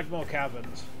to the Magmore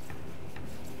Caverns.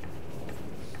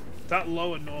 That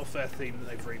lower North Air theme that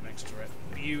they've remixed to it.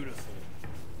 Beautiful.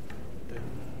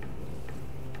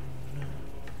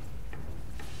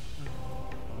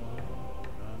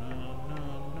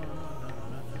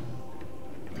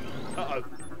 Uh-oh.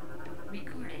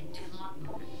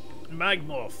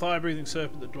 Magmore, fire-breathing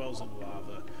serpent that dwells in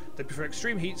lava. They prefer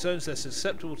extreme heat zones, they're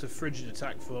susceptible to frigid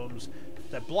attack forms.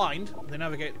 They're blind, they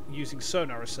navigate using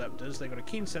sonar receptors, they've got a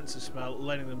keen sense of smell,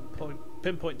 letting them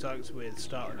pinpoint targets with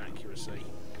startling accuracy.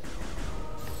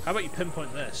 How about you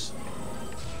pinpoint this?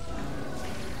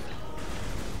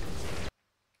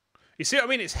 You see what I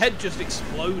mean? Its head just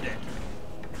exploded.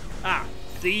 Ah,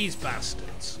 these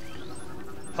bastards.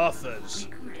 Puffers.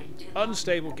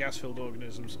 Unstable gas-filled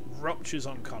organisms, ruptures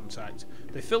on contact.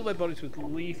 They fill their bodies with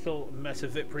lethal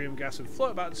metaviprium gas and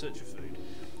float about in search of food.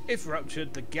 If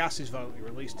ruptured, the gas is violently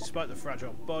released. Despite their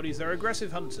fragile bodies, they're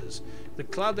aggressive hunters. The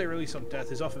cloud they release on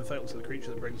death is often fatal to the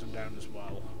creature that brings them down as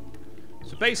well.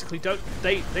 So basically,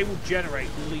 they will generate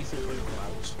lethal blue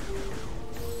clouds.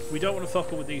 We don't want to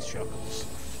fuck with these chuckles.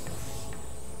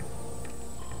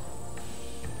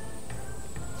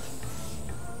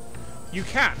 You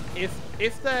can,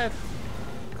 if they're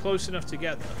close enough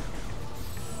together.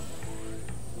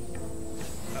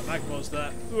 That Magmore's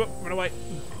there. Ooh, run away.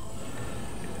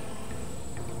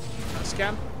 That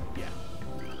scan? Yeah.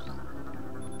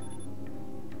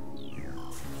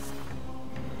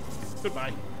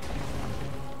 Goodbye.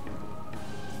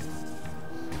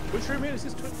 Which room here is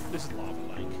this? This is Lava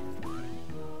Lake.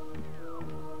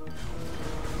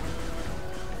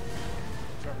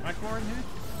 Is there a Magmore in here?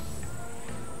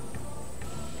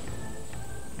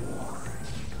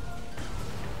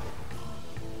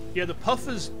 Yeah, the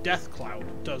Puffer's Death Cloud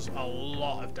does a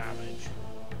lot of damage.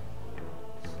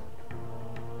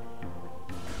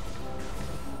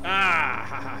 Ah,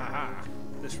 ha ha ha ha.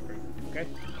 This room, okay.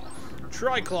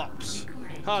 Triclops.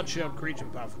 Hard-shelled creature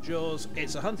with powerful jaws.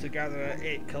 It's a hunter-gatherer.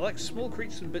 It collects small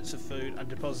creatures and bits of food and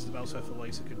deposits them elsewhere for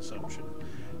later consumption.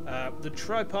 The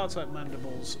tripartite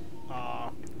mandibles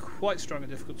are quite strong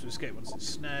and difficult to escape once it's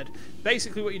snared.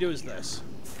 Basically what you do is this.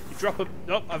 You drop a...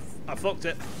 Oh, I fucked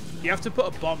it. You have to put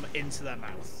a bomb into their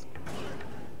mouth.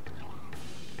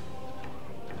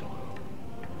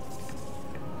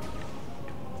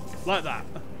 Like that.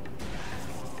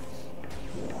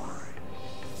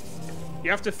 You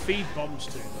have to feed bombs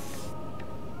to them.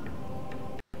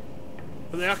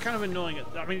 But they are kind of annoying.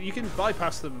 I mean, you can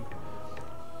bypass them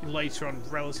later on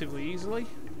relatively easily.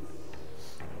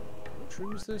 Which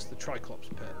room is this? The Triclops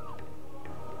pit.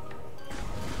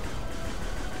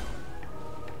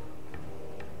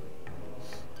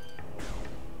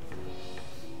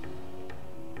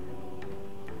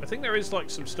 I think there is like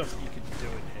some stuff that you can do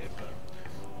in here, but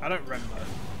I don't remember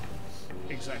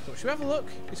exactly. Should we have a look?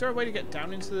 Is there a way to get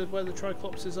down into where the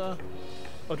Triclopses are?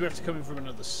 Or do we have to come in from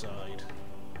another side?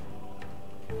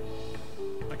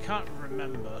 I can't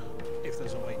remember if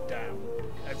there's a way down.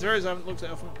 If there is, I haven't looked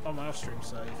at it on my off-stream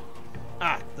save.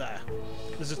 Ah, there.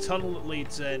 There's a tunnel that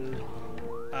leads in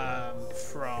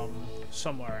from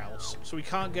somewhere else. So we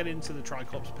can't get into the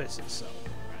Triclops pit itself.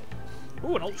 Right.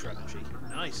 Ooh, an Ultra Energy.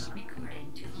 Nice.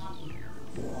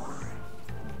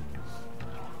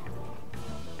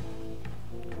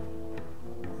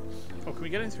 Oh, can we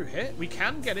get in through here? We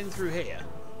can get in through here.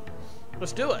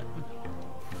 Let's do it.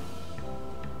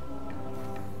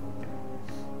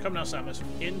 Come now, Samus.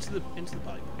 Into the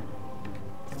pipe.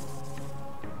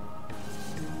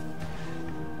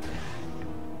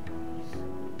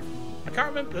 I can't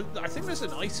remember. I think there's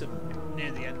an item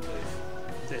near the end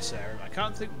of this area. I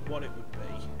can't think what it would be.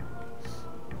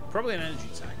 Probably an energy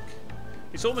tank.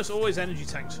 It's almost always energy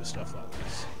tanks for stuff like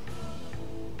this.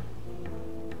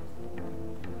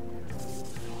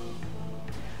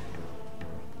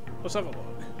 Let's have a look.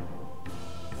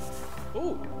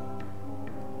 Ooh.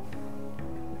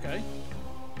 Okay.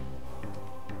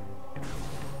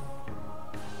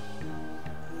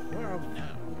 Where are we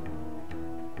now?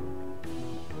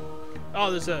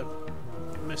 Oh, there's a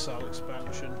missile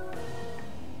expansion.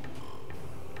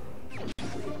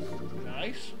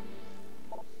 Nice.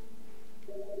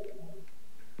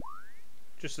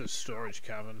 Just a storage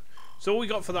cavern. So all we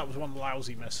got for that was one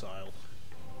lousy missile.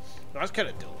 That's kind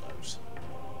of dildos.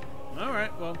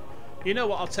 Alright, well, you know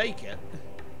what, I'll take it.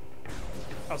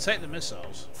 I'll take the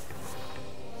missiles.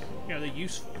 You know, they're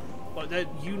useful. Like, they're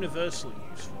universally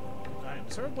useful. Right,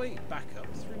 is there a way back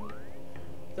up through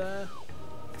there?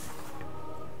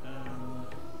 No,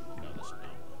 there's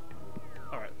not.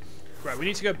 Alright. Right, we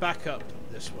need to go back up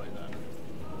this way then.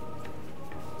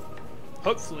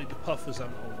 Hopefully the puffers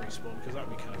haven't all respawned, because that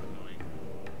would be kind of annoying.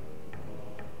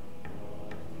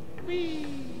 Whee!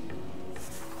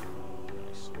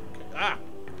 Nice. Okay. Ah!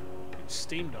 It's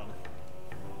steamed on.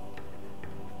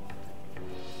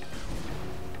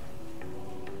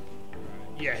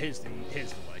 Yeah, here's the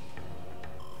way.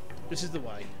 This is the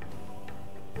way.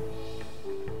 I'm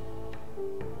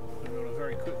going to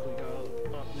very quickly go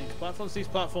up these platforms. These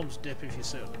platforms dip if you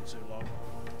sit on them too long,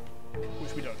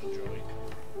 which we don't enjoy.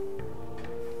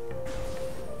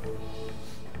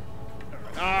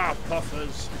 Alright. Ah,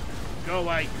 puffers! Go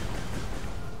away!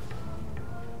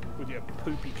 With your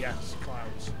poopy gas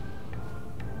clouds.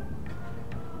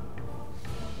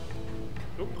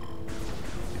 Oop.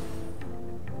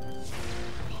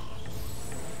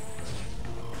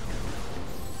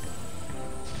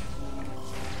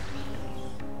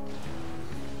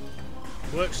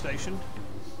 Workstation.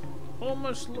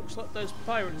 Almost looks like there's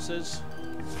pirates.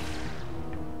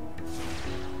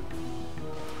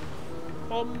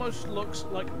 Almost looks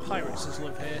like pirates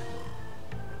live here.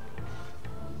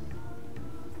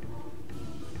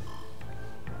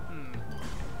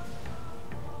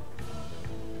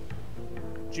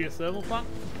 Geothermal plant?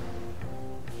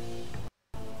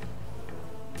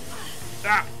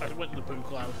 Ah! I went in the poo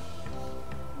cloud.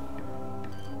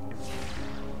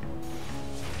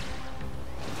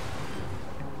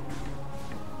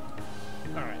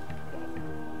 Alright.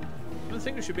 I don't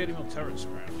think there should be any more turrets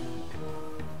around.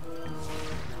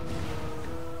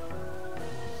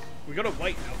 We gotta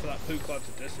wait now for that poo cloud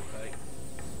to dissipate.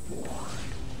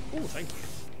 Oh, thank you.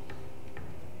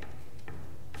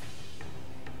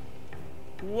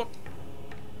 Whoop.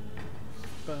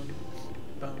 Bum,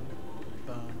 bum,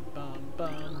 bum, bum,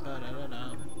 bum,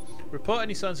 ba-da-da-da. Report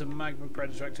any signs of magma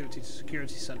predator activity to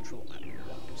Security Central at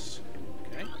once.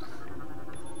 Okay.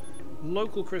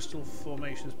 Local crystal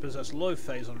formations possess low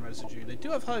phazon residue. They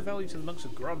do have high value to the monks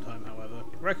of Grondheim, however.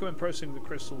 Recommend processing the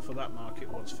crystal for that market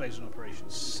once phazon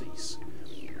operations cease.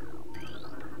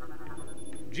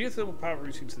 Geothermal power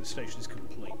routing to the station is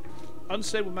complete.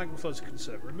 Unstable magma flows are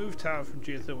concerned. Remove tower from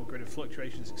geothermal grid if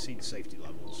fluctuations exceed safety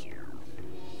levels.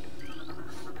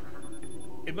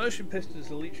 Immersion pistons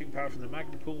are leaching power from the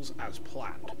magma pools as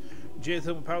planned.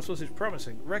 Geothermal power source is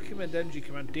promising. Recommend Energy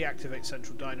Command deactivate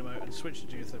central dynamo and switch to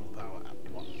geothermal power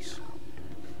at once.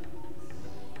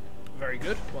 Very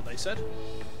good, what they said.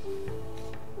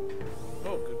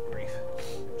 Oh, good grief.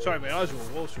 Sorry, my eyes were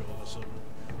watering all of a sudden.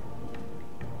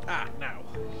 Ah, now.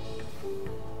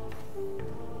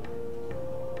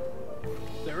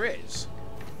 there is.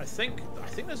 I think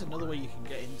there's another way you can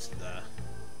get into there.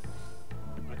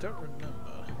 I don't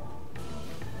remember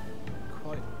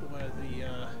quite where the.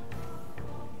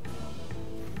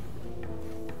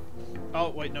 Oh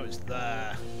wait, no, it's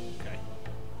there. Okay.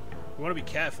 We want to be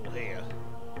careful here.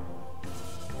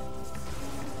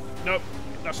 Nope,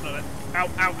 that's not it. Ow!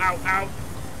 Ow! Ow! Ow!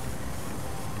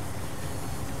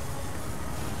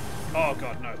 Oh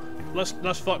god, no.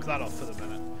 Let's fuck that off for the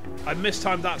minute. I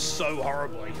mistimed that so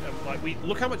horribly. Like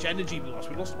look how much energy we lost.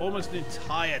 We lost almost an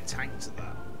entire tank to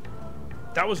that.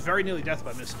 That was very nearly death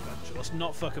by misadventure. Let's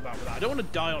not fuck about with that. I don't want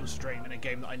to die on stream in a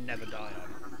game that I never die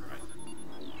on. Right.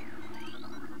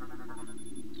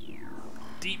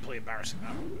 Deeply embarrassing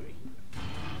that would be.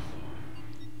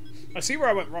 I see where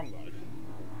I went wrong though.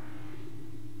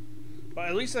 But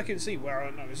at least I can see where I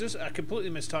don't know. It's just I completely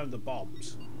mistimed the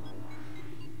bombs.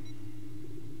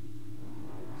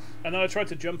 And then I tried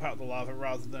to jump out of the lava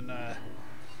rather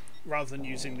than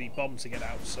using the bomb to get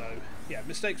out. So yeah,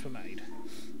 mistakes were made.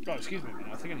 Oh, excuse me a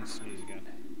minute. I think I need to sneeze again.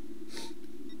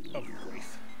 Oh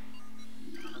grief!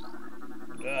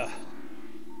 Ugh.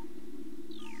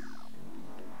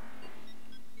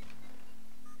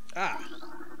 Ah.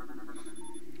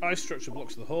 Ice structure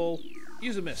blocks the hall.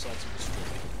 Use a missile to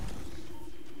destroy.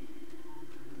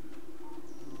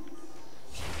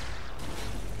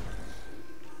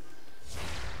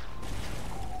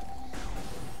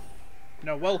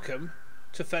 Now welcome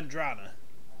to Fendrana.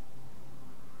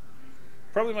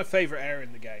 Probably my favourite area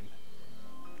in the game.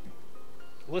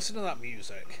 Listen to that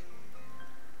music.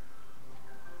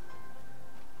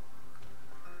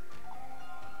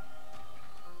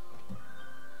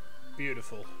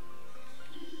 Beautiful.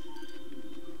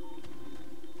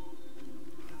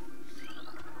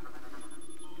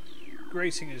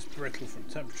 Grating is brittle from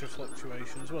temperature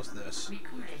fluctuations. What's this?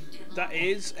 That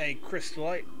is a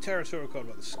crystallite. Territorial code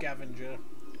about the scavenger.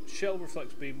 Shell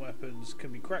reflects beam weapons.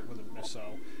 Can be cracked with a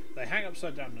missile. They hang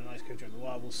upside down in an ice cave during the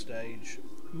larval stage.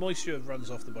 Moisture runs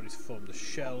off the body to form the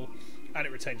shell. And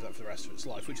it retains that for the rest of its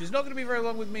life. Which is not going to be very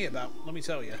long with me about, let me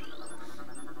tell you.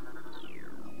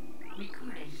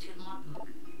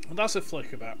 And that's a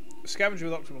flick about. A scavenger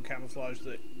with optimal camouflage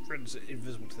that renders it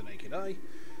invisible to the naked eye.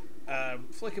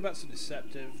 Flickerbats are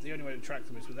deceptive. The only way to track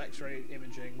them is with X-ray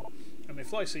imaging, and they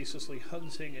fly ceaselessly,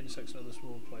 hunting insects and other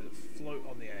small prey that float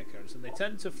on the air currents. And they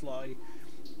tend to fly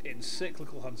in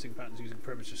cyclical hunting patterns using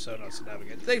primitive sonar to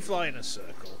navigate. They fly in a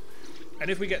circle, and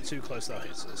if we get too close, they'll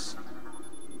hit us.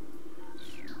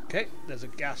 Okay, there's a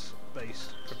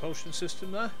gas-based propulsion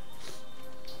system there.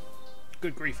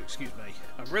 Good grief, excuse me.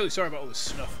 I'm really sorry about all this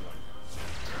snuffling.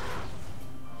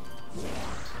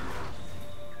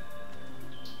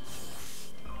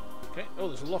 Okay, oh,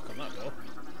 there's a lock on that door.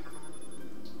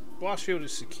 Blast shield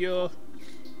is secure.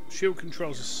 Shield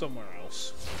controls are somewhere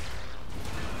else.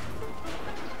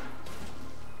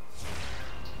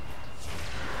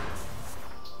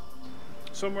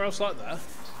 Somewhere else like there.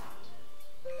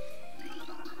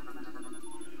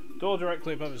 Door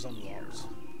directly above is unlocked.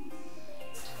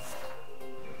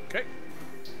 Okay.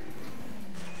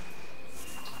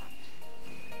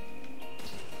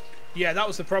 Yeah, that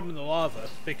was the problem in the lava,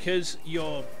 because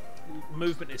your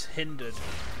movement is hindered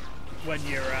when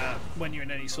you're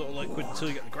in any sort of liquid until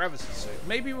you get the gravity suit.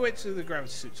 Maybe we wait till the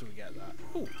gravity suit till we get that.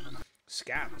 Ooh,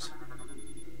 scans.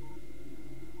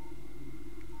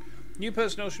 New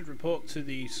personnel should report to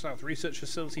the South Research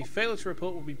Facility. Failure to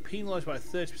report will be penalised by a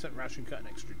 30% ration cut and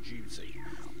extra duty.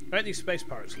 Right, these space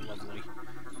pirates are lovely.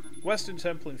 Western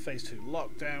Temple in Phase 2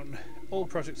 lockdown. All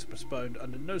projects are postponed.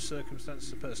 Under no circumstances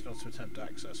for personnel to attempt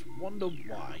access. Wonder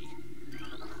why.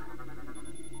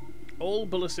 All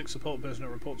ballistic support personnel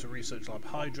report to Research Lab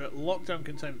Hydra. Lockdown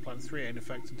containment plan 3A in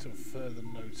effect until further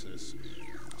notice.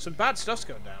 Some bad stuff's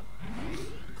going down.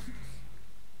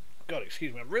 God,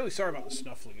 excuse me. I'm really sorry about the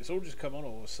snuffling. It's all just come on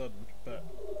all of a sudden, but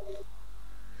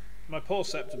my poor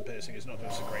septum piercing is not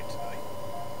doing so great today.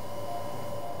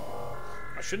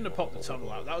 I shouldn't have popped the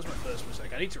tunnel out. That was my first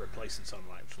mistake. I need to replace the tunnel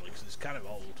actually because it's kind of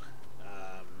old.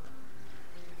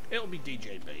 It'll be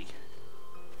DJB.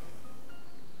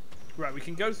 Right, we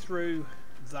can go through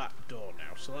that door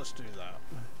now, so let's do that.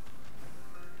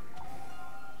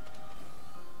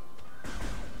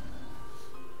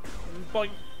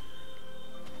 Boing.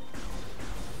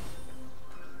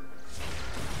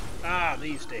 Ah,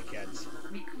 these dickheads.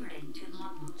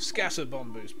 Scatter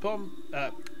bomb boost.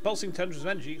 Pulsing tendrils of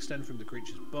energy extend from the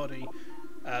creature's body.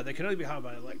 They can only be harmed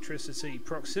by electricity.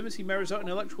 Proximity mirrors out an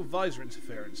electrical visor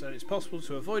interference, and it's possible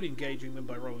to avoid engaging them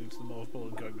by rolling into the morph ball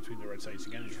and going between the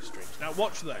rotating energy streams. Now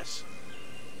watch this.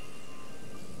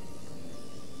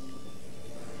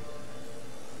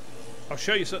 I'll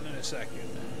show you something in a second.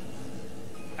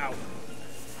 Ow.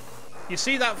 You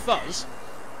see that fuzz?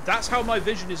 That's how my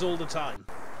vision is all the time.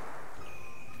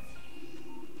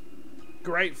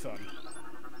 Great fun.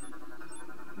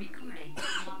 Recording.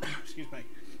 Excuse me.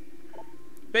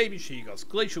 Baby she-goths.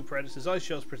 Glacial predators. Ice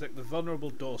shells protect the vulnerable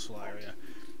dorsal area.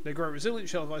 They grow a resilient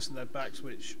shell of ice on their backs,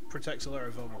 which protects a layer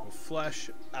of vulnerable flesh.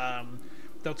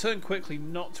 They'll turn quickly,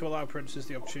 not to allow predators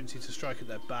the opportunity to strike at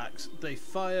their backs. They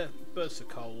fire, bursts of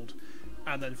cold,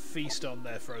 and then feast on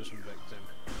their frozen victim.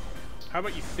 How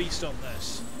about you feast on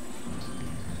this?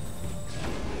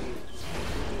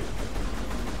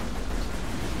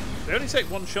 They only take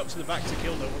one shot to the back to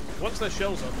kill them. Once their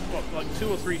shells up, what, like 2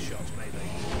 or 3 shots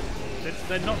maybe.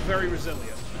 They're not very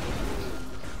resilient.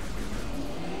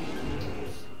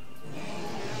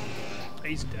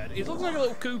 He's dead. He looks like a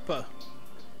little Cooper.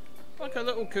 Like a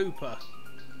little Cooper.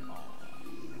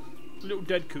 A little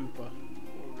dead Cooper.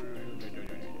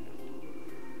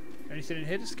 Anything in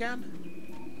here to scan?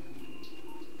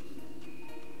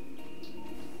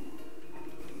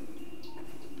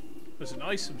 There's an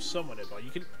item somewhere nearby. You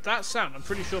can. That sound, I'm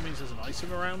pretty sure, means there's an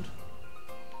item around.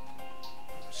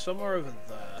 Somewhere over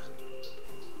there.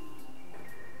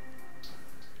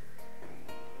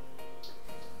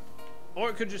 Or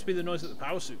it could just be the noise that the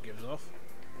power suit gives off.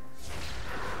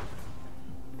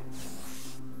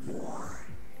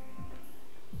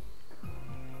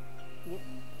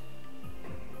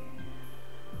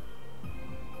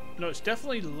 No, it's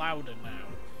definitely louder now.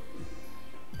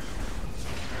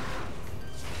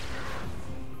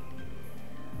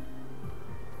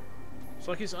 It's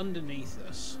like it's underneath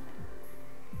us.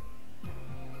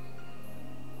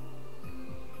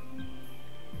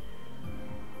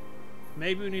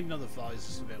 Maybe we need another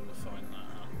visor to be able to find that,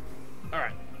 huh?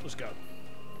 Alright, let's go.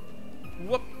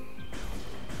 Whoop!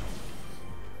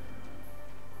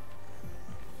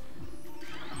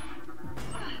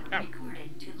 Ow.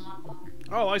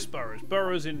 Oh, ice burrows.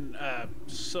 Burrows in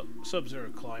sub-zero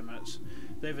climates.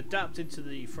 They've adapted to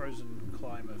the frozen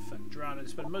climate of Fendrana and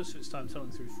spend most of its time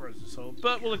tunneling through frozen soil,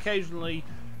 but will occasionally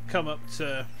come up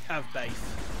to Avbaith.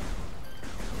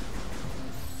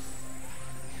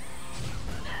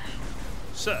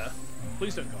 Sir,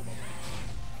 please don't come on me.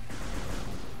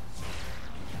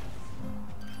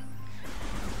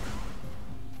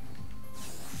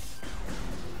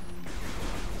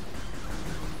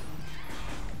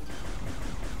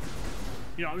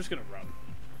 You know, I'm just gonna run.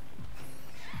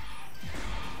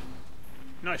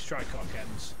 Nice try,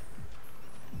 cockends.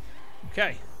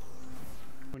 Okay.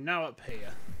 We're now up here.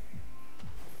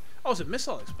 Oh, it's a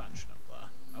missile expansion up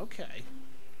there. Okay.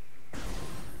 A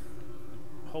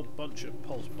whole bunch of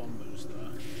pulse bombers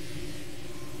there.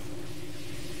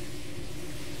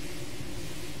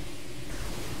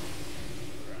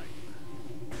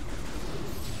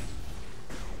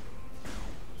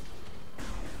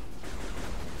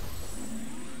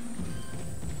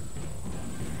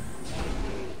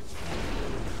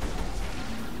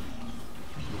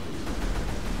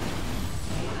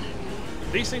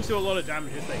 These things do a lot of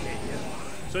damage if they hit you,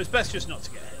 so it's best just not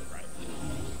to get hit, right?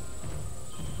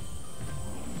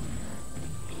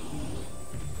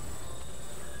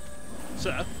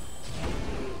 Sir?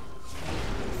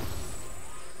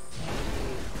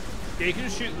 Yeah, you can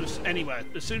just shoot them anywhere.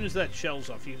 As soon as that shell's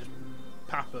off, you just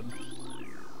pap them.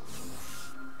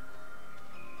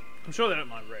 I'm sure they don't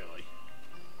mind, really.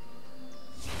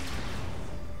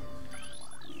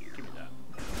 Give me that.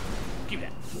 Give me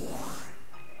that.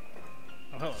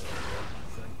 Oh, hello.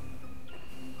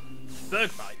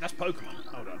 Bergbite, that's Pokemon.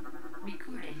 Hold on.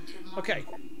 Okay,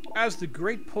 as the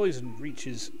great poison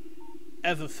reaches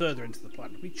ever further into the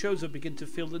planet, we Chozo begin to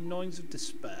feel the gnawings of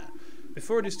despair.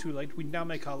 Before it is too late, we now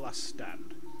make our last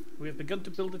stand. We have begun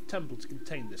to build a temple to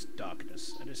contain this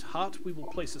darkness. At its heart we will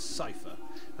place a cipher,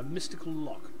 a mystical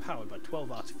lock powered by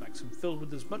 12 artifacts and filled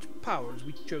with as much power as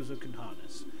we Chozo can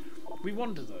harness. We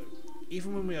wonder though,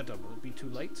 even when we are done, will it be too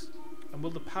late? And will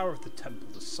the power of the temple,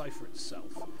 the cipher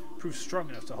itself, prove strong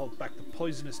enough to hold back the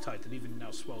poisonous tide that even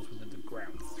now swells within the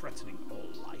ground, threatening all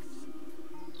life?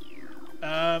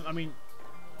 I mean,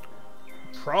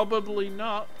 probably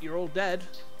not. You're all dead.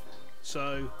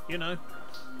 So, you know.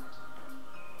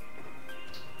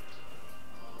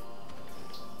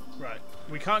 Right.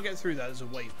 We can't get through that as a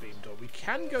wave beam door. We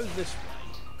can go this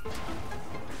way.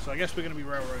 So I guess we're going to be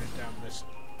railroaded down this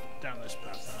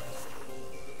path now.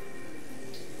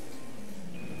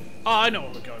 Oh, I know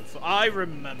what we're going for. I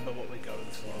remember what we're going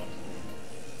for.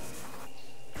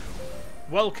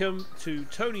 Welcome to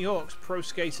Tony Hawk's Pro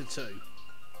Skater 2.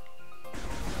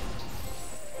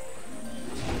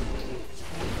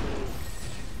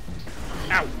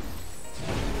 Ow!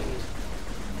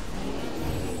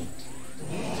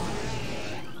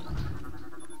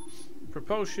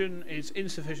 Propulsion is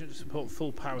insufficient to support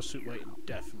full power suit weight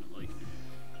indefinitely.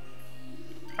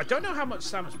 I don't know how much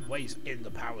Samus weighs in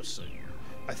the power suit.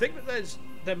 I think that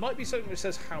there might be something that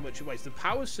says how much it weighs. The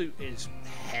power suit is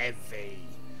heavy.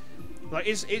 Like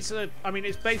it's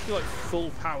basically like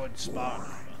full powered Spartan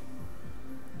armor.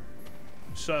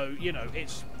 So, you know,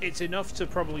 it's enough to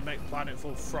probably make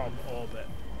planetfall from orbit.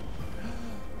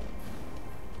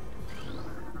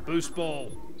 Boost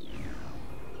ball.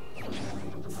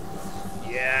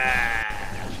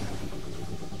 Yeah.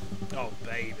 Oh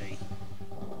baby.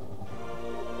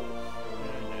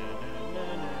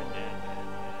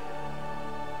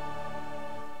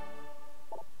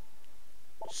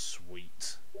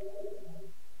 Sweet.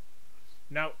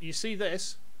 Now, you see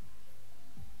this?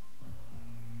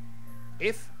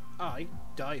 If I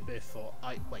die before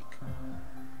I wake,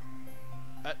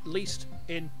 at least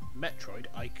in Metroid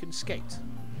I can skate.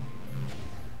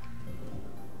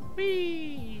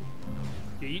 Whee!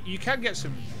 You can get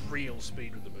some real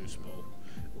speed with the boost ball.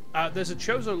 There's a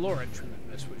Chozo lore entry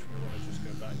in this which we want to just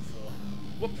go back for.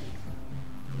 Whoop!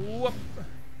 Whoop!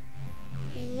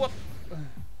 Whoop!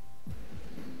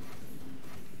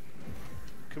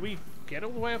 Can we get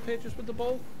all the way up here just with the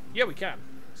ball? Yeah, we can.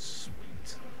 Sweet.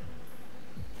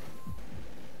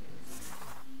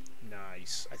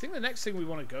 Nice. I think the next thing we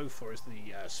want to go for is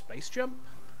the space jump.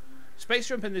 Space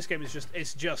jump in this game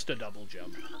is just a double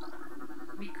jump.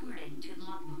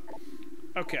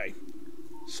 Okay.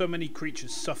 So many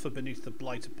creatures suffer beneath the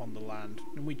blight upon the land,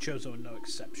 and we Chozo are no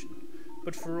exception.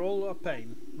 But for all our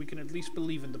pain, we can at least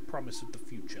believe in the promise of the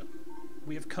future.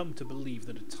 We have come to believe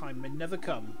that a time may never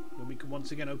come when we can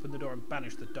once again open the door and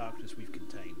banish the darkness we've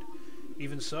contained.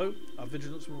 Even so, our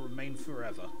vigilance will remain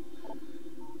forever.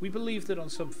 We believe that on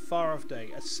some far-off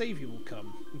day, a saviour will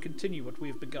come and continue what we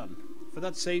have begun. For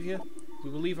that saviour,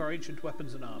 we will leave our ancient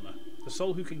weapons and armour. The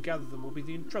soul who can gather them will be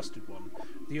the entrusted one,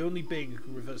 the only being who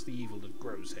can reverse the evil that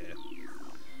grows here.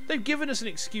 They've given us an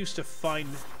excuse to find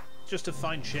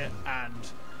shit, and,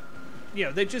 you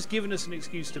know, they've just given us an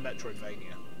excuse to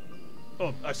Metroidvania.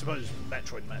 Or, I suppose,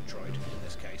 Metroid in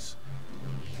this case.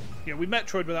 You know, we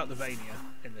Metroid without the Vania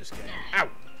in this game. Ow!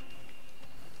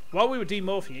 While we were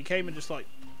demorphing, he came and just, like,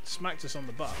 smacked us on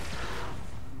the butt.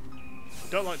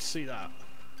 Don't like to see that.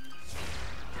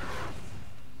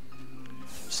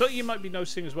 Something you might be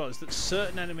noticing as well is that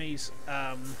certain enemies,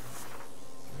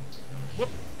 whoop!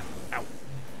 Ow!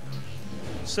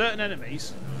 Certain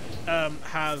enemies,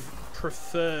 have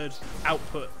preferred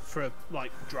output for,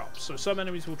 like, drops. So some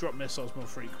enemies will drop missiles more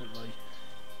frequently.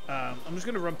 I'm just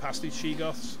going to run past these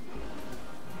Sheegoths.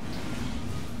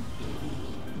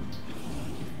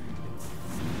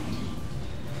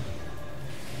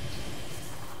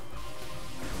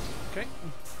 Okay.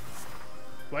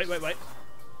 Wait.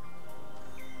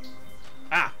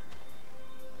 Ah!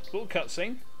 Little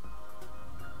cutscene.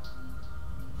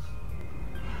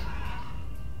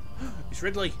 It's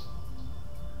Ridley.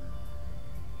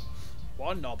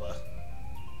 What a knobber.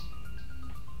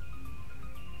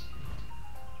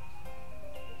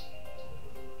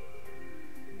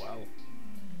 Wow.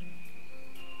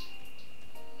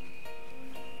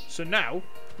 So now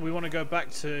we want to go back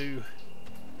to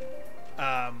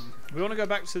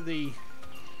the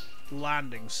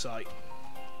landing site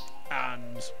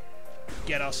and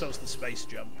get ourselves the space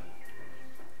jump.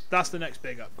 That's the next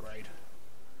big upgrade.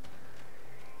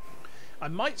 I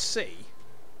might see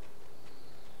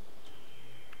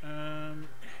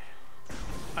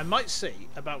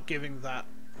about giving that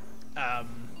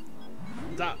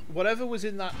that whatever was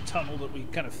in that tunnel that we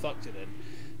kind of fucked it in.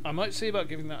 I might see about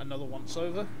giving that another once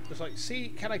over. Just like, see,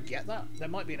 can I get that? There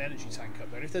might be an energy tank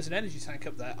up there. And if there's an energy tank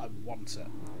up there, I want it.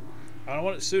 And I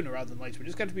want it sooner rather than later. We're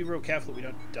just going to be real careful that we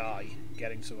don't die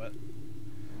getting to it.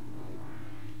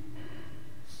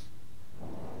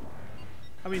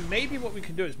 I mean, maybe what we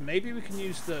can do is maybe we can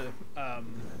use the so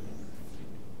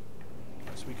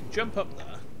we can jump up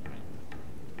there.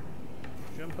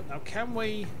 Jump up. Now, can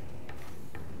we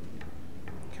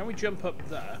jump up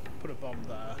there? Put a bomb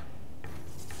there.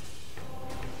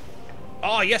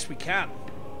 Oh, yes, we can.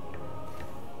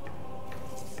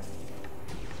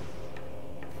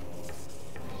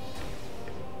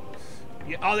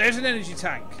 Yeah. Oh, there's an energy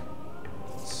tank.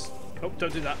 Oh,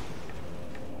 don't do that.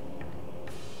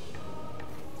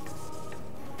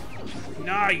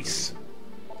 Nice.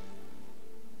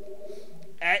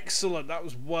 Excellent. That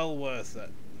was well worth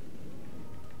it.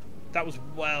 That was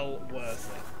well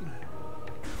worth it.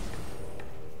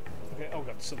 Okay. Oh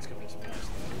god, the sun's coming into my eyes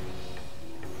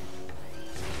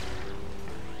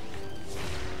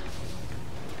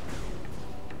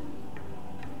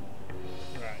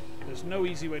there. Right. There's no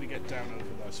easy way to get down over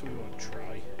there, so we won't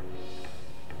try.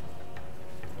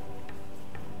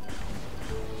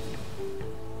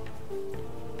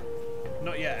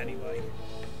 yet, anyway.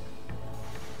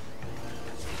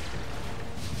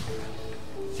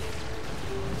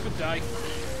 Good day.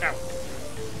 Ow.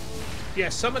 Yeah,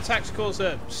 some attacks cause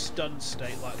a stunned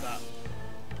state like that.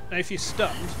 And if you're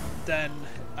stunned, then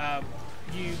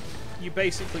you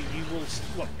basically, you will...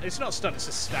 Well, it's not stunned, it's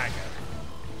a stagger.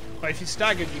 But if you're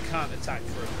staggered, you can't attack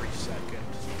for a brief second.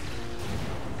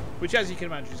 Which, as you can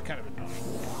imagine, is kind of annoying.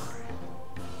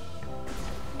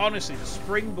 Honestly, the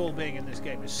spring ball being in this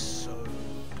game is so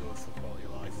good for quality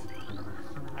of life.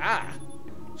 Ah!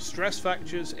 Stress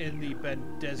fractures in the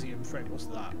Bendesium frame. What's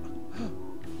that?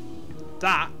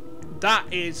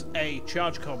 That is a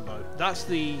charge combo. That's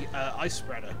the ice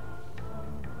spreader.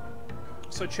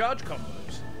 So charge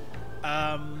combos.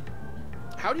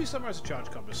 How do you summarize a charge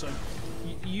combo? So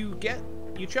you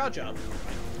charge up,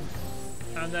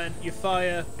 right? And then you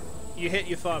hit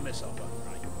your fire missile button,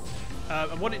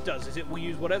 right? And what it does is it will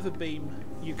use whatever beam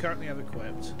you currently have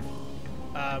equipped,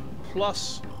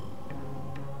 plus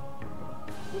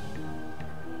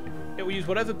it will use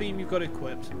whatever beam you've got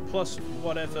equipped, plus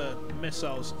whatever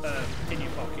missiles in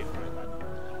your pocket right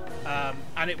then.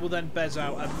 And it will then bez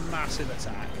out a massive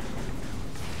attack.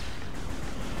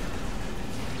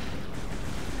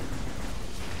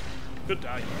 Good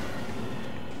day.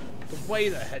 The way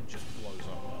the head just blows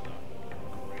up like that.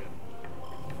 Brilliant.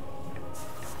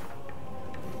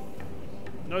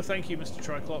 No thank you, Mr.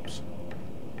 Triclops.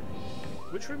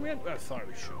 Which room we in?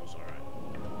 Fiery Shores, alright.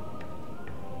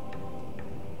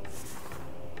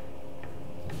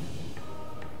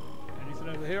 Anything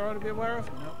over here I ought to be aware of?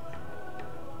 Nope.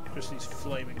 Just these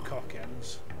flaming cock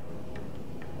ends.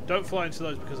 Don't fly into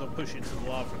those because they'll push you into the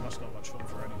lava and that's not much fun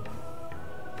for anyone.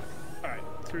 Alright,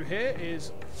 through here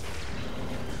is...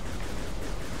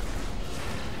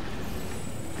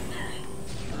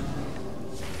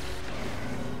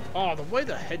 Oh, the way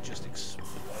the head just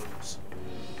explodes.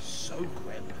 So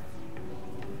grim.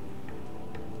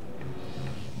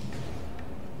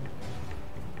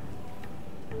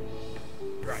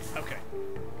 Right, okay.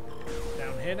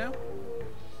 Down here now.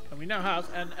 And we now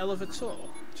have an elevator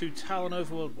to Talon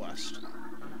Overworld West.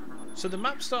 So the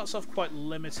map starts off quite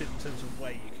limited in terms of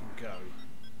where you can go.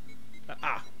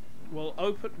 We'll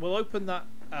open that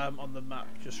on the map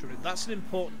just for a minute. That's an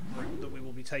important route that we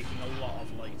will be taking a lot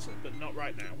of later, but not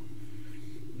right now.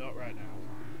 Not right now.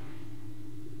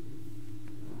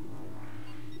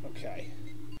 Okay.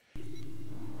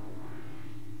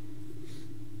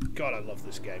 God, I love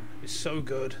this game. It's so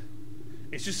good.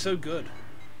 It's just so good.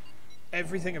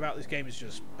 Everything about this game is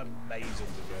just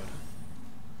amazingly good.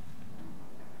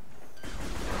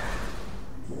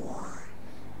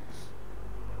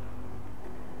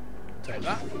 Take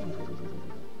that.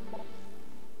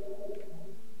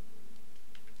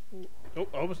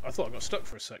 Oh, I thought I got stuck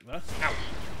for a sec there. Ow!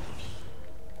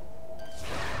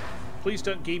 Please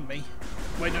don't game me.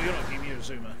 Wait, no, you're not game, you're a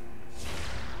zoomer.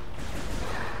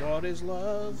 What is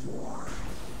love?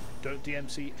 Don't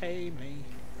DMCA me.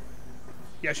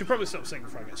 Yeah, I should probably stop singing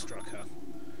before I get struck, huh?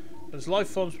 There's life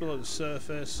forms below the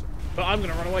surface, but I'm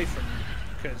going to run away from them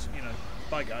because, you know,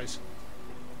 bye guys.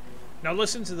 Now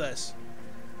listen to this.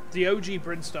 The OG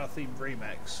Brinstar themed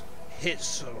remix hits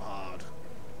so hard.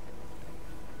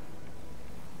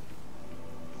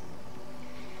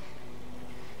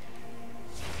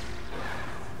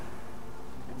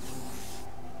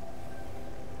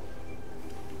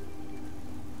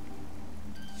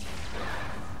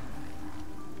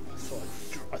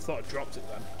 I thought I dropped it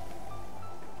then.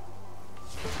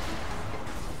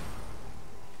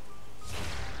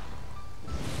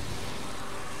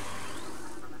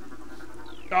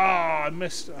 Oh, I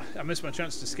missed my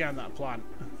chance to scan that plant.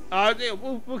 Yeah,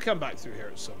 we'll come back through here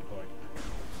at some point.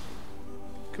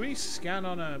 Can we scan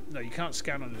on a... No, you can't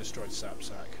scan on a destroyed sap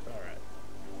sack. Alright.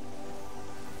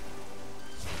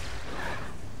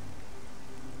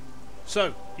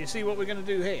 So, you see what we're going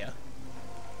to do here?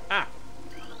 Ah,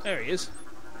 there he is.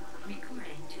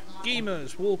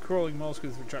 Schemers, wall-crawling mollusks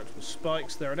with retractable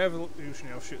spikes. They're an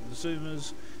evolutionary offshoot of the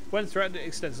Zoomers. When threatened, it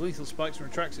extends lethal spikes and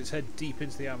retracts its head deep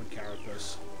into the armoured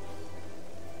carapace.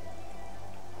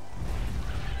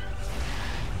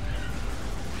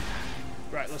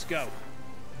 Right, let's go.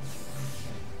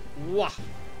 Wah!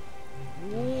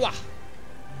 Wah!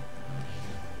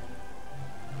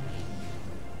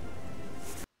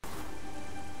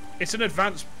 It's an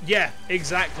advanced... Yeah,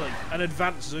 exactly. An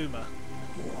advanced zoomer.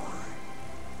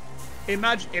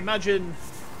 Imagine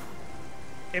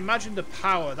the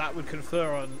power that would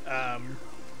confer on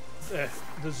the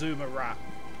zoomer rat.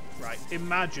 Right.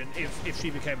 Imagine if she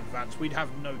became advanced, we'd have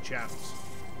no chance.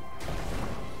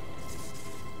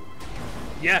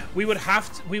 Yeah, we would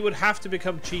have to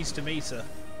become cheese to meet her.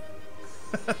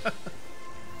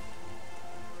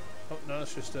 Oh no,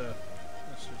 that's just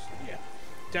yeah,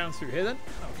 down through here then.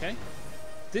 Okay,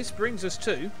 this brings us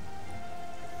to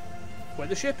where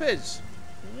the ship is.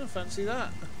 Oh, fancy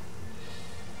that.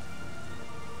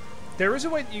 There is a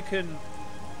way that you can.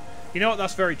 You know what?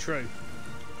 That's very true.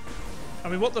 I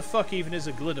mean, what the fuck even is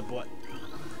a glitter butt?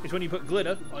 It's when you put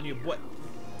glitter on your butt,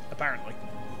 apparently.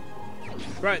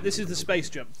 Right, this is the space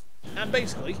jump, and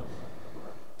basically,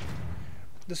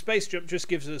 the space jump just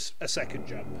gives us a second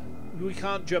jump. We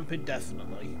can't jump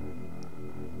indefinitely.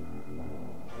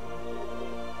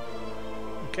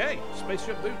 Okay, space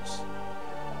jump boots.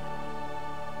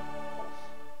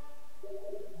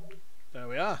 There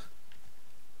we are.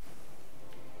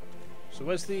 So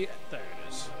where's the... There it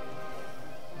is.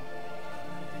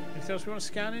 Anything else we want to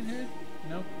scan in here?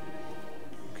 No?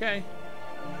 Okay.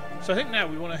 So I think now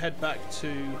we want to head back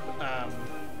to...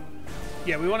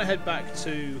 yeah, we want to head back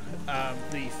to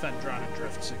the Fendrana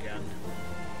Drifts again.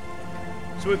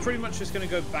 So we're pretty much just going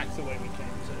to go back the way we came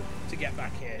to get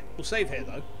back here. We'll save here,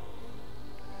 though.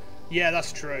 Yeah,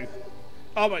 that's true.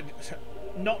 Oh my...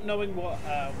 Not knowing what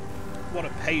a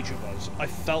pager was, I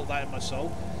felt that in my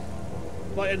soul.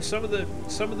 Like, in some of the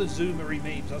zoomery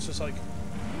memes, I was just like,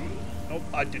 oh,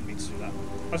 I didn't mean to do that.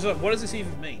 I was just like, what does this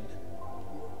even mean?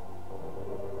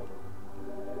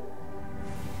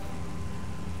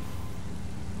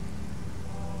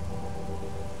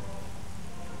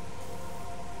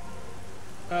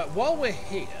 While we're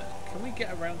here, can we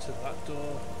get around to that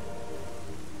door?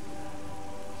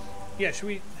 Yeah, should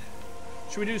we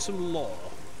do some lore?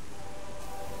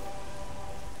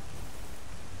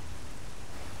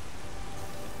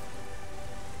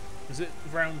 Is it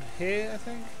round here, I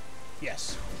think?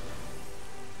 Yes.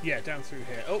 Yeah, down through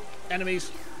here. Oh,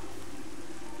 enemies.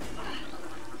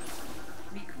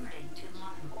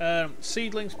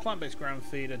 Seedlings, plant-based ground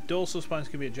feeder. Dorsal spines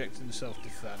can be ejected in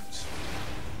self-defense.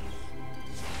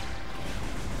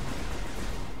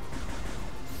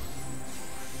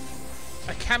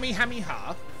 A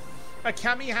Kamehameha? A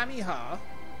Kamehameha?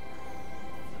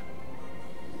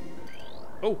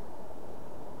 Oh.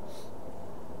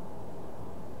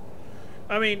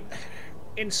 I mean,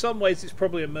 in some ways it's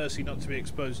probably a mercy not to be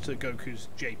exposed to Goku's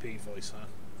JP voice, huh?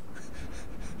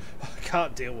 I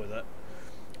can't deal with it.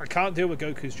 I can't deal with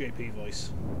Goku's JP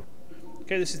voice.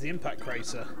 Okay, this is the impact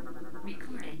crater.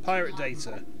 Pirate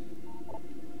data.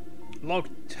 Log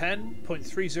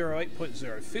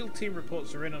 10.308.0. Field team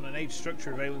reports are in on an age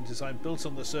structure of alien design built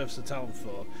on the surface of Talon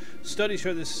 4. Studies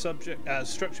show this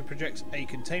structure projects a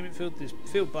containment field. This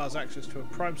field bars access to a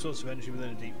prime source of energy within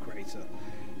a deep crater.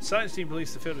 Science team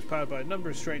believes the field is powered by a number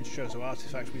of strange Chozo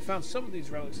artifacts. We found some of these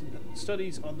relics and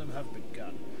studies on them have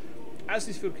begun. As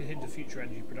this field can hinder future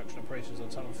energy production operations on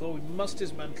Talon 4, we must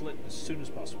dismantle it as soon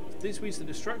as possible. If this means the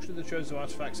destruction of the Chozo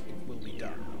artifacts, it will be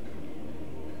done.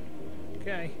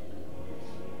 Okay.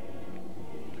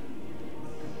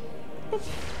 Oops.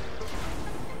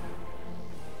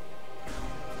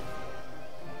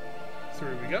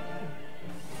 Through we go.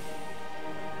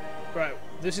 Right,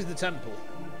 this is the temple.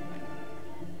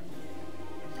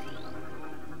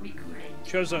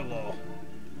 Chozo lore.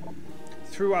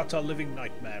 Throughout our living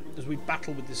nightmare, as we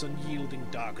battle with this unyielding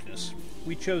darkness,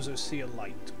 we Chozo see a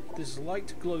light. This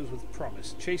light glows with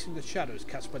promise, chasing the shadows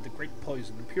cast by the great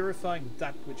poison and purifying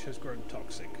that which has grown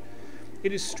toxic.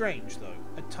 It is strange, though.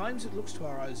 At times it looks to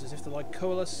our eyes as if the light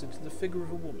coalesces into the figure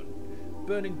of a woman.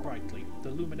 Burning brightly, the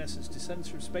luminescence descends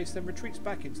from space, then retreats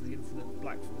back into the infinite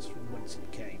blackness from whence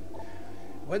it came.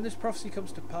 When this prophecy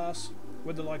comes to pass,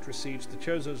 when the light recedes, the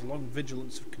Chozo's long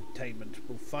vigilance of containment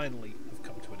will finally have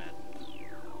come to an end.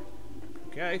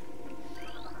 Okay.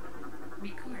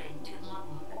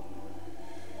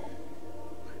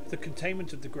 The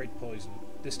containment of the great poison.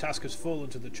 This task has fallen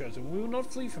to the Chozo, and we will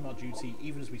not flee from our duty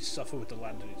even as we suffer with the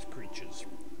land and its creatures.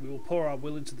 We will pour our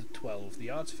will into the 12, the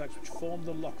artifacts which form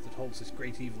the lock that holds this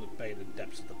great evil at bay in the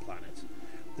depths of the planet.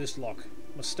 This lock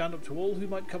must stand up to all who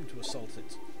might come to assault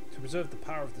it. To preserve the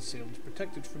power of the seal and to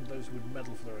protect it from those who would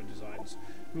meddle for their own designs,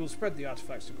 we will spread the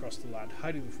artifacts across the land,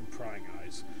 hiding them from prying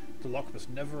eyes. The lock must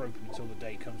never open until the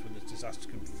day comes when this disaster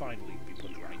can finally be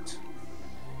put right.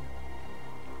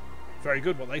 Very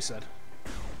good what they said.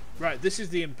 Right, this is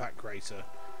the impact crater.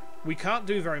 We can't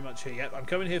do very much here yet. I'm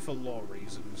coming here for lore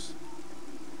reasons.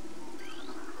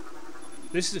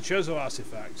 This is a Chozo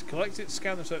artifact. Collect it,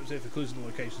 scan the surface for clues and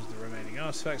locations of the remaining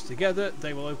artifacts. Together,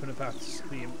 they will open a path to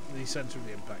the centre of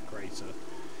the impact crater.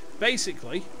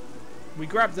 Basically, we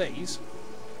grab these,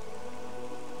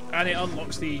 and it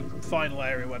unlocks the final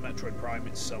area where Metroid Prime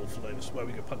itself lives, where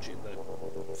we can punch it in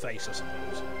the face, I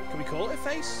suppose. Can we call it a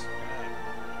face?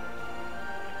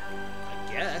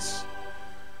 I guess.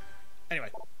 Anyway,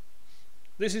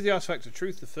 This is the artifact of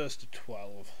truth, the first of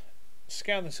 12.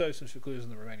 Scan the totems for clues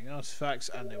on the remaining artifacts,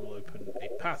 and they will open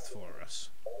a path for us.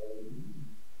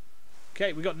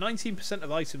 Okay, we got 19%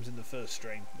 of items in the first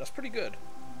stream. That's pretty good.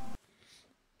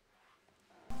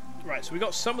 Right, so we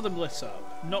got some of them lit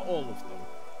up, not all of them.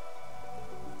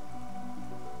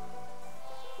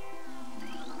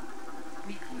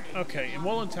 Okay, in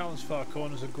Wall and Talon's far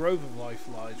corners, a grove of life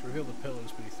lies. Reveal the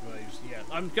pillars beneath the waves. Yeah,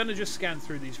 I'm going to just scan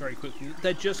through these very quickly.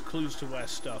 They're just clues to where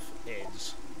stuff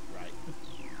is. Right.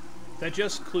 They're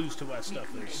just clues to where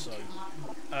stuff is, so...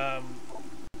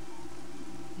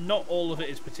 not all of it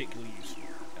is particularly useful.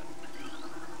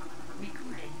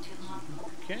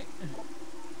 Okay.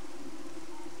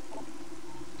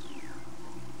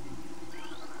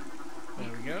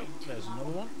 There we go. There's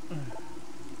another one.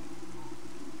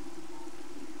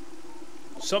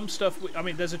 Some stuff... I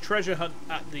mean, there's a treasure hunt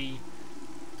at the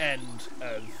end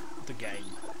of the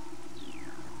game.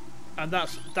 And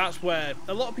that's where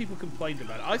a lot of people complained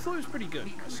about it. I thought it was pretty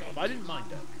good myself. I didn't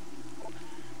mind it.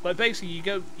 But basically,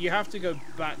 you have to go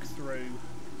back through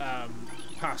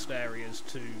past areas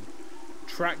to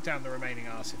track down the remaining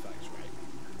artifacts, right?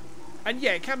 And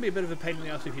yeah, it can be a bit of a pain in the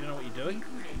ass if you don't know what you're doing.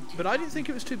 But I didn't think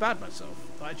it was too bad myself.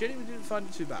 I genuinely didn't find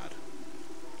it too bad.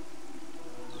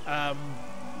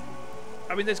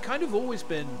 I mean, there's kind of always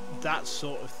been that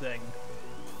sort of thing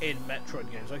in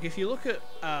Metroid games. Like, if you look at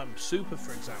Super,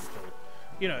 for example,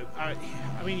 you know, I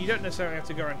mean, you don't necessarily have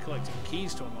to go around collecting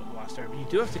keys to unlock the last area, but you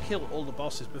do have to kill all the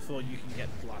bosses before you can get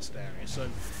to the last area. So,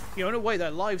 you know, in a way,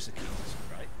 their lives are keys,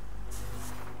 right?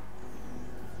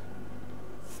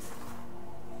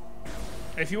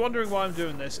 If you're wondering why I'm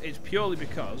doing this, it's purely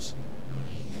because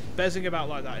bezzing about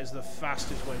like that is the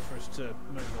fastest way for us to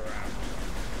move around.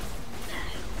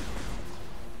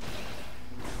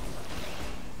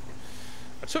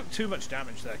 I took too much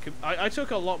damage there. I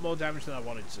took a lot more damage than I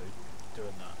wanted to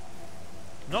doing that.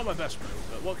 Not my best move,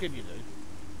 but what can you do?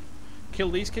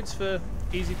 Kill these kids for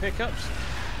easy pickups?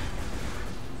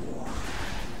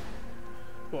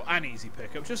 Well, an easy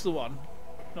pickup. Just the one.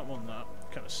 Not more than that.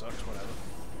 Kind of sucks, whatever.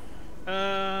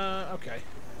 Okay.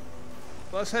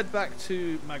 Let's head back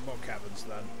to Magmore Caverns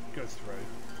then. Go through.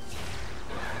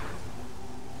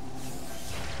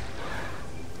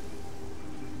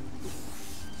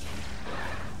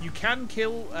 You can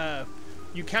kill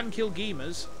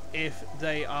Geemers if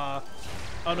they are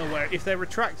unaware. If they're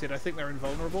retracted, I think they're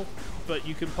invulnerable, but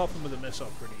you can pop them with a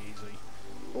missile pretty easy.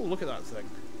 Oh, look at that thing.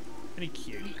 Any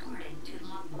cute.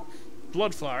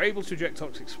 Blood flower, able to eject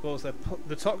toxic spores.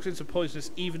 The toxins are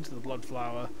poisonous even to the blood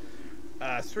flower.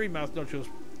 3 mouth nodules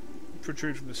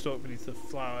protrude from the stalk beneath the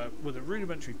flower with a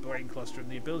rudimentary brain cluster and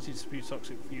the ability to spew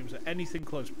toxic fumes at anything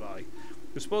close by.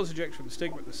 The spores ejected from the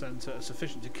stigma at the centre are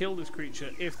sufficient to kill this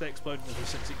creature if they explode in the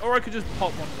vicinity. Or I could just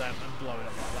pop one of them and blow it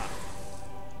up like that.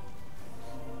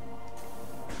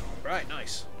 Right,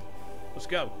 nice. Let's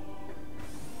go.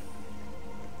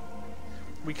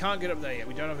 We can't get up there yet.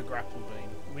 We don't have a grapple beam.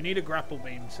 We need a grapple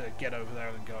beam to get over there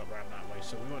and go around that way,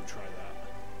 so we won't try that.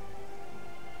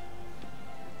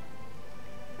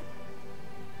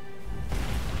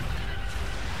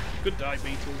 Good die,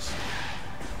 beetles.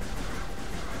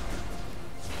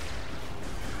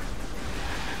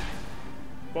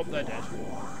 Well, they're dead.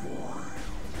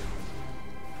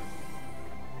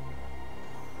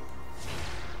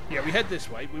 Yeah, we head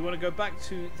this way. We want to go back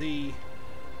to the.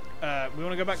 We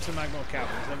want to go back to Magmore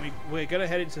Caverns. Then we're going to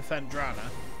head into Fendrana,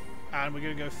 and we're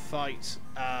going to go fight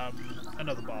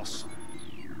another boss.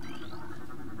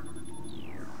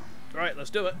 Right, let's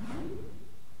do it.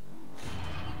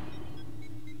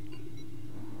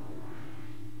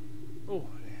 Oh,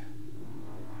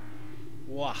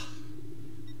 wow.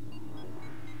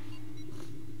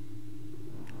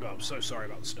 Oh, I'm so sorry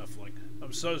about the snuffling.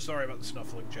 I'm so sorry about the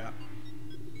snuffling, chat.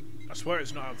 I swear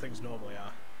it's not how things normally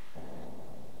are.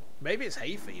 Maybe it's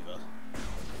hay fever.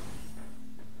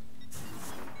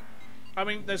 I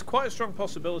mean, there's quite a strong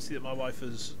possibility that my wife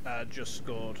has just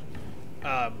scored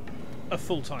a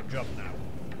full-time job now.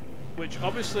 Which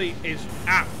obviously is...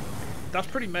 that's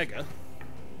pretty mega.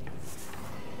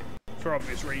 For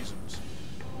obvious reasons.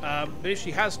 But if she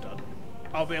has done,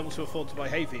 I'll be able to afford to buy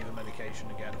hay fever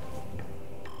medication again.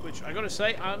 Which, I gotta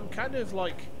say, I'm kind of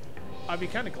like... I'd be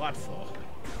kind of glad for.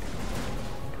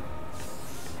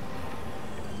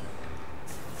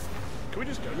 Can we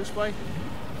just go this way?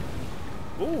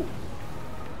 Ooh! Uh-oh.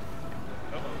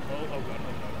 Oh god, oh god,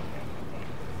 oh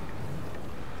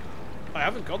god. I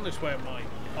haven't gone this way on my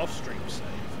off-stream save.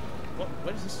 What?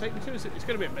 Where does this take me to? It's going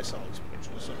to be a missile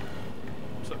explosion or something.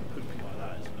 Something poopy like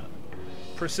that, isn't it?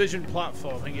 Precision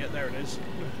platforming, yeah, there it is.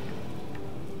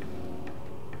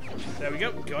 There we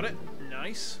go, got it.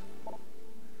 Nice.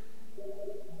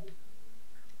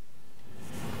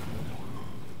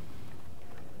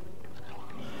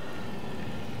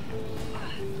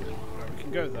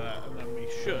 can go there, and then we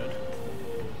should.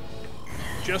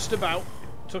 Just about.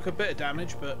 Took a bit of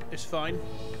damage, but it's fine.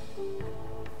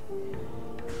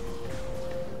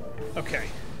 Okay,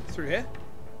 through here.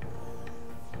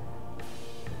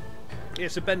 Yeah,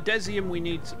 so Bendesium, we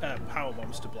need power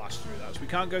bombs to blast through that, so we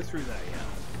can't go through there yet.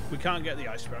 We can't get the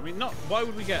ice spray. I mean, not. Why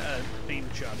would we get a beam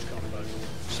charge combo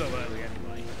so early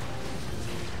anyway?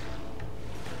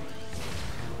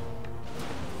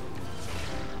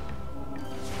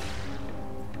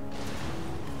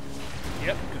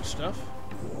 Yep, good stuff.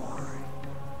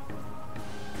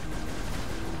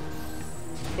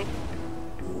 Oh,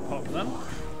 pop them.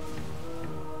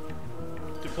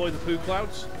 Deploy the poo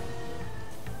clouds.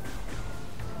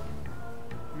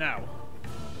 Now.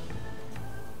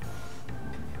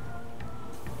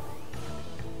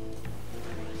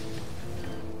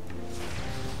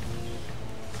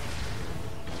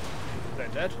 They're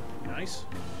dead. Nice.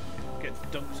 Get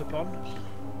dunked upon.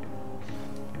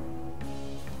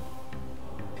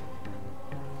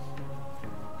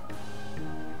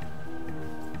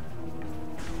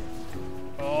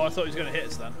 Oh, I thought he was going to hit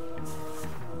us then.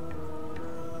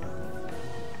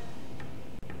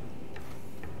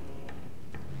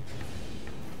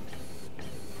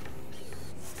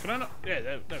 Can I not? Yeah,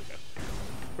 there we go.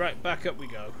 Right, back up we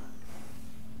go.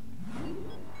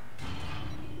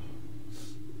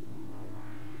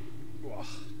 Wah.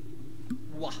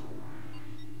 Wah.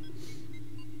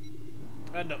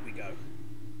 And up we go.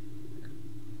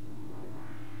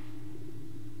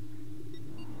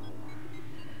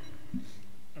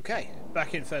 Okay,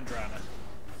 back in Fendrana.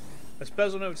 Let's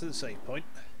bezel over to the save point.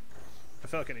 I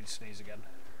feel like I need to sneeze again.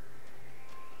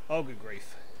 Oh, good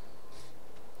grief.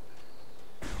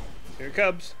 Here it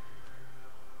comes.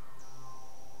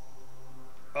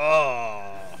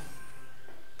 Oh.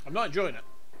 I'm not enjoying it.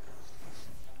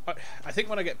 I think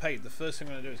when I get paid, the first thing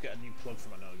I'm going to do is get a new plug for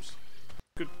my nose.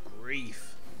 Good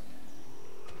grief.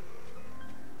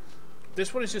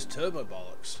 This one is just turbo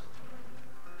bollocks.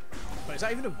 Wait, is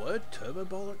that even a word? Turbo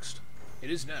bollocks?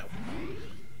 It is now.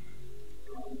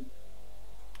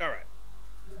 Alright.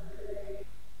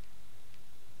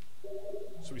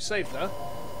 So we saved that.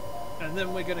 And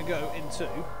then we're going to go into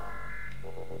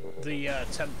the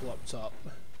temple up top.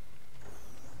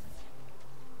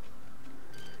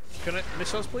 Can I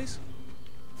missiles, please?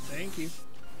 Thank you.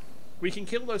 We can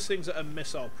kill those things at a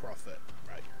missile profit,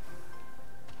 right?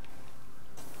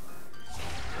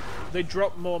 They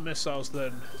drop more missiles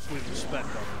than we will spend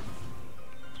on them.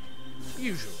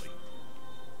 Usually.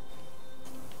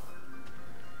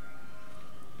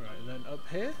 Right, and then up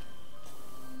here.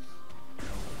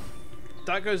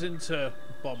 That goes into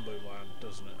Bombu Land,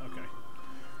 doesn't it? Okay.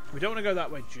 We don't want to go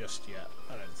that way just yet,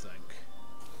 I don't think.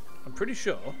 I'm pretty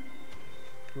sure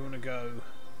we want to go...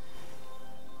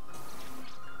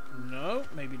 No,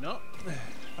 maybe not.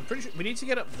 I'm pretty sure we need to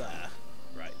get up there.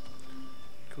 Right.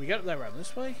 Can we get up there around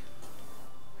this way?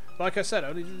 Like I said, I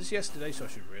only did this yesterday, so I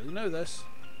should really know this.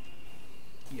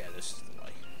 Yeah, this is the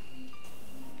way.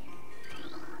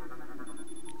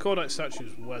 Cordite statue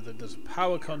is where there's a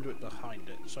power conduit behind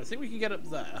it. So I think we can get up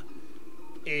there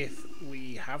if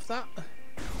we have that.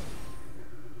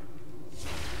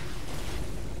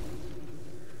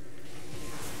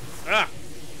 Ah!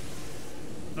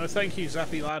 No thank you,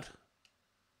 Zappy lad.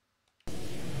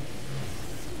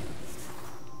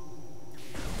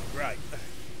 Right.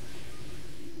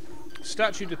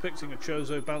 Statue depicting a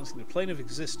Chozo balancing the plane of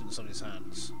existence on his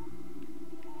hands.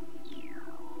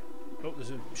 Oh,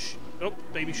 there's a... oh,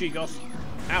 baby she-goth.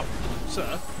 Ow,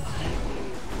 sir.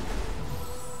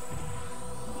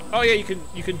 Oh yeah,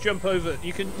 you can jump over...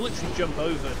 You can literally jump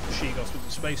over she-goths with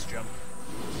the space jump.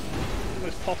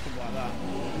 Just pop them like that.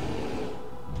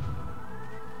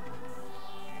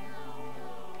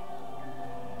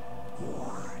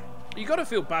 You gotta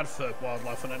feel bad for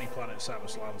wildlife on any planet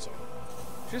Samus lands on.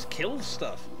 It just kills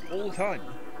stuff all the time.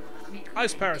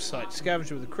 Ice parasites,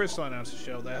 scavenger with a crystalline outer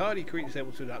shell. They're hardy creatures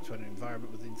able to adapt to an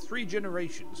environment within 3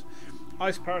 generations.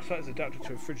 Ice parasite is adapted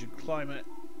to a frigid climate.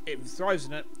 It thrives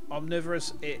in it.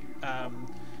 Omnivorous. It, I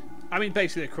mean,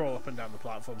 basically they crawl up and down the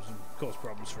platforms and cause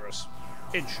problems for us.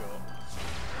 In short.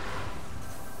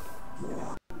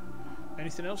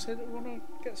 Anything else here that we want to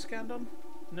get scanned on?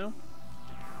 No?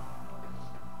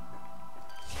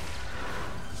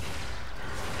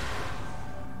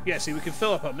 Yeah, see, we can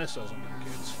fill up our missiles on them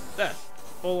kids. There.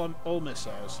 All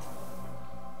missiles.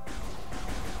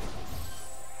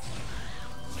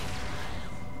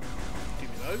 Give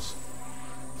me those.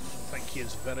 Thank you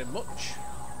very much.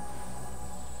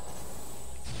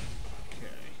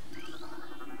 Okay.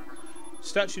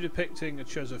 Statue depicting a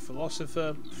Chozo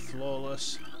philosopher.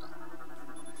 Flawless.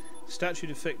 Statue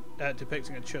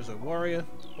depicting a Chozo warrior,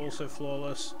 also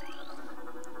flawless.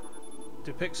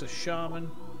 Depicts a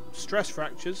shaman. Stress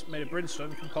fractures, made of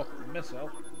brimstone, can pop with a missile.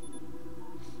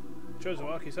 Chozo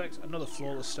architect, another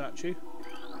flawless statue.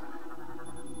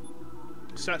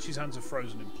 Statue's hands are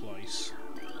frozen in place.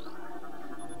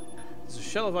 There's a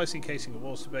shell of ice encasing a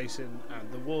water basin, and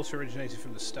the water originated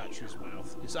from the statue's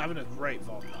mouth. It's having a great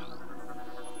VOD, that.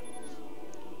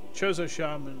 Chozo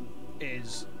shaman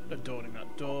is adorning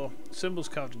that door. Symbols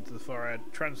carved into the forehead.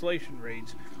 Translation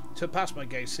reads, "To pass my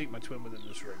gaze, seek my twin within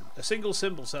this room." A single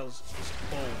symbol tells us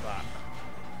all that.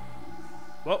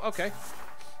 Well, okay.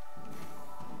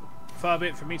 Far be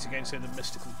it from me to gainsay the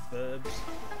mystical verbs.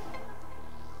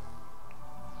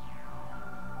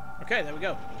 Okay, there we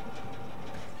go.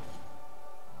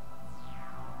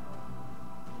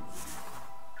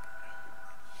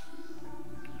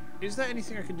 Is there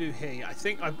anything I can do here? I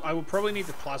think I will probably need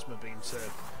the plasma beam to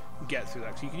get through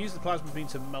that. So you can use the plasma beam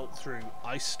to melt through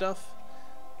ice stuff.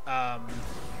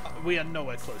 We are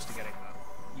nowhere close to getting that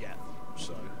yet.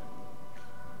 So,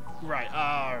 right,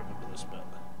 I remember this bit.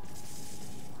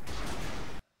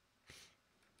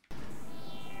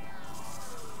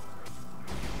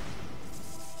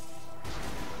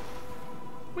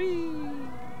 Whee!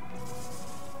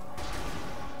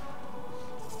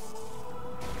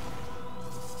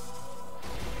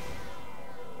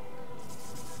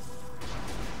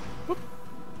 Whoop.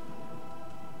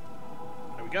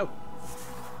 There we go.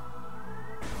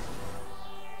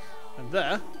 And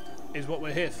there is what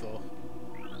we're here for.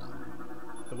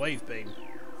 The wave beam.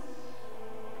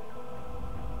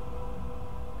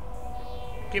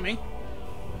 Gimme.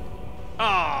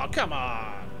 Ah, oh, come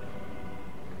on!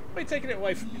 Why are you taking it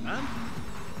away from me, man?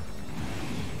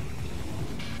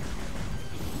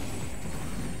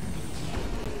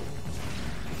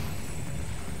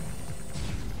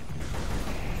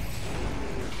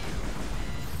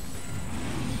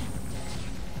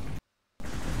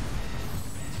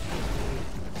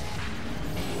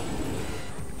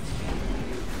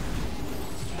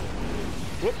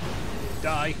 Whoop.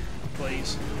 Die,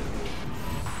 please.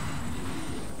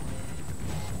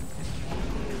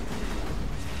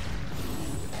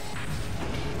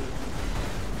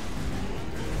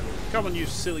 Come on, you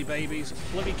silly babies.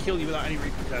 Let me kill you without any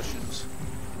repercussions.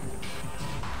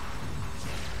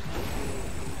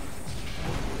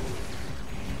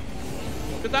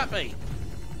 What could that be?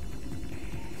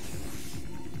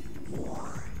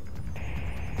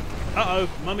 Uh-oh,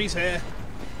 Mummy's here.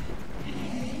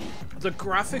 The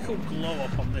graphical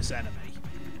glow-up on this enemy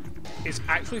is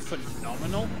actually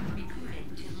phenomenal.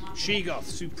 She-Goth,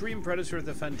 supreme predator of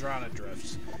the Fendrana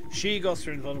drifts. She-Goths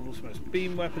are invulnerable to most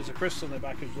beam weapons. A crystal on their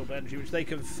back absorb energy, which they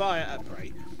can fire at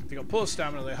prey. They got poor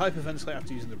stamina. They hyperventilate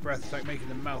after using the breath attack, making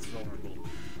the mouth vulnerable.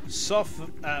 Soft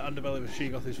underbelly of a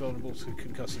She-Goth is vulnerable to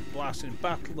concussive blasts. In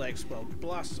battle, they expel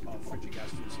blasts of frigid gas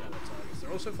to ensnare their targets.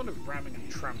 They're also fond of ramming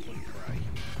and trampling prey.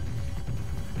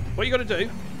 What you got to do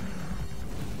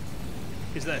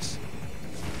is this.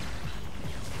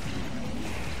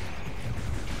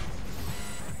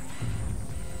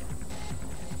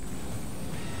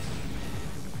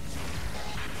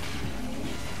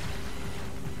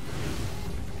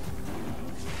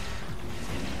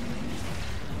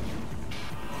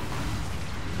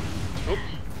 Oh,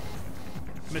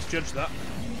 misjudged that.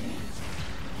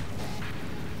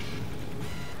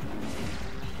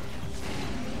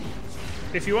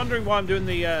 If you're wondering why I'm doing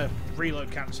the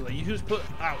reload canceller, you just put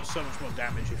out so much more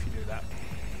damage if you do that.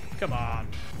 Come on.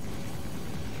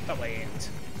 That way ain't.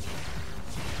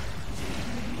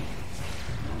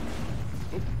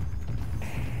 Oh.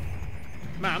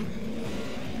 Ma'am,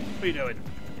 what are you doing?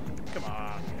 Come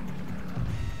on.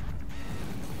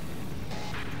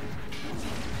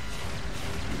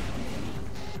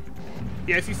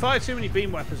 Yeah, if you fire too many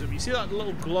beam weapons at them, you see that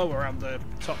little glow around the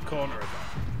top corner of that.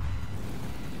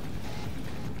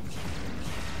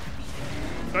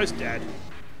 Guy's dead.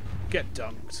 Get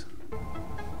dunked.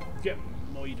 Get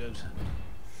moided.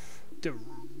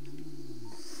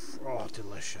 Oh,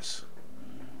 delicious.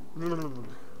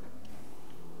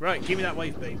 Right, give me that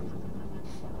wave beam.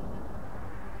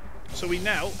 So we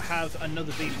now have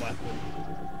another beam weapon.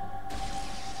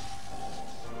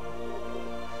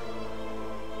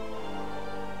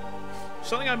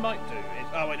 Something I might do is...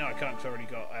 Oh, wait, no, I can't. I've already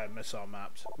got missile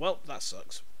mapped. Well, that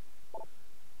sucks.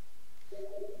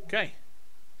 Okay.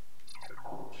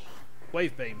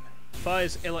 Wave beam.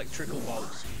 Fires electrical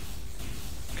bolts.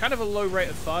 Kind of a low rate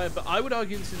of fire, but I would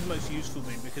argue this is the most useful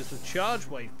beam because the charge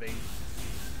wave beam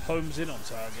homes in on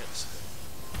targets.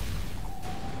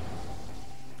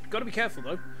 Got to be careful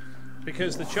though,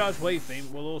 because the charge wave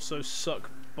beam will also suck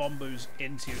bomboos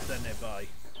into you if they're nearby.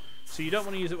 So you don't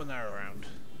want to use it when they're around.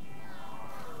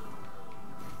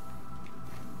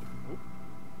 Ooh.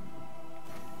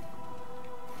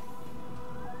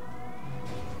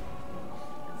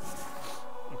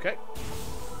 Okay.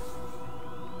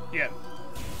 Yeah.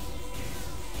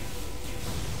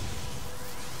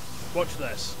 Watch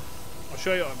this. I'll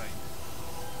show you what I mean.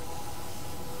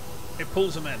 It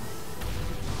pulls them in.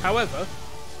 However,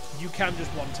 you can just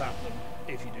one-tap them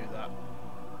if you do that.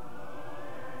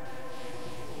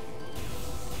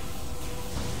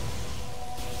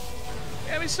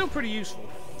 Yeah, I mean, it's still pretty useful.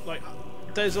 Like,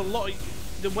 there's a lot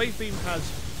of... The wave beam has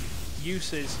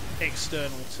uses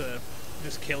external to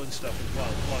just killing stuff as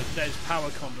well. Like, there's power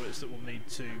conduits that we'll need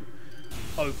to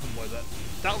open with it.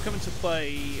 That'll come into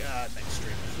play next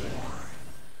stream, I think.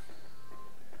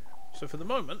 So for the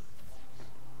moment,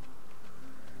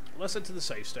 let's head to the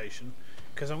save station,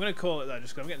 because I'm going to call it that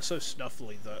just because I'm getting so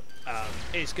snuffly that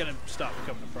it's going to start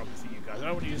becoming a problem for you guys. I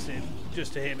don't want you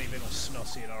just to hear me being all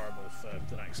snotty and horrible for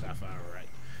the next half hour, right?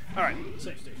 Alright,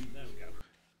 save station, there we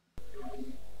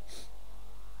go.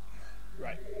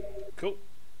 Right, cool.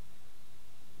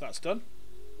 That's done.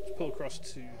 Let's pull across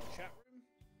to the chat room.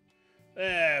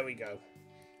 There we go.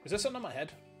 Is there something on my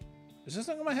head? Is there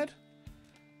something on my head?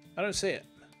 I don't see it.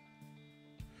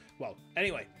 Well,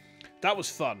 anyway, that was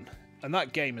fun, and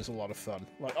that game is a lot of fun.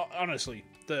 Like, honestly,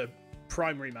 the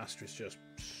Prime Remaster is just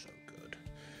so good.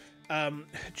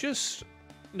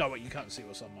 No, wait, you can't see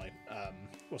what's on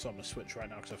my Switch right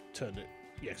now because I've turned it.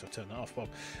 Yeah, because I've turned it off. Well,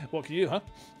 what can you do, huh?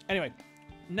 Anyway,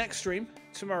 next stream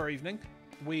tomorrow evening,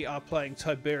 we are playing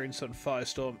Tiberian Sun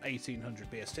Firestorm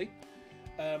 1800 BST.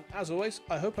 As always,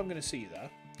 I hope I'm going to see you there.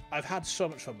 I've had so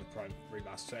much fun with Prime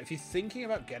Remaster. If you're thinking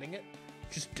about getting it,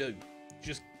 just do.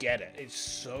 Just get it. It's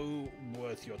so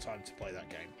worth your time to play that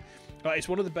game. It's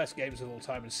one of the best games of all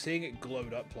time, and seeing it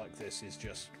glowed up like this is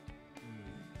just...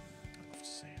 love to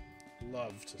see it.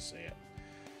 Love to see it.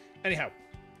 Anyhow,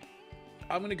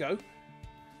 I'm going to go.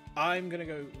 I'm going to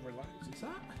go relax. Is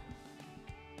that?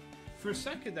 For a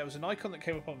second, there was an icon that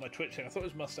came up on my Twitch, and I thought it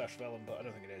was Mustache Villain, but I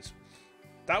don't think it is.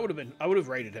 That would have been... I would have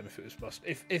raided him if it was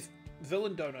If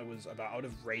Villain Dono was about, I would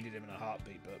have raided him in a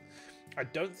heartbeat, but I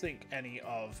don't think any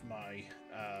of my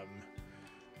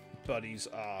buddies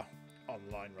are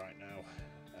online right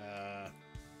now.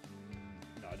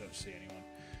 No, I don't see anyone.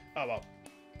 Oh well,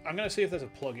 I'm going to see if there's a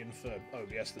plugin for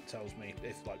OBS that tells me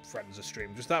if like friends are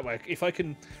streaming. Just that way, if I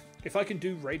can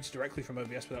do raids directly from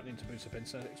OBS without needing to boot up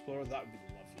Internet Explorer, that would be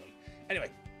lovely. Anyway,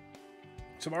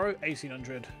 tomorrow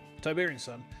 1800 Tiberian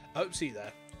Sun. I hope to see you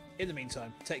there. In the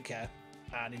meantime, take care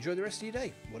and enjoy the rest of your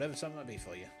day, whatever time that be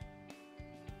for you.